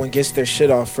everyone gets their shit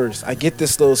off first. I get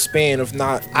this little span of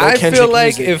not. No I Kendrick feel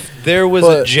like music. if there was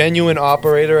a genuine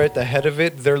operator at the head of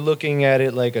it, they're looking at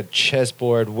it like a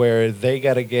chessboard where they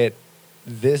got to get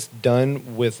this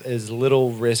done with as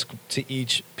little risk to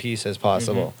each piece as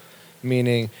possible.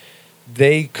 Meaning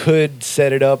they could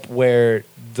set it up where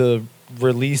the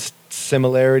release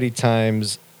similarity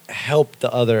times help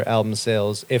the other album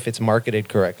sales if it's marketed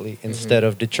correctly instead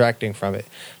of detracting from it.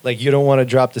 Like you don't want to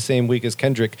drop the same week as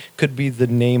Kendrick could be the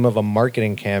name of a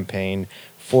marketing campaign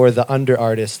for the under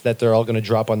artists that they're all going to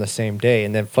drop on the same day,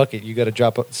 and then fuck it, you got to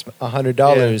drop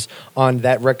 $100 on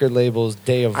that record label's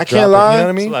day of I dropping. can't lie, You know what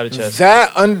I mean? It's a lot of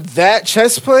chess. that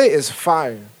chess play is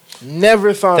fire.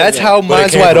 Never thought That's of that. how But it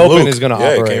Minds came Wide from Open Luke. is going to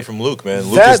Yeah, operate. it came from Luke, man.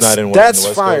 Luke is not in the That's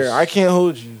West fire. Coast. I can't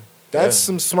hold you. That's Yeah.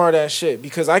 some smart ass shit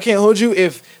because I can't hold you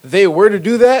if they were to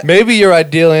do that. Maybe your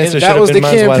ideal answer and should that have was been the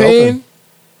Minds Wide Open. campaign.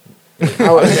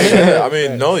 I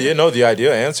mean, the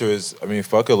ideal answer is,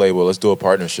 fuck a label. Let's do a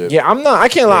partnership. Yeah, I'm not. I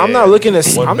can't lie. I'm not looking at.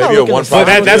 I'm not maybe a looking one at.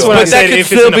 project that's what I But said. that could If it's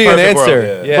still in a be an perfect answer.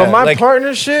 world. Yeah. But my like,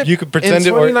 partnership, you could pretend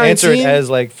in it or answer it 2019 as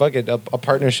like fuck it, a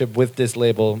partnership with this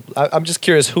label. I'm just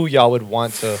curious who y'all would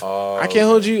want to. I can't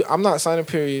hold you. I'm not signing.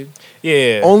 Period.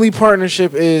 Yeah. Only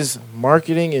partnership is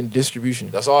marketing and distribution.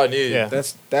 That's all I need. Yeah.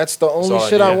 That's the only all I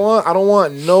shit I need. want. I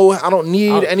don't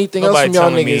need anything else Nobody from y'all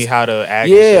telling me niggas. how to act. and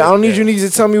shit. Yeah, I don't need you niggas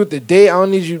to tell me what the date. I don't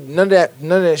need you none of that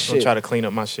Don't shit. try to clean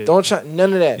up my shit. Don't try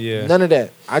none of that. Yeah. None of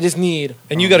that. I just need.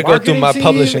 And you got to go through my marketing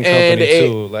publishing team and company a-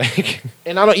 too. Like,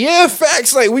 And I don't. Yeah,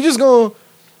 facts. Like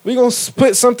we gonna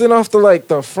split something off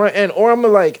the front end, or I'm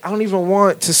gonna I don't even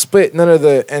want to split none of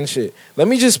the end shit. Let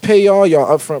me just pay y'all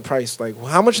upfront price. Like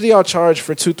how much do y'all charge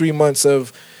for 2-3 months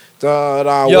of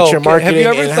yo, with your marketing?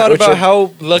 have you ever and thought with about your-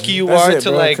 how lucky you That's are it, to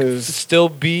bro, like 'cause- still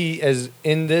be as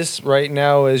in this right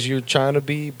now as you're trying to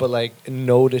be, but like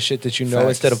know the shit that you know Facts.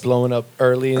 instead of blowing up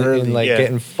early and like Yeah.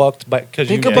 getting fucked by because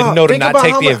you Think didn't about- know to think not about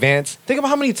take how the mu- advance. Think about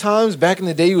how many times back in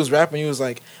the day you was rapping. You was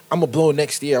like, "I'm gonna blow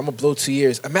next year. I'm gonna blow 2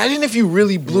 years." Imagine if you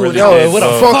really blew Really it out. did, What the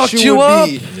bro. fuck Fucked you would up.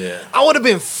 be? Yeah. I would have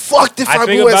been fucked if I, I think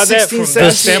blew at about that 16, from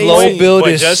 17, the slow 18. build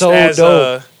but is just so as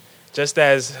dope. just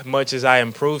as much as I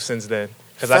improved since then.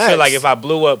 Because I feel Facts. like if I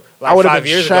blew up I like would've 5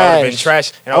 been years ago, I would have been trashed.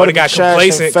 trash, and I I would would've have got been trashed and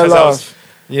complacent fell because I off. was. I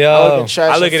would've Yeah, been trash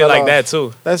I and look at it fell like off. that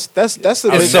too. That's a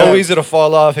big it's so fact. easy to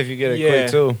fall off if you get it Yeah.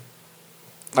 quick too.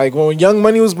 Like when Young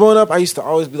Money was blowing up, I used to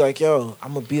always be like, "Yo,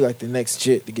 I'm gonna be like the next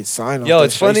jit to get signed." Yo, off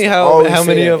it's that shit. I funny used to how always say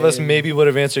many that, of us and maybe would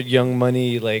have answered Young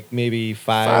Money like maybe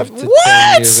 5 to 10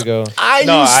 What? years ago. I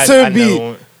used to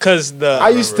be. Because I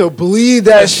used to believe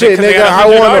that shit, because they nigga. got I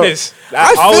 100 want artists.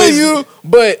 I feel always- you,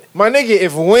 but my nigga,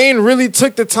 if Wayne really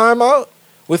took the time out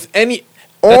with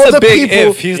all That's the a big people,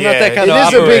 if. He's not Yeah, that kind it of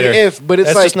is a operator. big if, but it's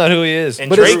That's like. just not who he is. And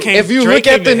But Drake it's- came, if you Drake look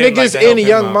at came the to him like niggas to help in him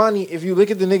Young out. Money, if you look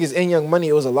at the niggas in Young Money,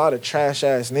 it was a lot of trash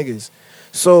ass niggas.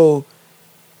 So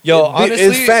Yo, it's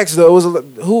honestly, facts though. It was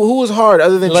who was hard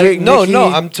other than like, Drake? no, Nicki? no,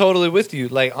 I'm totally with you.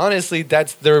 Like, honestly,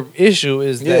 that's their issue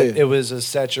is that Yeah. it was a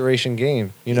saturation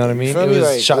game. You know what I mean? feel It me? was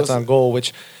Like, shots it was- on goal,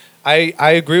 which I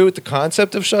agree with the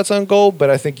concept of shots on goal, but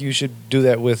I think you should do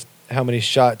that with how many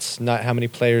shots, not how many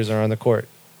players are on the court.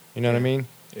 You know what I mean?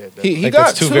 Yeah, He Like, got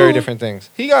that's two very different things.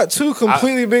 He got two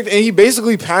completely big, and he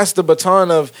basically passed the baton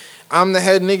of I'm the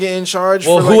head nigga in charge.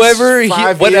 Well, for like whoever,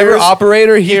 whatever years.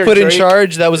 operator he Here, put in Drake,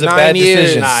 charge, that was a 9 bad years.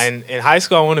 decision. Nah, in high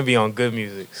school, I want to be on good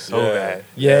music so Yeah. bad.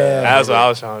 Yeah. That's what I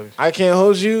was trying to be. I can't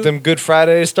hold you. Them Good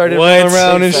Fridays started What? rolling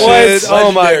around and What? shit.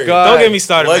 Oh my Legendary. god! Don't get me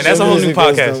started, man. That's a whole new Music is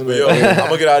podcast. dumb. But yo, I'm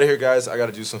gonna get out of here, guys. I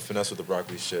gotta do some finesse with the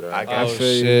broccoli shit. All right? I got Oh you.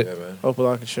 feel you. shit! Yeah, man. Hope a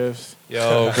lot of trips.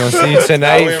 Yo, gonna see you Nah,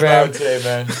 tonight, we in fam. Broward today,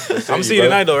 man. I'm gonna see you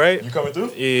tonight, though, right? You coming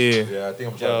through? Yeah. Yeah, I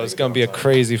think I'm. Yo, it's gonna be a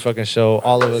crazy fucking show.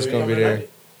 All of us gonna be there.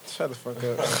 Shut the fuck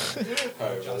up. All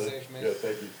right, brother. Yeah,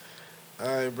 thank you.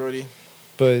 All right, Brody.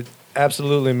 But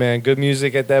Absolutely, man. Good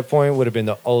music at that point would have been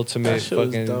the ultimate That shit was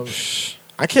fucking. dumb.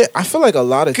 I feel like a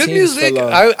lot of Good teams music. fell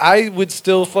off. I would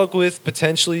still fuck with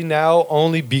potentially now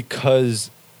only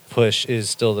because Push is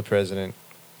still the president.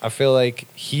 I feel like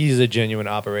he's a genuine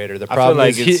operator. The feel problem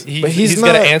like is it's- but he's he's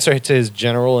got to not- answer to his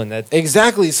general, and that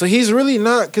Exactly. So he's really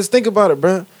not. Because think about it,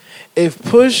 bro. If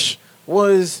Push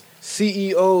was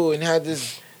CEO and had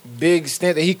this big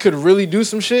stand that he could really do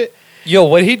some shit, yo,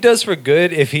 what he does for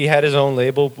good, if he had his own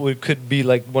label, could be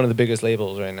like one of the biggest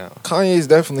labels right now. Kanye's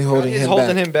definitely holding He's him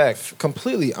holding back. him back.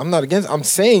 Completely. I'm not against. I'm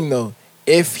saying though,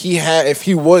 if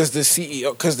he was the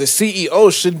CEO, because the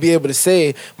CEO should be able to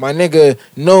say, my nigga,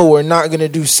 no, we're not gonna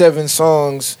do 7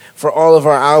 songs for all of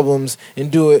our albums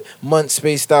and do it months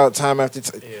spaced out, time after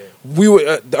time. We would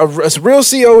a real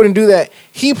CEO wouldn't do that.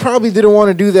 He probably didn't want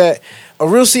to do that. A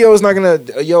real CEO is not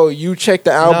gonna you check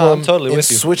the album I'm totally and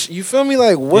with you. switch. You feel me?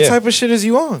 Like what Yeah. type of shit is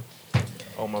you on?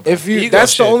 Oh my If you, Ego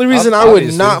that's the shit, only reason I would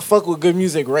obviously. not fuck with good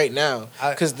music right now.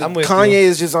 Because I'm with Kanye you.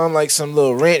 is just on like some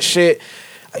little rant shit.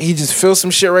 He just feels some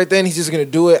shit right then. He's just gonna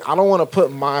do it. I don't want to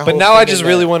put my. But whole now I thing just in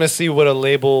really that. want to see what a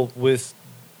label with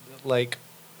like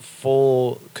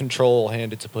full control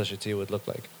handed to Pusha T would look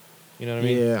like. You know what I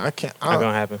mean? Yeah, I can't. Not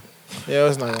gonna happen. Yeah,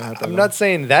 it's not gonna happen. I'm not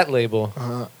saying that label,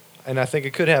 Uh-huh. and I think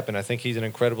it could happen. I think he's an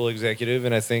incredible executive,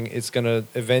 and I think it's gonna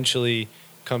eventually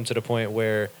come to the point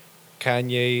where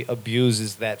Kanye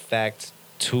abuses that fact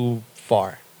too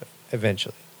far.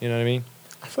 Eventually, you know what I mean?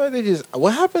 I feel like they just.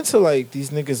 What happened to like these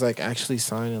niggas like actually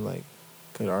signing like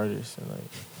good artists and like.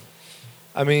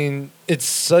 I mean, it's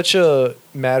such a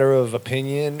matter of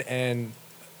opinion, and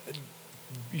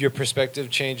your perspective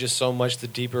changes so much the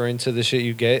deeper into the shit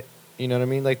you get. You know what I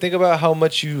mean? Like, think about how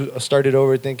much you started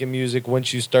overthinking music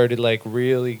once you started, like,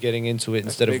 really getting into it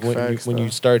instead of big when, facts, when though.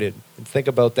 you started. And think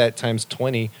about that times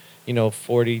 20,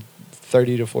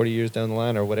 30 to 40 years down the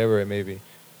line or whatever it may be,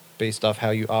 based off how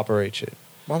you operate shit.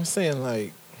 I'm saying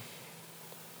like.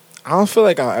 I don't feel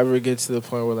like I'll ever get to the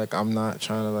point where like I'm not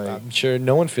trying to like. I'm sure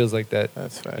no one feels like that.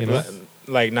 That's fact. You know?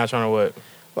 Like not trying to what?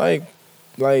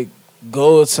 like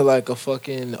go to like a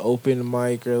fucking open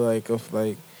mic or like a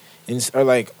like or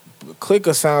like click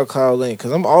a SoundCloud link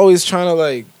because I'm always trying to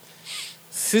like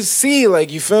see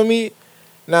like you feel me.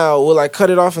 Now will I cut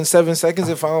it off in 7 seconds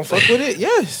if I don't fuck with it?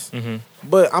 Yes,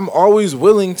 but I'm always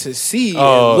willing to see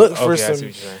and look for okay, I see some. what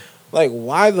you're saying. Like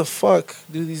why the fuck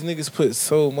do these niggas put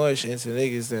so much into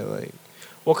niggas that like?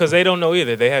 Well, because they don't know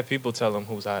either. They have people tell them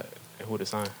who's hot and who to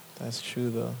sign. That's true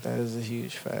though. That is a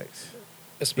huge fact.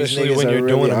 Especially These niggas when are you're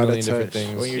really doing a out of million different touch.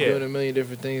 things. When you're Yeah. doing a million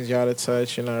different things, you're out of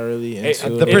touch. You're not really Hey, into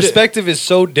The it. perspective is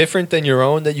so different than your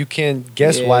own that you can't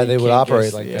guess Yeah, why you they would can't operate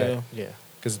guess, like yeah. that. Yeah.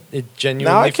 Because it Nah, I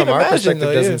genuinely, can from our imagine, perspective,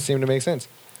 though, doesn't yeah. seem to make sense.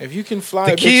 If you can fly,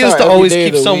 The a key bitch is out to every always day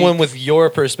keep of the someone week, with your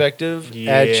perspective at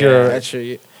Yeah. your, that's your.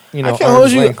 you know, I can't hold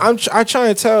arm's you. length. I try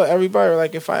and tell everybody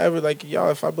like if I ever like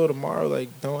y'all if I go tomorrow like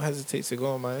don't hesitate to go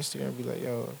on my Instagram and be like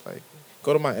yo like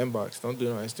go to my inbox. Don't do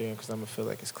it on Instagram because I'm gonna feel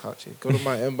like it's clout shit. Go to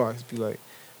my inbox. Be like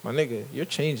my nigga, you're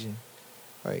changing.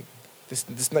 Like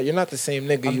this not you're not the same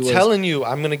nigga I'm you was. telling you,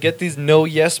 I'm gonna get these no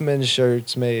yes men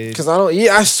shirts made. Cause I don't,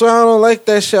 I swear I don't like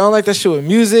that shit. I don't like that shit with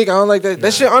music. I don't like that.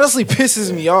 That shit honestly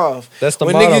pisses me off. That's the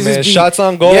When motto, niggas just man. be, Shots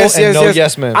on goal and no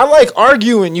yes men. I like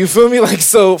arguing. You feel me? Like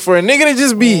so, for a nigga to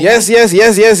just be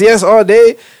yes all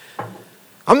day,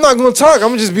 I'm not gonna talk. I'm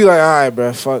gonna just be like, all right,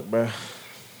 bro, fuck, bro. I'm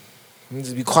gonna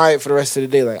just be quiet for the rest of the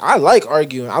day. Like I like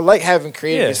arguing. I like having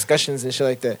creative discussions and shit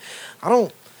like that. I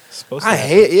don't. I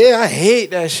hate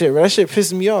that shit, bro. That shit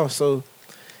pisses me off. So,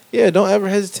 yeah, don't ever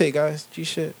hesitate, guys. G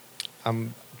shit. Let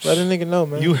a nigga know,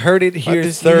 man. You heard it here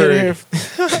This- you heard it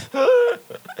third.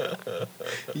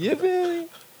 Yeah,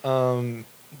 man.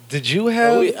 Did you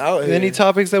have we out here. any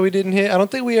topics that we didn't hit? I don't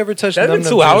think we ever touched. That's been Num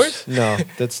 2 Num hours? Juice. No,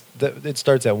 it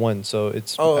starts at 1, so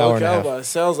it's Oh, hour okay. and a I half. was about to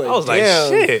say, I was like, I was like,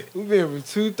 damn, shit. We've been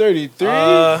for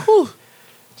 2:33.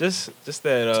 Just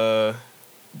that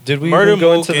Did we Murder even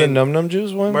go Mook into the and- Num Num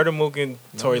Juice one? Murder Mook and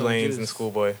Tory Num Lanez Juice. and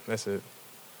Schoolboy. That's it.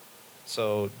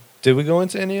 So, did we go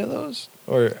into any of those?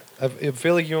 Or I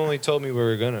feel like you only told me we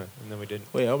were gonna, and then we didn't.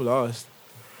 Wait, I'm lost.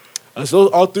 Was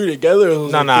those all three together? Or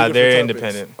was it Nah, three they're different topics?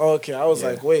 independent. Oh, okay, I was Yeah.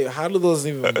 like, wait, how do those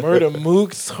even Murder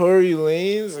Mook, Tory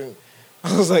Lanez, and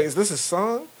I was like, is this a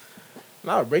song?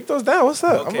 Nah, break those down. What's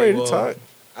up? I'm Okay, ready well, to talk.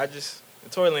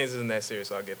 Tory Lanez isn't that serious,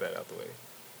 so I'll get that out the way.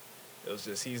 It was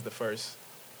just he's the first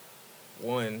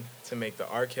one to make the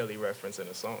R. Kelly reference in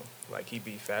a song. Like he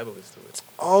be fabulous to it.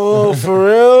 Oh, for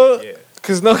real? Yeah.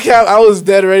 Cause no cap, I was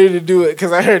dead ready to do it.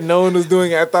 Cause I heard no one was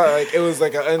doing it. I thought like it was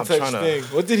like an untouched tryna- thing.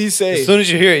 What did he say? As soon as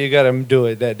you hear it, you gotta do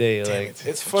it that day. Damn Like, it.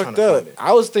 It's I'm trying fucked to up. find it.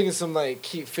 I was thinking some like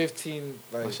keep 15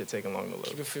 My like shit taking long to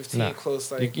keep load. it 15 Nah.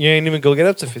 close you, like you ain't even go get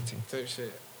up to 15. type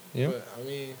shit. Yeah. But I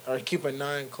mean, or keep a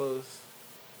 9 close,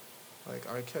 like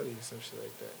R. Kelly or some shit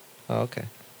like that. Oh, okay.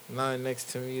 9 next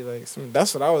to me, like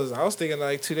that's what I was thinking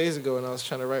like 2 days ago when I was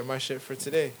trying to write my shit for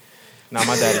today. Nah,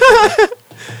 my daddy.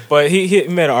 But he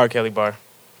made an R. Kelly bar.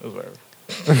 It was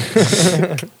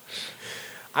whatever.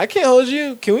 I can't hold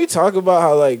you. Can we talk about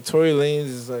how like Tory Lanez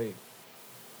is like,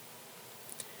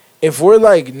 if we're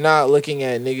like not looking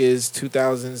at niggas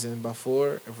 2000s and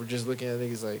before, if we're just looking at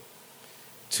niggas like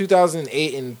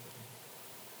 2008 and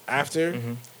after,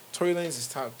 Mm-hmm. Tory Lanez is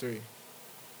top 3.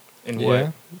 And Yeah.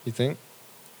 what? You think?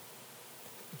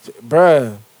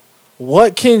 Bruh,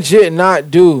 what can Jit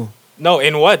not do No,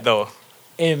 in what though?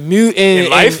 in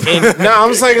life? No,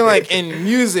 I'm saying like in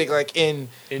music, like in.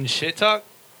 In shit talk,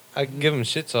 I can give him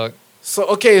shit talk. So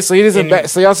okay, so he doesn't In- back.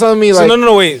 So y'all telling me like So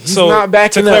no, wait. he's So not to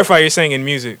backing up. clarify, you're saying in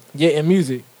music. Yeah, in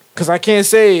music, because I can't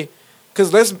say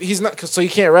because he's not. So he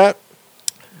can't rap.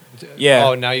 Yeah.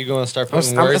 Oh, now you're going to start I'm,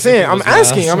 putting I'm words. saying in I'm people's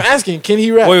asking. mouths. I'm asking. Can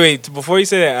he rap? Wait. Before you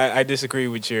say that, I disagree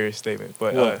with your statement.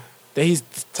 But What? That he's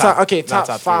Top- top. Okay, not top,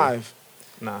 top three. 5.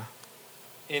 nah.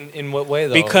 In what way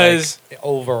though? Because- Like,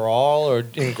 overall or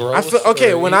in growth. I feel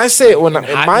okay or when in- I say when in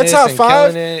in my hotness top and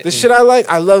 5, killing it the and- shit I like.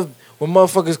 I love when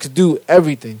motherfuckers could do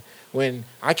everything. When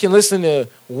I can listen to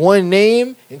one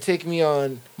name and take me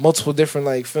on multiple different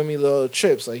like feel me little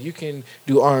trips. Like you can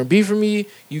do R&B for me.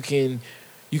 You can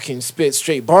spit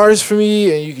straight bars for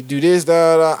me, and you can do this.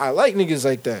 I like niggas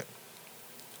like that.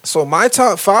 So my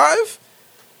top 5,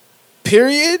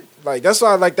 period. Like that's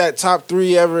why I like that top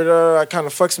 3 ever. Kind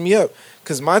of fucks me up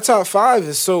because my top 5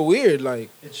 is so weird. Like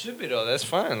It should be though. That's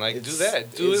fine. Like do It's-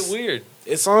 that. Do it it's- weird.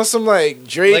 it's on some like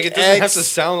Drake. Like it doesn't have X. to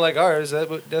sound like ours.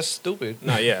 That's stupid.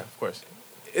 Nah. Yeah. Of course.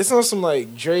 It's on some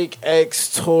like Drake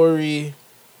X Tory.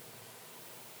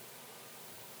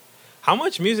 How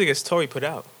much music has Tory put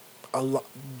out? A lot.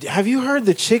 Have you heard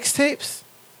the Chicks tapes?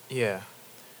 Yeah.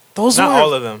 Those Not are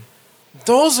all of them.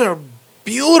 those are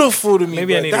beautiful to me.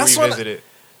 Maybe bro. I need to revisit it.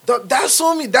 That's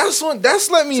on me. That's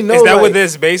let me know. Is that like, what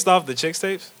this based off the Chicks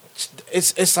tapes?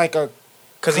 It's like a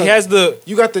Because he has the.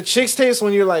 you got the Chicks tapes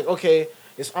when you're like okay.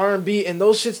 It's R&B, and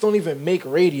those shits don't even make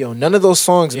radio. None of those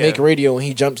songs Yeah. make radio when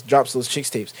he drops those Chicks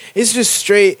tapes. It's just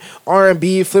straight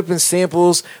R&B, flipping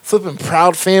samples, flipping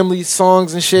Proud Family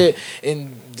songs and shit,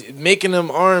 and making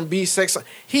them R&B sex.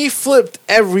 He flipped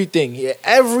everything. Yeah,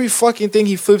 every fucking thing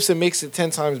he flips and makes it 10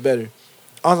 times better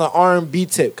on the R&B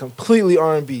tip, completely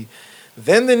R&B.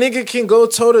 Then the nigga can go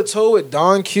toe to toe with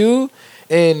Don Q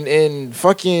and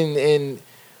fucking and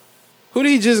who did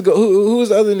he just go? Who was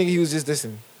the other nigga he was just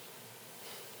dissing?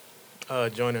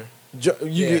 Joyner.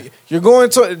 You're going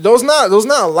to those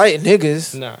not light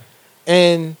niggas, Nah.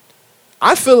 and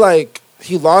I feel like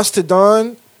he lost to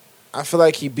Don. I feel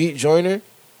like he beat Joyner.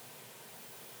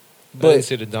 But I didn't But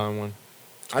see the Don one.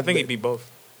 I think he'd be both.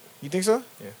 you think so?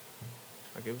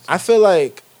 I give it to I feel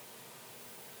like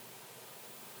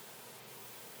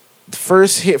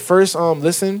first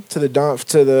listen to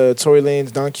the Tory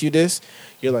Lanez Don Q diss,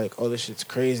 you're like, oh, this shit's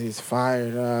crazy, it's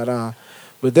fire, da da.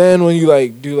 But then when you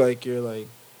like do like your like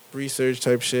research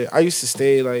type shit, I used to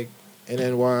stay like in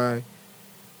NY.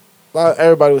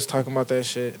 Everybody was talking about that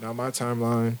shit on my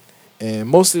timeline, and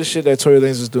most of the shit that Tory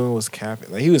Lanez was doing was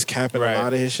capping. Like he was capping Right. a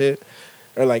lot of his shit,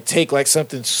 or like take like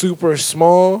something super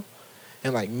small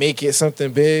and like make it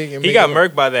something big. And He make got it,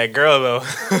 murked by that girl though.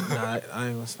 Nah, I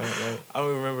ain't gonna start that. I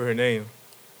don't remember her name.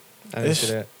 I didn't It's-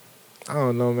 see that. I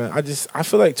don't know, man. I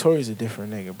feel like Tory's a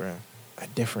different nigga, bro. A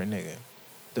different nigga.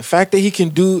 The fact that he can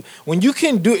do when you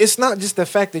can do, it's not just the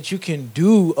fact that you can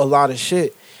do a lot of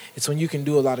shit. It's when you can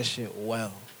do a lot of shit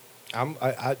well.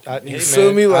 You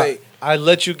feel me? Like- I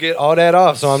let you get all that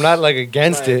off, so I'm not like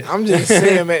against Like, it. I'm just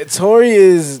saying, man.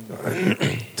 Tory's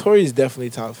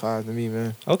definitely top 5 to me,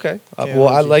 man. Okay. Can't Well,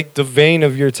 hold I you. like the vein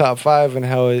of your top 5 and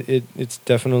how it's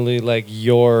definitely like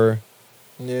your.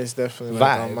 Yeah, it's definitely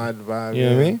like on Vibe. my vibe. You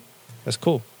know what I mean? That's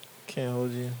cool. Can't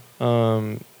hold you.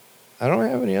 I don't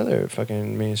have any other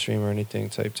fucking mainstream or anything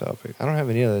type topic. I don't have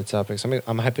any other topics.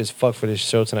 I'm hype as fuck for this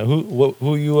show tonight.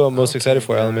 Who you most excited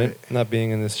for, Okay, Element? alright. Not being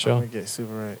in this I'm show. gonna get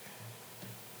super right.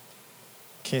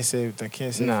 Can't say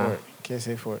Nah. for it. Can't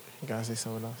say for it. You gotta say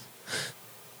someone else.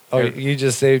 Oh, you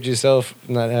just saved yourself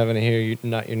not having to hear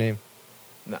not your name.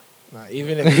 Nah,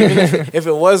 even if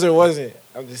it was or wasn't,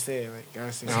 I'm just saying, like,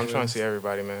 gotta say Nah, I'm someone trying else. to see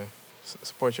everybody, man.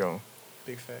 Support your own.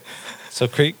 Big fact. So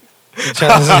Creek, you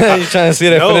trying to see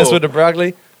that No. finesse with the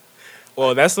broccoli?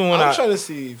 Well, that's the one I'm trying to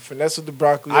see Finesse with the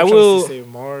Broccoli. I I'm will- trying to see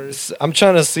Mars. I'm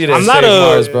trying to see that I'm not Save a-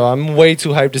 Mars, bro. I'm way too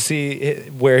hyped to see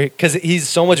where because he's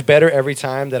so much better every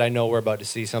time that I know we're about to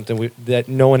see something that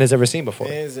no one has ever seen before.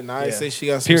 Fans and I Yeah. say she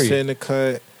got some Period. shit in the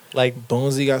cut. Like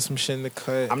Bonesy got some shit in the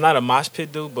cut. I'm not a mosh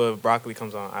pit dude, but if Broccoli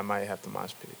comes on, I might have to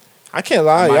mosh pit. I can't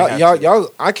lie, Might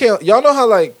y'all know how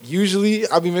like usually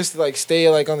I be missing like stay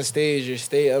like on the stage or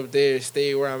stay up there,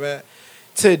 stay where I'm at.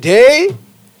 Today,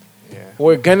 Yeah.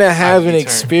 we're gonna have an turn.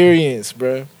 experience,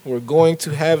 bro. We're going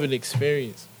to have an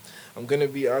experience. I'm gonna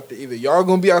be out there. Either y'all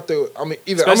gonna be out there. I mean,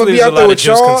 either I'm Especially gonna be there's out a there lot of with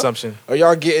juice y'all, consumption. or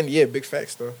y'all getting big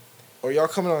facts though, or y'all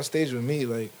coming on stage with me.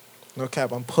 Like, no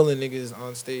cap, I'm pulling niggas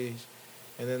on stage,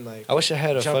 and then like I wish I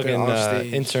had a jumping fucking off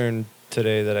stage. intern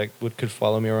today that could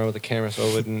follow me around with a camera, so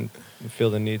I wouldn't feel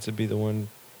the need to be the one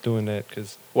doing that.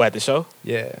 Cause What, at the show?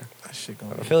 yeah, That shit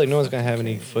gonna I be feel like no one's gonna have fucking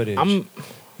any crazy. footage.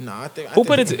 Nah, I think Who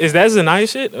put it? Is that Zanaya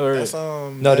shit or? That's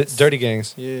no, that's- Dirty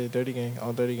Gangs. Yeah, Dirty Gang,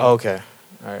 all Dirty Gang. Oh, okay,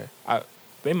 all right.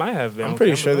 They might have been. I'm on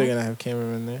pretty camera, sure they're though. gonna have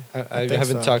cameramen there. I think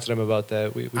haven't so. talked to them about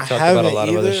that. We I talked about a haven't lot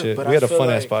of other either, shit. but We I had a feel fun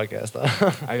ass like- podcast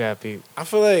though. I got peep. I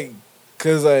feel like,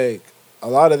 cause like a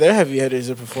lot of their heavy hitters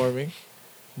are performing.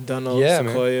 Dunno, Yeah, man.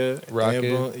 Sequoia,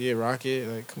 Rocket. yeah, Rocket.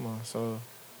 Like, come on. So,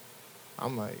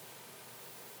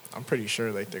 I'm pretty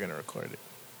sure like they're gonna record it,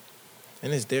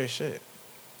 and it's their shit.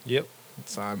 Yep.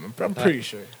 So I'm pretty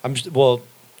sure. Well,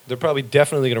 they're probably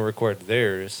definitely gonna record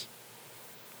theirs.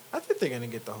 I think they're gonna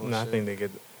get the whole No, I shit. think they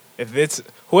get. If it's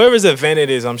whoever's event it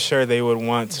is, I'm sure they would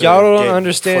want to. Y'all don't get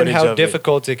understand footage how of it.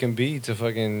 difficult it can be to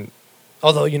fucking.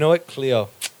 Although you know what, Cleo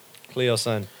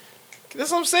son.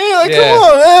 That's what I'm saying. Like, Yeah. come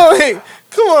on, man. Like,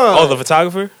 come on. Oh, the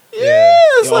photographer. yeah,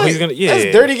 it's Yo, like, he's gonna- yeah, That's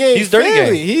yeah. Dirty Gang. He's Dirty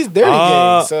family. Gang. He's Dirty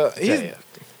Gang. So he's yeah.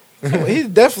 come on, he's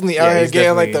definitely out Yeah, here he's getting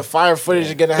like definitely- the fire footage.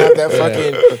 Is gonna have that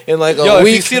fucking in like a Yo, if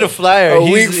week. you see the flyer, a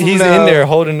week he's from in now. there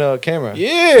holding a camera.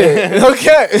 Yeah,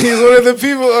 okay. He's one of the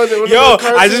people. One of the Yo,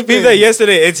 cartoon I just peeped that things.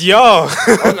 yesterday. It's y'all.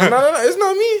 Oh, no, it's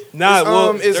not me. Nah, it's,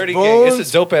 well, it's Dirty Bones. Gang. It's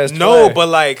a dope ass. No, but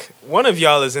like one of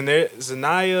y'all is in there.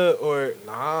 Zanaya or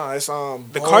Nah, it's the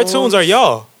Bones. cartoons are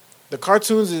y'all. The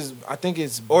cartoons is I think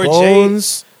it's Or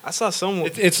Bones. I saw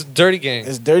someone. it's Dirty Gang.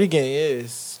 It's Dirty Gang. Yeah,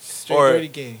 it's straight Or- Dirty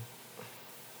Gang.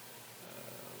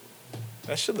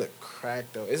 That should look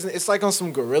cracked though. Isn't it's like on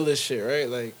some gorilla shit, right?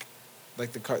 Like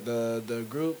the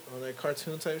group on that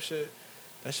cartoon type shit.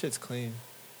 That shit's clean.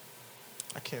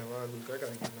 I can't lie, Luke. I gotta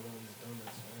get another one of these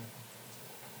donuts,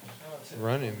 man.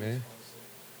 Running, man.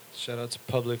 Shout out to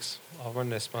Publix. I'll run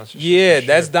that sponsorship. Yeah, for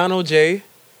that's sure. Donald J.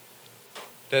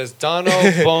 There's Dono,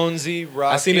 Bonesy,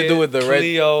 Rocket, I seen it do with the red-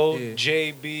 Cleo, yeah.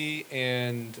 JB,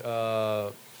 and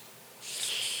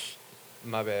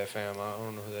my bad, fam. I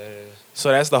don't know who that is. So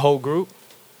that's the whole group.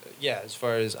 Yeah, as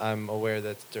far as I'm aware,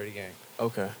 that's Dirty Gang.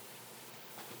 Okay.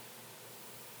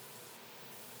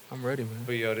 I'm ready, man.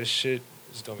 But yo, this shit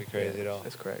is gonna be crazy though.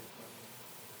 That's correct.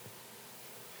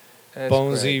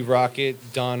 Bonesy,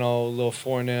 Rocket, Dono, Lil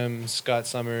Fornem, Scott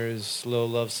Summers, Lil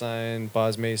Love Sign,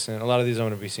 Boz Mason. A lot of these I'm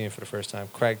gonna be seeing for the first time.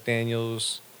 Crack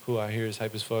Daniels, who I hear is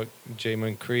hype as fuck.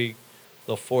 J-Mun Creek,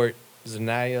 Lil Fort,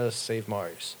 Zanaya, Save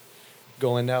Mars.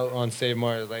 Going out on Save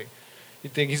Mars. Like, you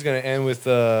think he's gonna end with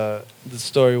the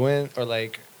story went, or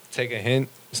like take a hint,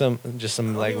 some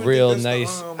like even real think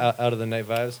that's nice the, out of the night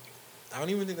vibes. I don't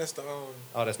even think that's the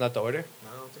Oh, that's not the order. No,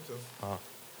 I don't think so.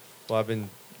 Well, I've been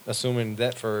assuming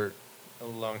that for a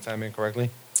long time incorrectly.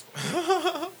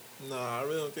 No, I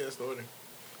really don't think that's the order.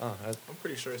 Oh, I'm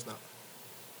pretty sure it's not.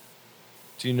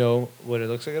 do you know what it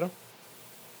looks like at all?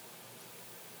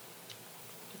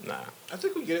 Nah. I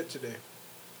think we get it today.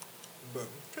 But I'm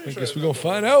pretty I sure guess it's we're not gonna the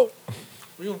find order. out.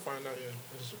 We're gonna find out, yeah.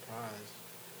 It's a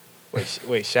surprise.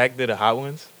 Wait, Shaq did a hot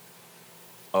ones.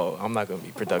 Oh, I'm not gonna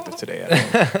be productive today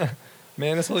at all.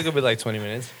 Man, it's only gonna be like 20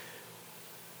 minutes.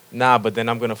 Nah, but then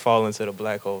I'm gonna fall into the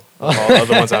black hole. Of all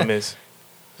other ones I miss.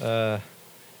 Yo,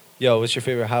 what's your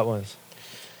favorite hot ones?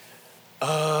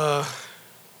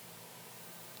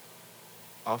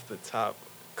 Off the top,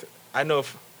 I know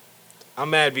if I'm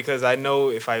mad because I know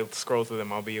if I scroll through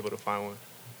them, I'll be able to find one.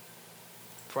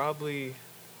 Probably.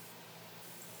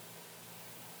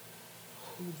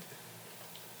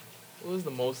 What was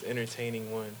the most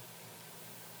entertaining one?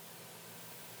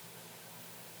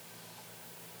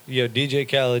 Yo, DJ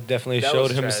Khaled definitely That showed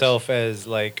was trash. himself as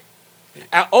like.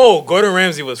 Gordon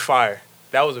Ramsay was fire.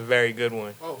 That was a very good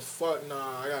one. Oh, fuck,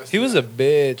 nah. I gotta He was a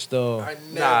bitch though. I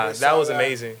never Nah, that saw was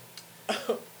amazing.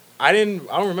 I don't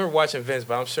remember watching Vince,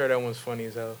 but I'm sure that one's funny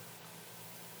as hell.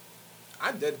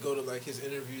 I did go to like his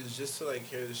interviews just to like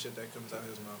hear the shit that comes out of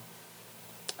his mouth.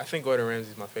 I think Gordon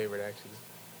Ramsay's my favorite, actually.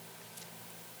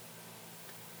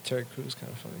 Terry Crews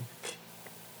kind of funny.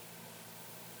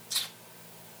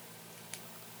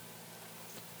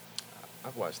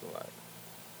 I've watched a lot.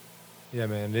 Yeah,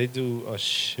 man, they do a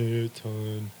shit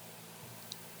ton.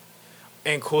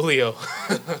 And Coolio.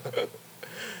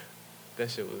 That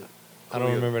shit was. I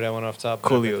don't remember that one off top. But I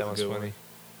bet Coolio's that a one's good funny. one.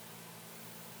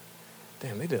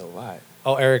 Damn, they did a lot.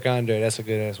 Oh, Eric Andre, that's a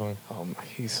good ass one. Oh, my,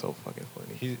 he's so fucking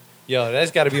funny. Yo,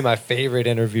 that's got to be my favorite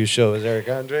interview show. Is Eric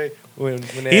Andre when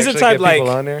they He's a actually type get like people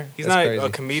on there? he's That's not crazy. a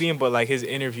comedian, but like his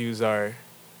interviews are.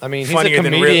 I mean, he's funnier a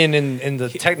than comedian in the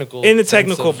technical. In the sense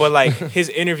technical, of- but like his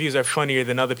interviews are funnier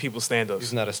than other people's stand-ups.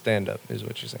 he's not a stand-up, is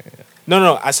what you're saying. Yeah.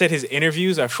 No, I said his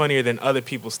interviews are funnier than other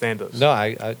people's stand-ups. No,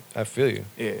 I feel you.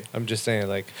 Yeah. I'm just saying,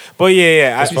 like, But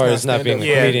yeah. as far as not being a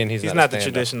yeah, comedian, he's not not a the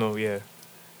stand-up. traditional. Yeah.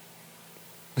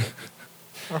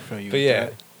 I feel you. But with yeah,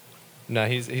 that. nah,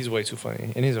 he's way too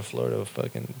funny, and he's a Florida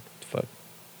fucking fuck.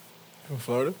 From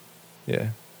Florida. Yeah,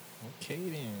 Okay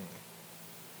then.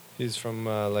 he's from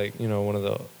like one of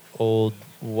the old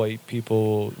white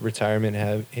people retirement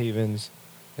havens,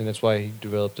 and that's why he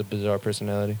developed a bizarre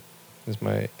personality. That's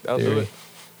my That'll do theory.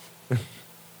 it.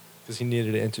 Because he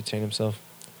needed to entertain himself.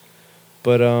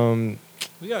 But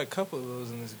We got a couple of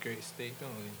those in this great state, don't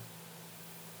we?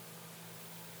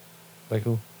 like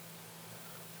who?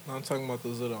 No, I'm talking about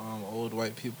those little old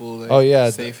white people. Like, Oh, yeah.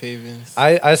 safe havens.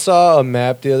 I saw a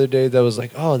map the other day that was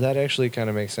like, oh, that actually kind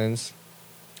of makes sense.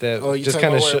 That Oh, you just talking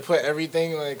kind about of where to put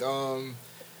everything like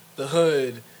the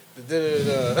hood,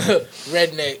 the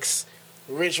rednecks,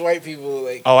 rich white people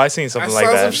like. Oh, I seen something I like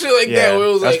saw that. some shit like Yeah, that where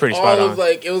it was that's like pretty all spot of on.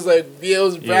 like it was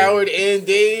Broward and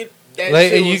Dade. That like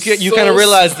shit was you so kind of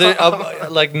realize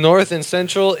that like north and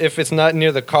central, if it's not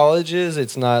near the colleges,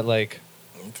 it's not like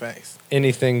Facts.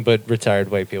 anything but retired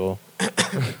white people.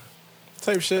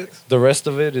 Type shit. The rest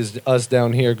of it is us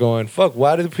down here going, fuck,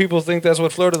 why do people think that's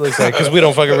what Florida looks like? Because we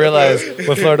don't fucking realize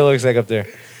what Florida looks like up there.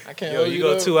 I can't. Yo, hold you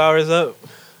go though. 2 hours up.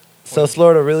 South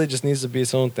Florida really just needs to be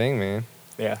its own thing, man.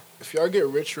 Yeah. If y'all get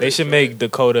rich, They should make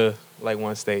Dakota like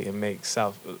one state and make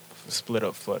South split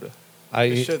up Florida.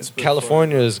 They should split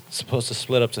California is supposed to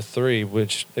split up to 3,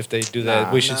 which if they do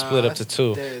that, we should split up to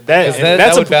 2. That, Because and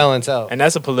that a would balance out. And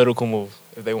that's a political move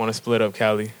if they want to split up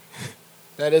Cali.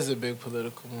 That is a big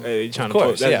political move. Hey, you trying Of to pull,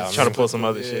 course, that's yeah. trying to pull some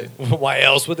other Yeah. shit. Why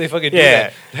else would they fucking do Yeah.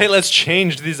 that? Hey, let's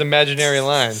change these imaginary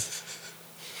lines.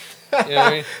 You know what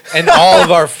I mean? And all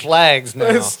of our flags now.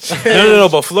 No.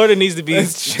 But Florida needs to be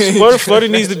Florida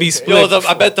needs to be split. Yo,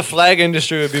 I bet the flag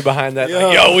industry would be behind that.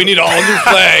 Like, yo, we need all new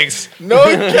flags. No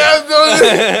cap, though.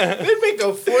 They make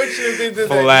a fortune if they did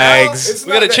that. Flags. Now, it's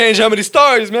We gotta not change how many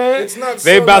stars, man. It's not.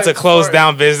 They so, about to like, close far-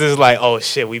 down business like, oh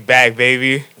shit, we back,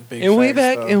 baby. Big And we facts,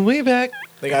 back, though. and we back.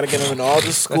 They gotta get them in all the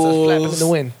That's a slap in schools. the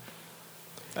wind.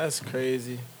 That's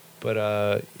crazy.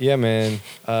 But yeah, man.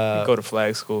 Go to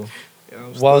flag school. Yeah,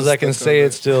 I'm While as still I can stuck say on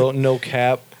it, still no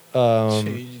cap. that.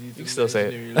 You can still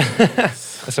say it. I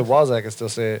said while as I can still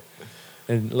say it,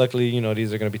 and luckily,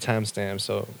 these are gonna be timestamped,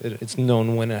 so it's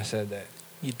known when I said that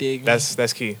You dig me?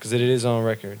 That's key. because it is on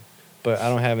record. But I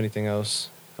don't have anything else,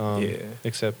 Yeah.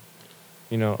 except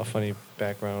a funny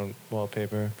background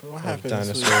wallpaper What of happened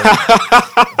this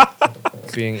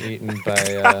dinosaurs being eaten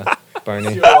by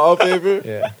Barney. Your wallpaper.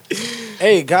 Yeah,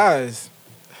 Hey guys,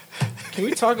 can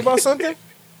we talk about something?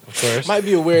 of course. Might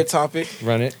be a weird topic.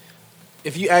 Run it.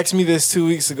 If you asked me this 2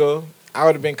 weeks ago, I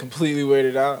would have been completely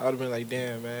weirded out. I would have been like,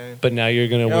 "Damn, man." But now you're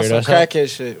gonna You know, weird some us out. crackhead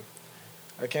shit.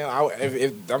 I can't.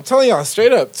 If I'm telling y'all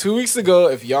straight up, 2 weeks ago,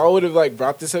 if y'all would have like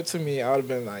brought this up to me, I would have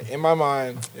been like, in my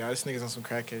mind, yeah, this nigga's on some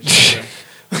crackhead shit.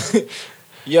 bro."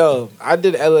 Yo, I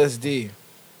did LSD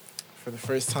for the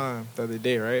first time the other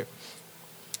day, right?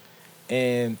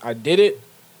 And I did it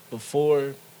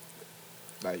before,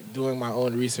 like, doing my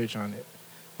own research on it.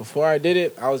 Before I did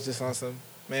it, I was just on some,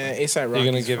 man, A$AP Rocky.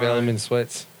 You're gonna give Element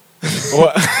sweats.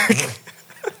 What?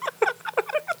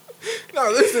 No,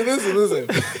 listen.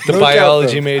 The No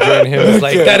biology cap, though. major in him was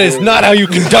like, Okay. that is not how you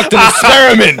conduct an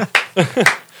experiment.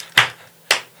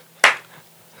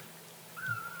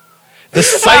 The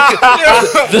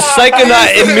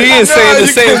psychonaut in me is saying the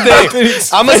same thing.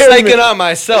 I'm a psychonaut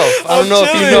myself. I don't know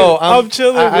if you know. I'm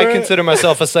chilling, I bro. consider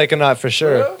myself a psychonaut for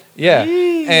sure. Yeah,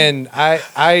 and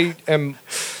I am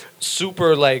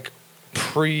super like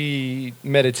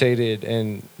premeditated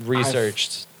and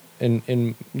researched in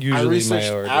I usually my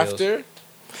researched ordeals. after.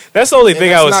 That's the only And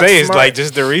thing I that's would not say is smart. like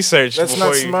just the research. That's before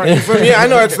not you- smart. For me, I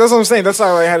know that's what I'm saying. That's why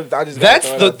I had. I just. That's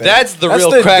gotta throw it the out there. that's the That's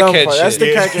real the dumb crackhead part. shit. That's the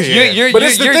crackhead shit. You're But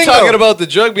it's the thing, talking though. about the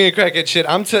drug being crackhead shit.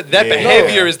 That Yeah.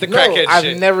 behavior is the crackhead I've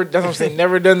shit. never. That's what I'm saying.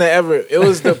 Never done that ever. It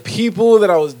was the people that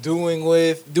I was doing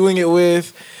it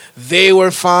with. They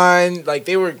were fine. Like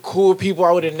they were cool people.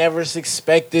 I would have never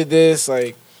expected this.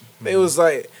 Like it was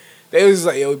like they was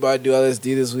like, yo, we about to do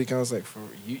LSD this week. I was like, for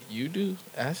you do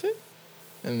acid?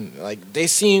 And like they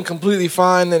seem completely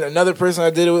fine. Then another person I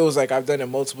did it with was like, I've done it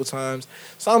multiple times.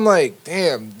 So I'm like,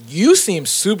 damn, you seem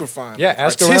super fine. Yeah, Like,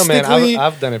 ask around, man. artistically,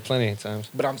 I've done it plenty of times.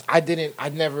 But I'm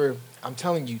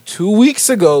telling you, 2 weeks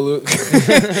ago, Luke,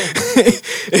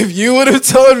 if you would have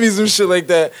told me some shit like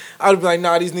that, I would be like,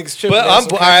 nah, these niggas tripping. But That's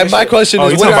some all right, crack my shit. question Oh,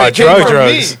 is, you what talking did I about get drug from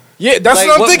drugs? me? Yeah, that's Like,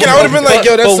 what I'm thinking. I would have been like,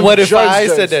 yo, that's but some what if drugs, I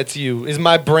said drugs. that to you? Is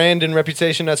my brand and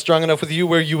reputation not strong enough with you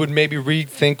where you would maybe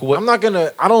rethink what? I'm not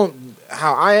gonna.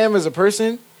 How I am as a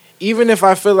person. Even if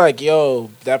I feel like,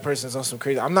 yo, that person's on some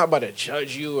crazy, I'm not about to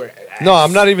judge you or. No,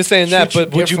 I'm not even saying that. treat you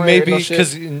But would you different or maybe no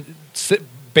shit. because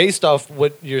based off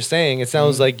what you're saying, it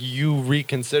sounds Mm-hmm. like you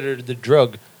reconsidered the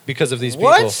drug because of these people.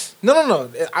 What?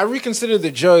 No. I reconsidered the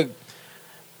drug.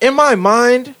 In my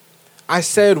mind, I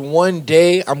said one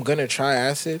day I'm gonna try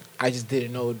acid. I just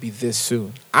didn't know it would be this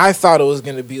soon. I thought it was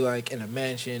gonna be like in a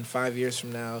mansion 5 years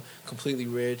from now, completely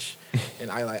rich,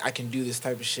 and I can do this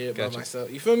type of shit Gotcha. by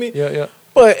myself. You feel me? Yeah.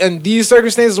 But in these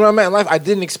circumstances where I'm at in life, I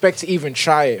didn't expect to even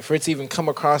try it, for it to even come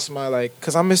across my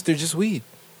because I'm Mr. Just Weed.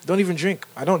 Don't even drink.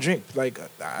 I don't drink. Like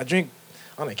I drink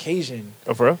on occasion.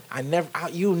 Oh, for real?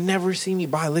 You'll never see me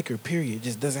buy liquor. Period. It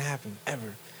just doesn't happen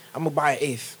ever. I'm gonna buy an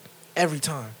eighth every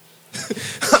time.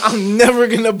 I'm never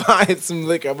gonna buy some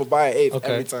liquor. I'm gonna buy an eighth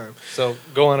Okay. every time. So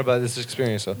go on about this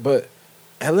experience, though. But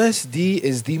LSD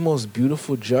is the most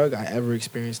beautiful drug I ever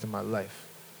experienced in my life.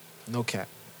 No cap.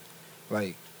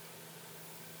 Like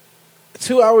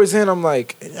 2 hours in, I'm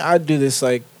like, I'd do this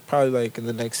probably in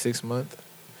the next 6 months.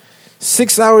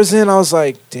 6 hours in, I was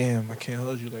like, damn, I can't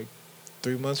hold you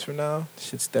 3 months from now.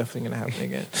 Shit's definitely gonna happen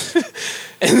again.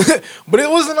 But it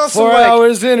wasn't on some 4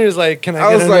 hours in, it was like, can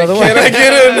I get another one? can I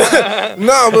get in?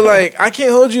 No, but I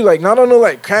can't hold you not on no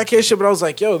crackhead shit. But I was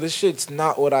like, yo, this shit's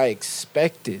not what I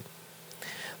expected.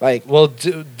 Well,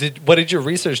 what did your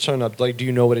research turn up? Do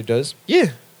you know what it does? Yeah,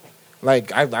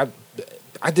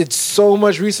 I did so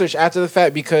much research after the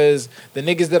fact because the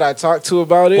niggas that I talked to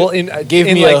about it gave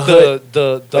me a hood,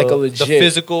 the a legit the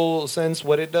physical sense,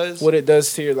 what it does. what it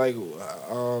does to your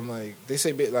they say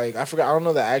I forgot, I don't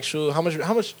know the actual how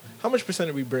much percent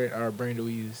of our brain do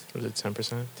we use? Was it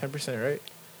 10%? 10%, right?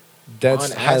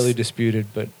 That's on highly acid. disputed,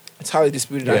 but It's highly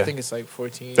disputed. Yeah. I think it's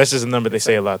 14. That's just a number they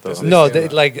say a lot, though. no,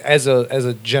 as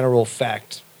a general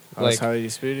fact, It's highly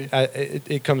disputed.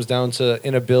 it comes down to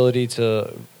inability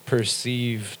to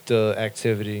perceive the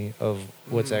activity of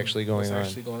what's actually going on.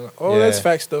 Oh, Yeah. that's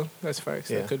facts though. That's facts.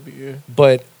 Yeah. That could be. Yeah.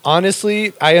 But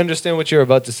honestly, I understand what you're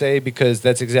about to say because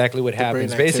that's exactly what The brain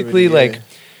happens. activity, Basically, yeah.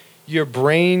 your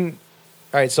brain.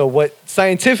 All right, so what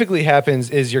scientifically happens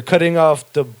is you're cutting off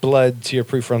the blood to your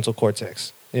prefrontal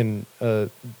cortex to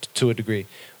a degree,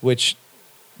 which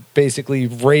basically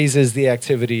raises the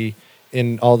activity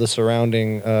in all the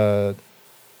surrounding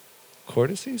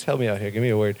cortices. Help me out here. Give me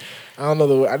a word. I don't know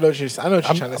the word. I know what you're trying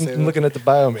to say. I'm looking at the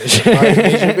biomage.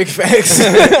 Major big facts.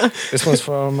 This one's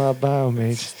from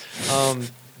biomage.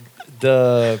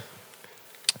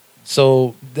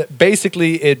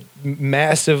 Basically, it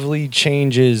massively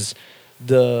changes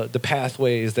the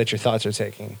pathways that your thoughts are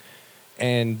taking,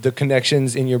 and the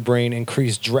connections in your brain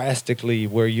increase drastically,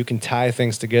 where you can tie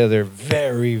things together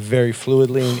very, very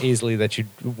fluidly and easily that you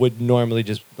would normally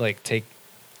just take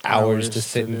hours to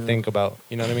sit and think about.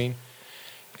 You know what I mean?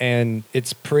 And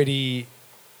it's pretty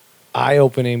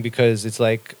eye-opening because it's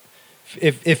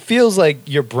it feels like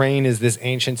your brain is this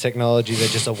ancient technology that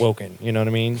just awoken. You know what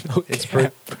I mean?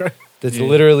 That's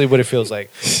literally what it feels like.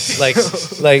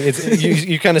 It's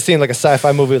you kind of seeing a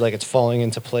sci-fi movie, it's falling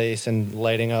into place and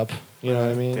lighting up. You know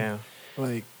what I mean? Damn.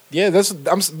 That's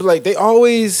they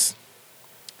always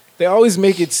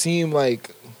make it seem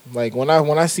like when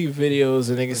I see videos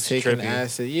of niggas taking trippy.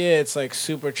 acid, it's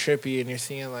super trippy, and you're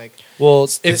seeing Well,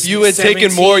 if this you had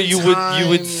taken more, you 17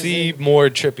 would times see more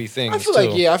trippy things. I feel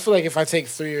too. I feel like if I take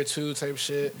 3 or 2 type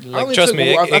shit, I only trust took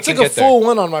me, one. I it took can a get there. full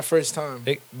one on my first time.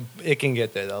 It can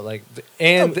get there though.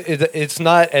 It's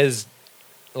not as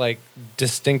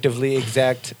distinctively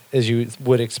exact as you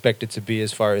would expect it to be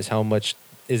as far as how much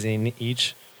is in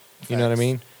each. You know what I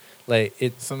mean?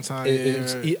 Sometimes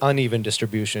it's uneven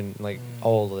distribution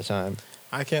all the time.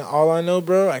 All I know,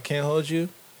 bro, I can't hold you.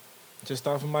 Just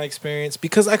off of my experience,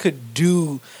 because I could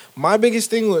do my biggest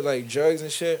thing with drugs and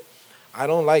shit. I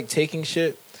don't like taking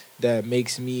shit that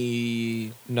makes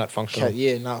me not functional.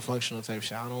 Not functional type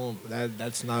shit. I don't.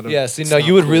 That's not.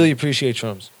 You would really appreciate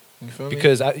shrooms. You feel me?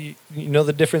 Because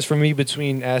the difference for me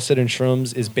between acid and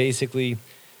shrooms is basically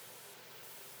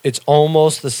it's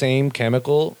almost the same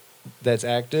chemical that's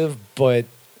active, but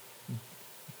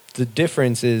the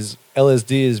difference is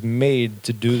LSD is made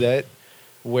to do that,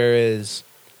 whereas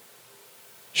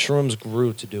shrooms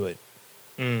grew to do it.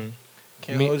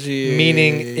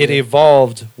 meaning it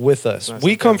evolved with us. Nice.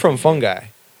 We come from fungi.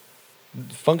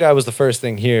 Fungi was the first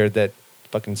thing here that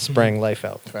fucking sprang life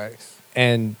out. Facts.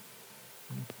 And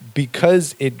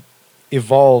because it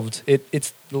evolved,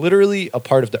 it's literally a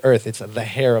part of the earth. It's the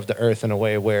hair of the earth in a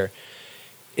way where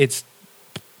its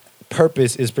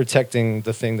purpose is protecting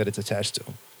the thing that it's attached to.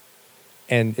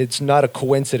 And it's not a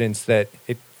coincidence that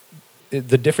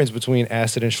the difference between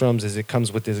acid and shrooms is it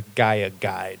comes with this Gaia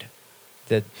guide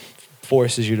that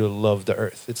forces you to love the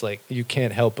earth. It's like you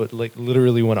can't help but like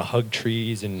literally want to hug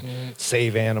trees and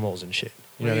save animals and shit.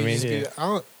 You know what I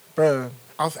mean? Bro,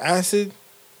 off acid,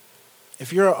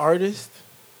 if you're an artist,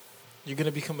 you're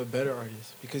gonna become a better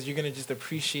artist because you're gonna just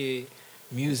appreciate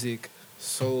music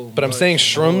so much. But I'm saying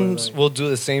shrooms like, will do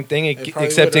the same thing, probably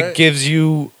except would, it right? gives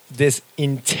you this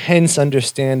intense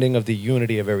understanding of the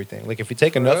unity of everything. Like if you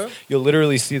take enough, real? you'll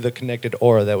literally see the connected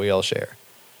aura that we all share.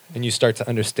 And you start to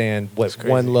understand what crazy.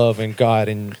 one love and God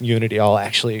and unity all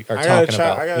actually are I gotta talking try,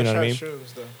 about. I gotta You know try what I mean?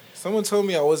 shrooms though. Someone told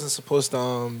me I wasn't supposed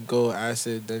to go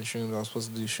acid then shrooms. I was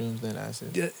supposed to do shrooms then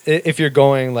acid. If you're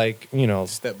going like, you know,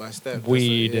 Step by step.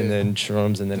 weed That's and like, then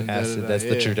shrooms and then And acid, da-da-da, that's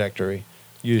the yeah. trajectory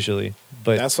usually.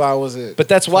 But that's why I wasn't. But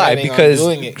that's why, planning on because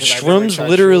doing it, 'cause I never shrooms tried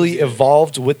literally shrooms yet.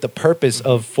 evolved with the purpose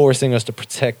of forcing us to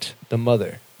protect the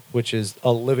mother, which is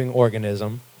a living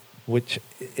organism, which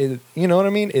is, you know what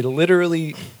I mean? It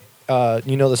literally,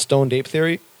 you know, the stoned ape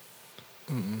theory?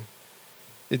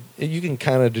 You can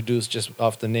kind of deduce just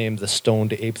off the name, the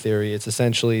stoned ape theory. It's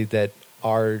essentially that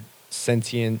our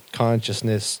sentient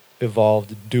consciousness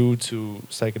evolved due to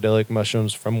psychedelic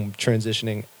mushrooms from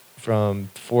transitioning from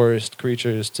forest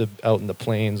creatures to out in the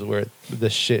plains where the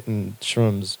shit and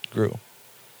shrooms grew.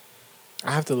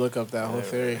 I have to look up that whole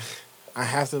theory. I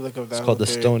have to look up that. It's called the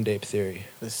whole theory. stoned ape theory.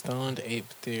 The stoned ape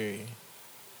theory.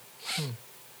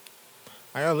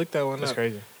 I gotta look that one That's up.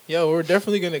 crazy. Yo, we're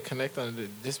definitely gonna connect on it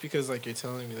just because like you're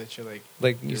telling me that you're Like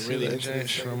you're you see really that into giant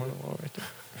this shroom thing. on the wall right there?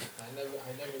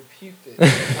 I never peeped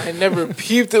it. I never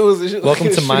peeped it was a shit. Welcome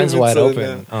like a to Minds shroom Wide until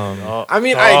Open. now. I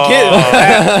mean, I get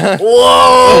that.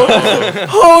 Whoa,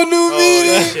 whole new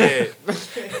meaning. Shit.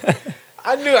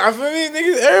 I feel me,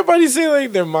 niggas. Everybody say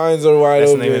like their minds are wide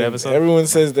That's the open. name of the episode? Everyone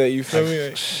says that. You feel me?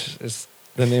 Like, It's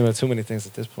the name of too many things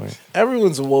at this point.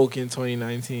 everyone's woke in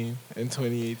 2019 and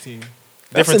 2018.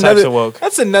 Different types of woke.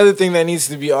 That's another thing that needs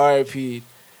to be RIP'd.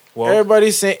 Woke.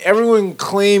 Everybody's saying, everyone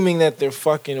claiming that they're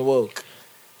fucking woke.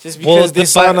 Just because Well, they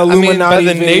saw an Illuminati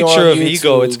by the video nature on of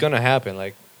ego, YouTube. it's gonna happen.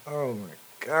 Like, Oh my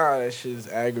god, that shit is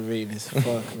aggravating as fuck,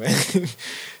 man.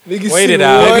 Niggas Wait seen it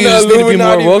out. one Maybe you just need to be more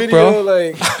Illuminati woke, video, bro.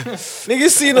 Like, niggas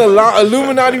seen a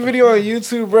Illuminati video on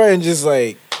YouTube, bro, and just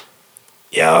like,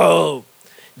 yo,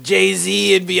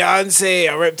 Jay-Z and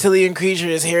Beyonce, a reptilian creature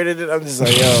is here to. I'm just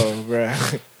like, yo, bro.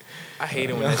 I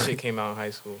hated when that shit came out in high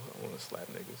school. I want to slap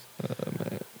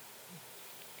niggas.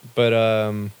 but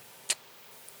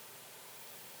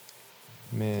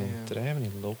man, Damn. did I have any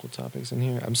local topics in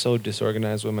here? I'm so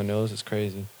disorganized with my nose. It's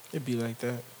crazy. It'd be like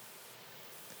that.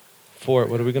 Fort,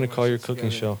 what are we gonna call your cooking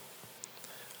show?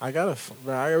 I gotta,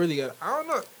 bro. I really got. I don't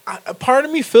know. A part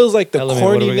of me feels like the Element,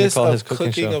 what are we gonna corniness call of his cooking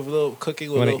cooking show? of little cooking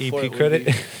You with want Lil an Fort EP would credit?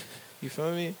 be- You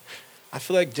feel me? I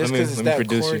feel like just Let me- because it's let me that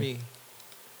produce you. corny,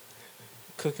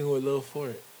 cooking with Lil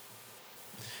Fort.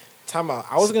 Time out.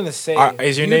 I was gonna say.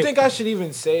 Is your do you name- think I should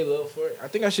even say Lil Fort? I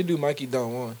think I should do Mikey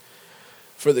Don Juan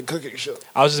for the cooking show.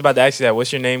 I was just about to ask you that.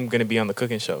 What's your name going to be on the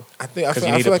cooking show? I 'Cause you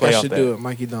feel need to like play I off should that. do it,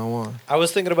 Mikey Don Juan. I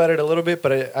was thinking about it a little bit,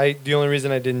 but I the only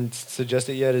reason I didn't suggest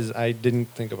it yet is I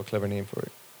didn't think of a clever name for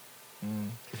it.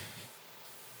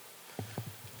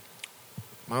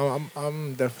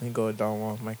 I'm definitely going Don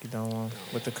Juan, Mikey Don Juan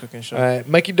with the cooking show. All right,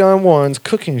 Mikey Don Juan's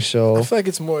cooking show. I feel like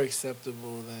it's more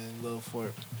acceptable than Lil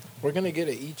Fort. We're gonna get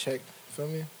an E-check. Feel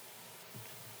me?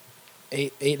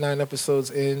 9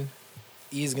 episodes in,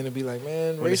 E's gonna be like,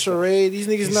 man, What is Racial Ray, these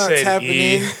niggas He not said tapping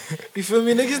E. in. You feel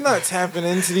me? Niggas not tapping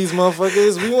into these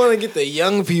motherfuckers. We want to get the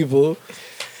young people.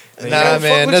 Nah, Fuck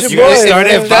man, with that's your boy, start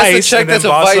man. at if that's the Vice check. and then That's a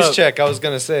boss Vice up. check. I was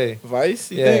gonna say,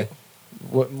 Vice, you yeah,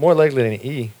 think? More likely than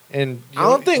E. And I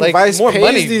don't think like, Vice more pays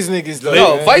money. these niggas though.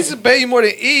 No, man. Vice is pay you more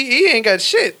than E. E ain't got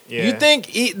shit. Yeah. You think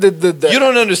the You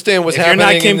don't understand what's If you're not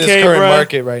happening Kim in this K, current bruh.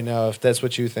 market right now. If that's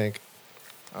what you think,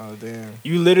 Oh damn.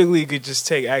 You literally could just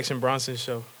take Action Bronson's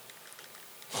show.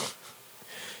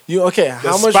 You okay? The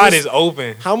How much? spot is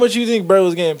open. How much you think Bro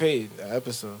was getting paid an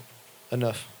episode?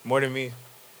 enough. More than me.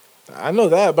 I know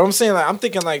that, but I'm saying like I'm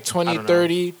thinking like 20, I don't know.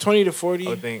 30, 20 to I 40.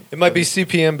 would think. It might be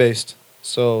CPM based,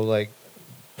 so like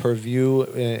per view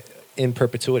in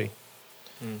perpetuity.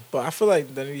 But I feel like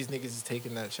none of these niggas is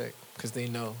taking that check because they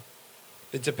know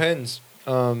It depends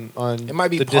on it might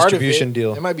be the part distribution of it.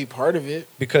 deal It might be part of it.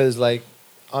 because like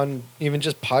on even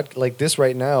just like this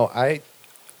right now, I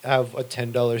have a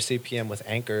 $10 CPM with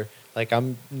Anchor. Like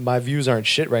my views aren't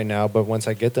shit right now, but once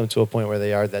I get them to a point where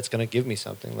they are, that's gonna give me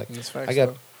something. Like That's facts, I got,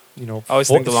 though. you know, I always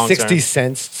think the long 60 term.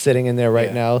 cents sitting in there right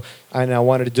Yeah. now, and I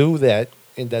wanted to do that,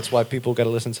 and that's why people got to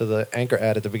listen to the Anchor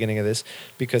ad at the beginning of this,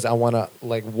 because I want to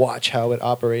like watch how it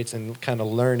operates and kind of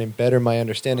learn and better my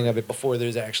understanding of it before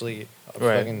there's actually a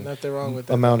Right. fucking Nothing wrong with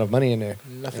that. amount of money in there. Nothing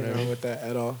You know what I wrong mean? with that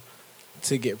at all.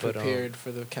 To get But, prepared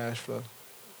for the cash flow.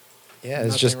 Yeah, it's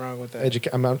Nothing just wrong with that.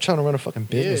 I'm trying to run a fucking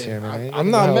business Yeah, here, man. I'm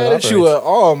not mad at you at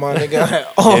all, my nigga. At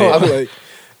all. Yeah. Like,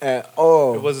 at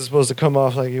all. It wasn't supposed to come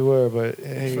off like you were, but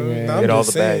hey, Feel me? man. Nah, I'm Get all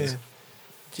just the bags.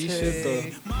 saying. G shit though.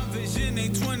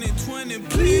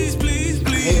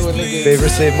 Favorite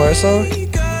Save Mars song?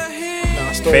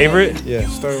 Nah, Story Favorite? One. Yeah.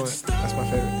 Story One. That's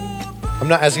my favorite. I'm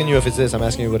not asking you if it's this. I'm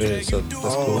asking you what it is. So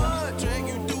that's cool.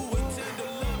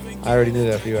 I already knew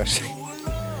that for you, actually.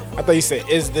 I thought you said,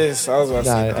 "Is this?" I was about to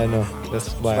say. Nah, I know. That's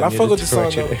why. But I fuck needed with to the song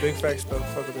correct you though. there. Big facts though.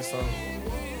 Fuck with this song.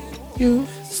 You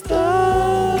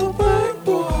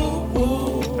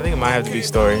I think it might have to be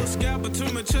Story.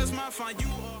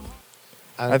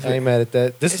 I ain't mad at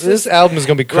that. This album is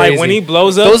gonna be Like crazy. when he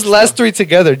blows up, Those last three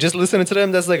together, just listening to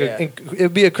them, that's like Yeah.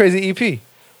 it'd be a crazy E EP.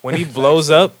 when he blows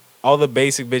up, all the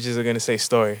basic bitches are gonna say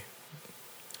Story.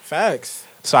 Facts.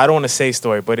 So I don't want to say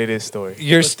Story, but it is Story.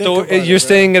 You're But think about it, you're bro.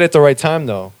 saying it at the right time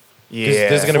though. 'Cause Yeah,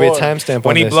 there's gonna be a Before- timestamp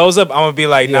when on he this. blows up, I'm gonna be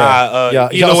like, Yeah. nah. Yeah.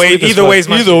 Either Y'all way, sleep as either fuck. way's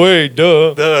my Either way,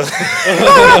 duh. Duh.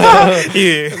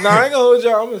 yeah. Nah, I ain't gonna hold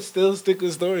y'all. I'm gonna still stick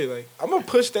with Story. Like, I'm gonna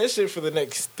push that shit for the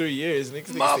next 3 years. Niggas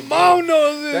think My it's the mom game.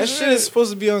 knows That this shit is supposed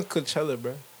to be on Coachella,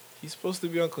 bro. He's supposed to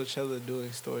be on Coachella doing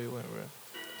Story One, bro.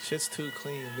 Shit's too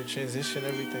clean. The transition,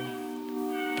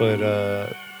 everything. But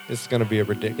it's gonna be a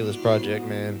ridiculous project,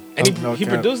 man. And No he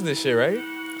cap. produced this shit, right?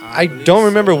 I believe don't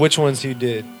remember so. which ones he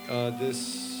did.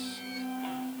 This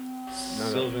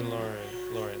Sylvan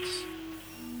Lawrence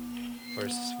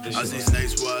versus I see Vision.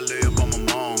 snakes where I lay up on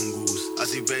my mongoose. I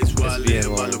see babes where I lay SBN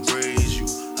up, I Lawrence. praise you.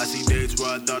 I see dates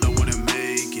where I thought I wouldn't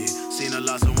make it. Seen a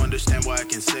lot, so understand why I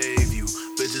can save you.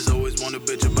 Bitches always want to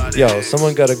bitch about it. Yo,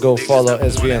 someone gotta go follow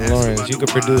SVN Lawrence. You could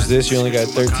produce this. You only got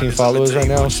 13 followers right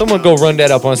now. Someone go run that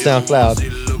up on SoundCloud. See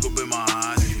the look up in my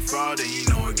eyes. If you fraud, then you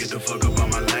know it. Get the fuck up on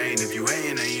my lane. If you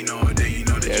hating, then you know it. Then you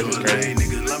know that you're a lane.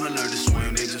 Niggas love to learn to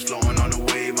swim. They just flowing on the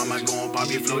wave. I might go and pop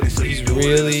your floaty so you do it.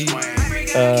 Really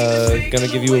gonna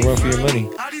give you a run for your money.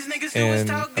 And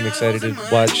I'm excited to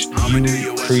watch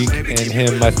you, Creek, and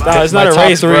him. Nah, it's not a top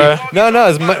race, three. bruh. No,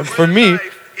 it's for me.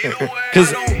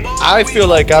 Because I feel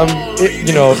like I'm,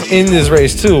 in this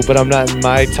race too, but I'm not in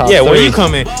my top Yeah, three. where you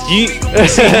coming?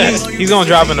 He's gonna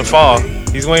drop in the fall.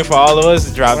 He's waiting for all of us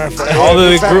to drop. All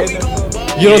of the group.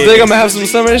 You don't think I'm gonna have some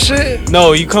summer shit?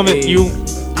 No, you coming? You're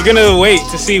gonna wait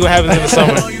to see what happens in the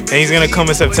summer, and he's gonna come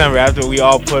in September after we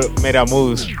all made our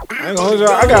moves. I ain't gonna hold y'all.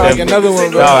 I got like another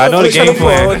one, bro. No, I know the Push it game up for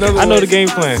plan. another I know one. the game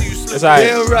plan. It's alright.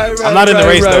 Yeah, right. I'm not in the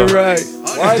race though.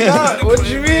 Why not? What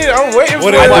you mean? I'm waiting for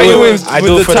What it. are you in I with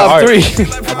do it the for the top art. three? I do it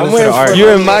for the art.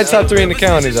 You're in my top three in the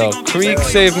county though. Creek,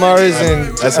 Save Mars,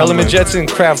 and That's Element something. Jets and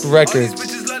Craft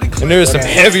Records. And there's some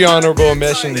heavy honorable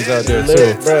mentions out there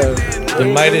too. Bro, The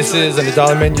Midases and the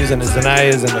Dollar Menus and the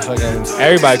Zanayas and the fucking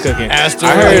Everybody cooking. Astor. I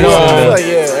heard. and I feel the like,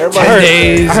 yeah, everybody. 10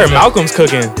 Days. I heard Malcolm's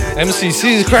cooking.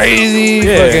 MCC's crazy.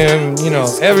 Yeah.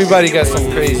 Fucking, everybody got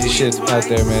some crazy shit out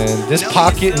there, man. This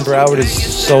Pocket in Broward is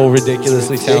so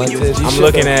ridiculously talented. I'm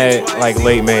looking at like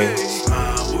late May. That's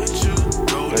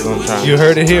what I'm trying. You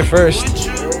heard it here first.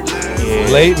 Yeah.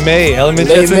 Late May, Element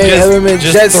Late Jetson May, Element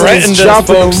just Jetson threatened is us,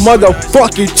 dropping a folks.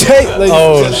 motherfucking tape. Like,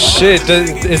 Oh shit!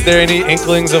 Is there any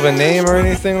inklings of a name or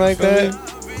anything like that?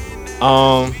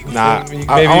 Nah. Maybe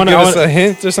I wanna, give us a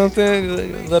hint or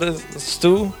something. Let us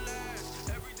stew.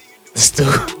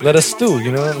 Let us stew.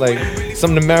 Like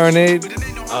something to marinate.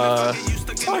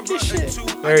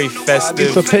 very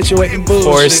festive, Perpetuating bullshit.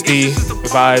 foresty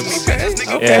vibes.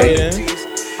 Okay. Yeah.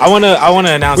 I wanna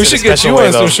announce We it a should get special you way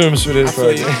on though. some shrooms for this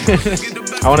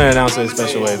project. I wanna announce it a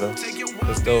special way though.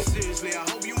 That's dope.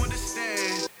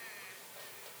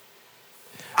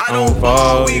 I don't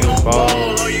fall, you don't fall.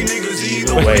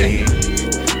 Either way.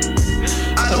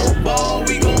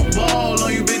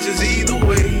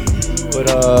 But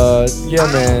yeah,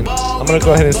 man, I'm gonna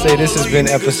go ahead and say this has been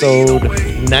episode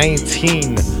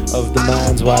 19 of the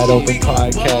Minds Wide Open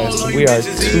podcast. We are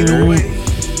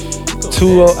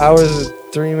 2 hours and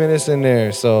 3 minutes in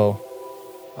there, so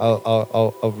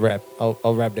I'll wrap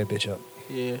that bitch up.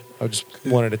 yeah. I just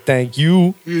wanted to thank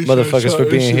you, motherfuckers, shout for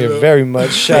being out. here very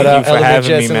much. Shout Thank out you for Element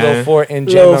having me, Jetson, man. Low Fort, and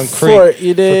Low Jen on Fort, Creek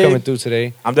you for dig? coming through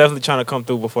today. I'm definitely trying to come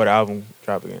through before the album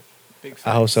drop again. Big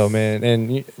I hope so, facts. man.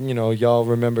 And you know, y'all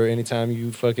remember anytime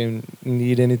you fucking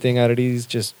need anything out of these,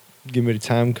 just give me the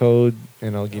time code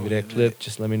and I'll give you that clip.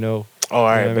 Just let me know. Oh, all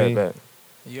right, You know what I mean? bet.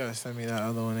 You gotta send me that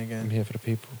other one I'm again. here for the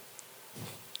people.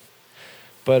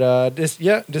 But this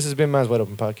has been Minds Wide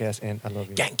Open podcast, and I love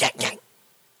you. Gang, gang, gang.